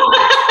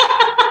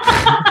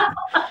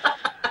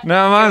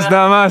 Nada más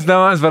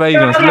para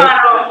irnos.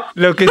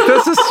 Lo que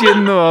estás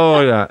haciendo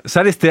ahora,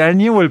 ¿sale este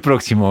año o el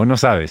próximo? No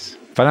sabes.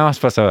 Para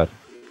saber.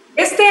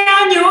 Este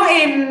año,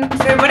 en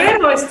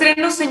febrero,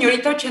 estreno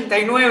Señorita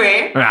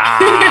 89.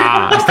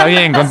 Está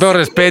bien, con todo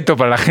respeto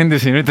para la gente de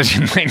Señorita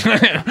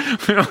 89.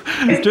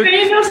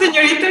 Estreno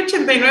Señorita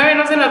 89,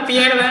 no se la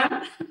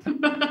pierdan.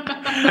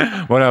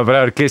 Bueno,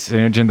 para ver, ¿qué es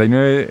Señorita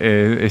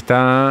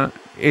 89?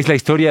 ¿Es la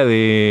historia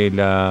de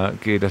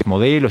los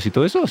modelos y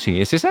todo eso?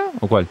 ¿Sí? ¿Es esa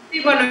o cuál?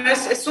 Sí, bueno,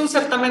 es un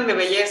certamen de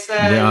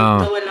belleza y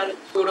todo el lado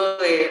oscuro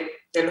de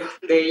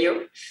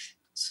ello.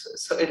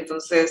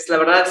 Entonces, la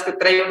verdad es que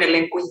trae un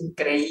elenco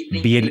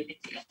increíble.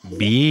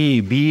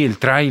 Vi el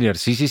tráiler.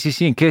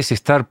 Sí. ¿Qué es?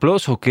 ¿Star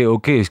Plus o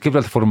qué es? ¿Qué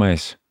plataforma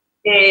es?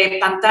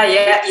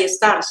 Pantalla y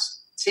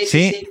Stars.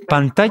 Sí.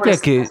 Pantalla,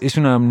 que es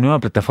una nueva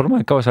plataforma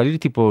que acaba de salir,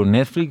 tipo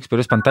Netflix, pero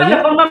es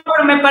Pantalla.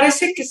 Pero me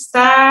parece que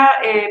está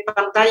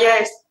Pantalla,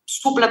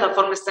 su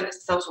plataforma está en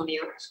Estados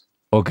Unidos.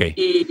 Ok.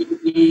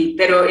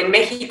 Pero en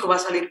México va a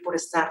salir por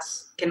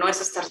Stars, que no es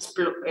Stars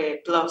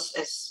Plus,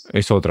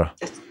 es otra.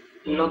 Es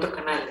el otro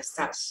canal,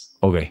 Stars.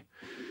 Ok.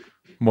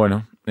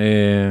 Bueno,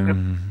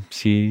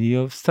 City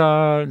of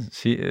Stars.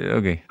 Sí,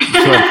 ok.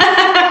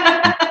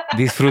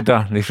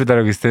 Disfruta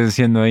lo que estés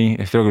haciendo ahí.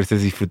 Espero que lo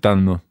estés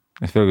disfrutando.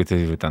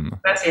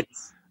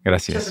 Gracias.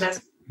 Muchas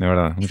gracias. De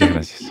verdad, muchas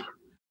gracias.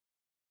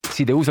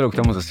 Si te gusta lo que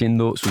estamos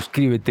haciendo,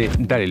 suscríbete,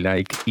 dale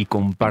like y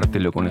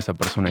compártelo con esa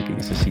persona que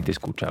necesite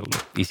escucharlo.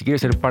 Y si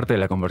quieres ser parte de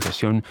la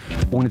conversación,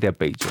 únete a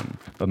Patreon,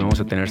 donde vamos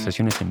a tener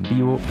sesiones en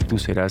vivo y tú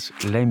serás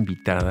la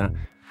invitada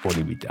o el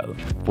invitado.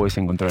 Puedes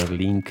encontrar el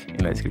link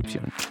en la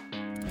descripción.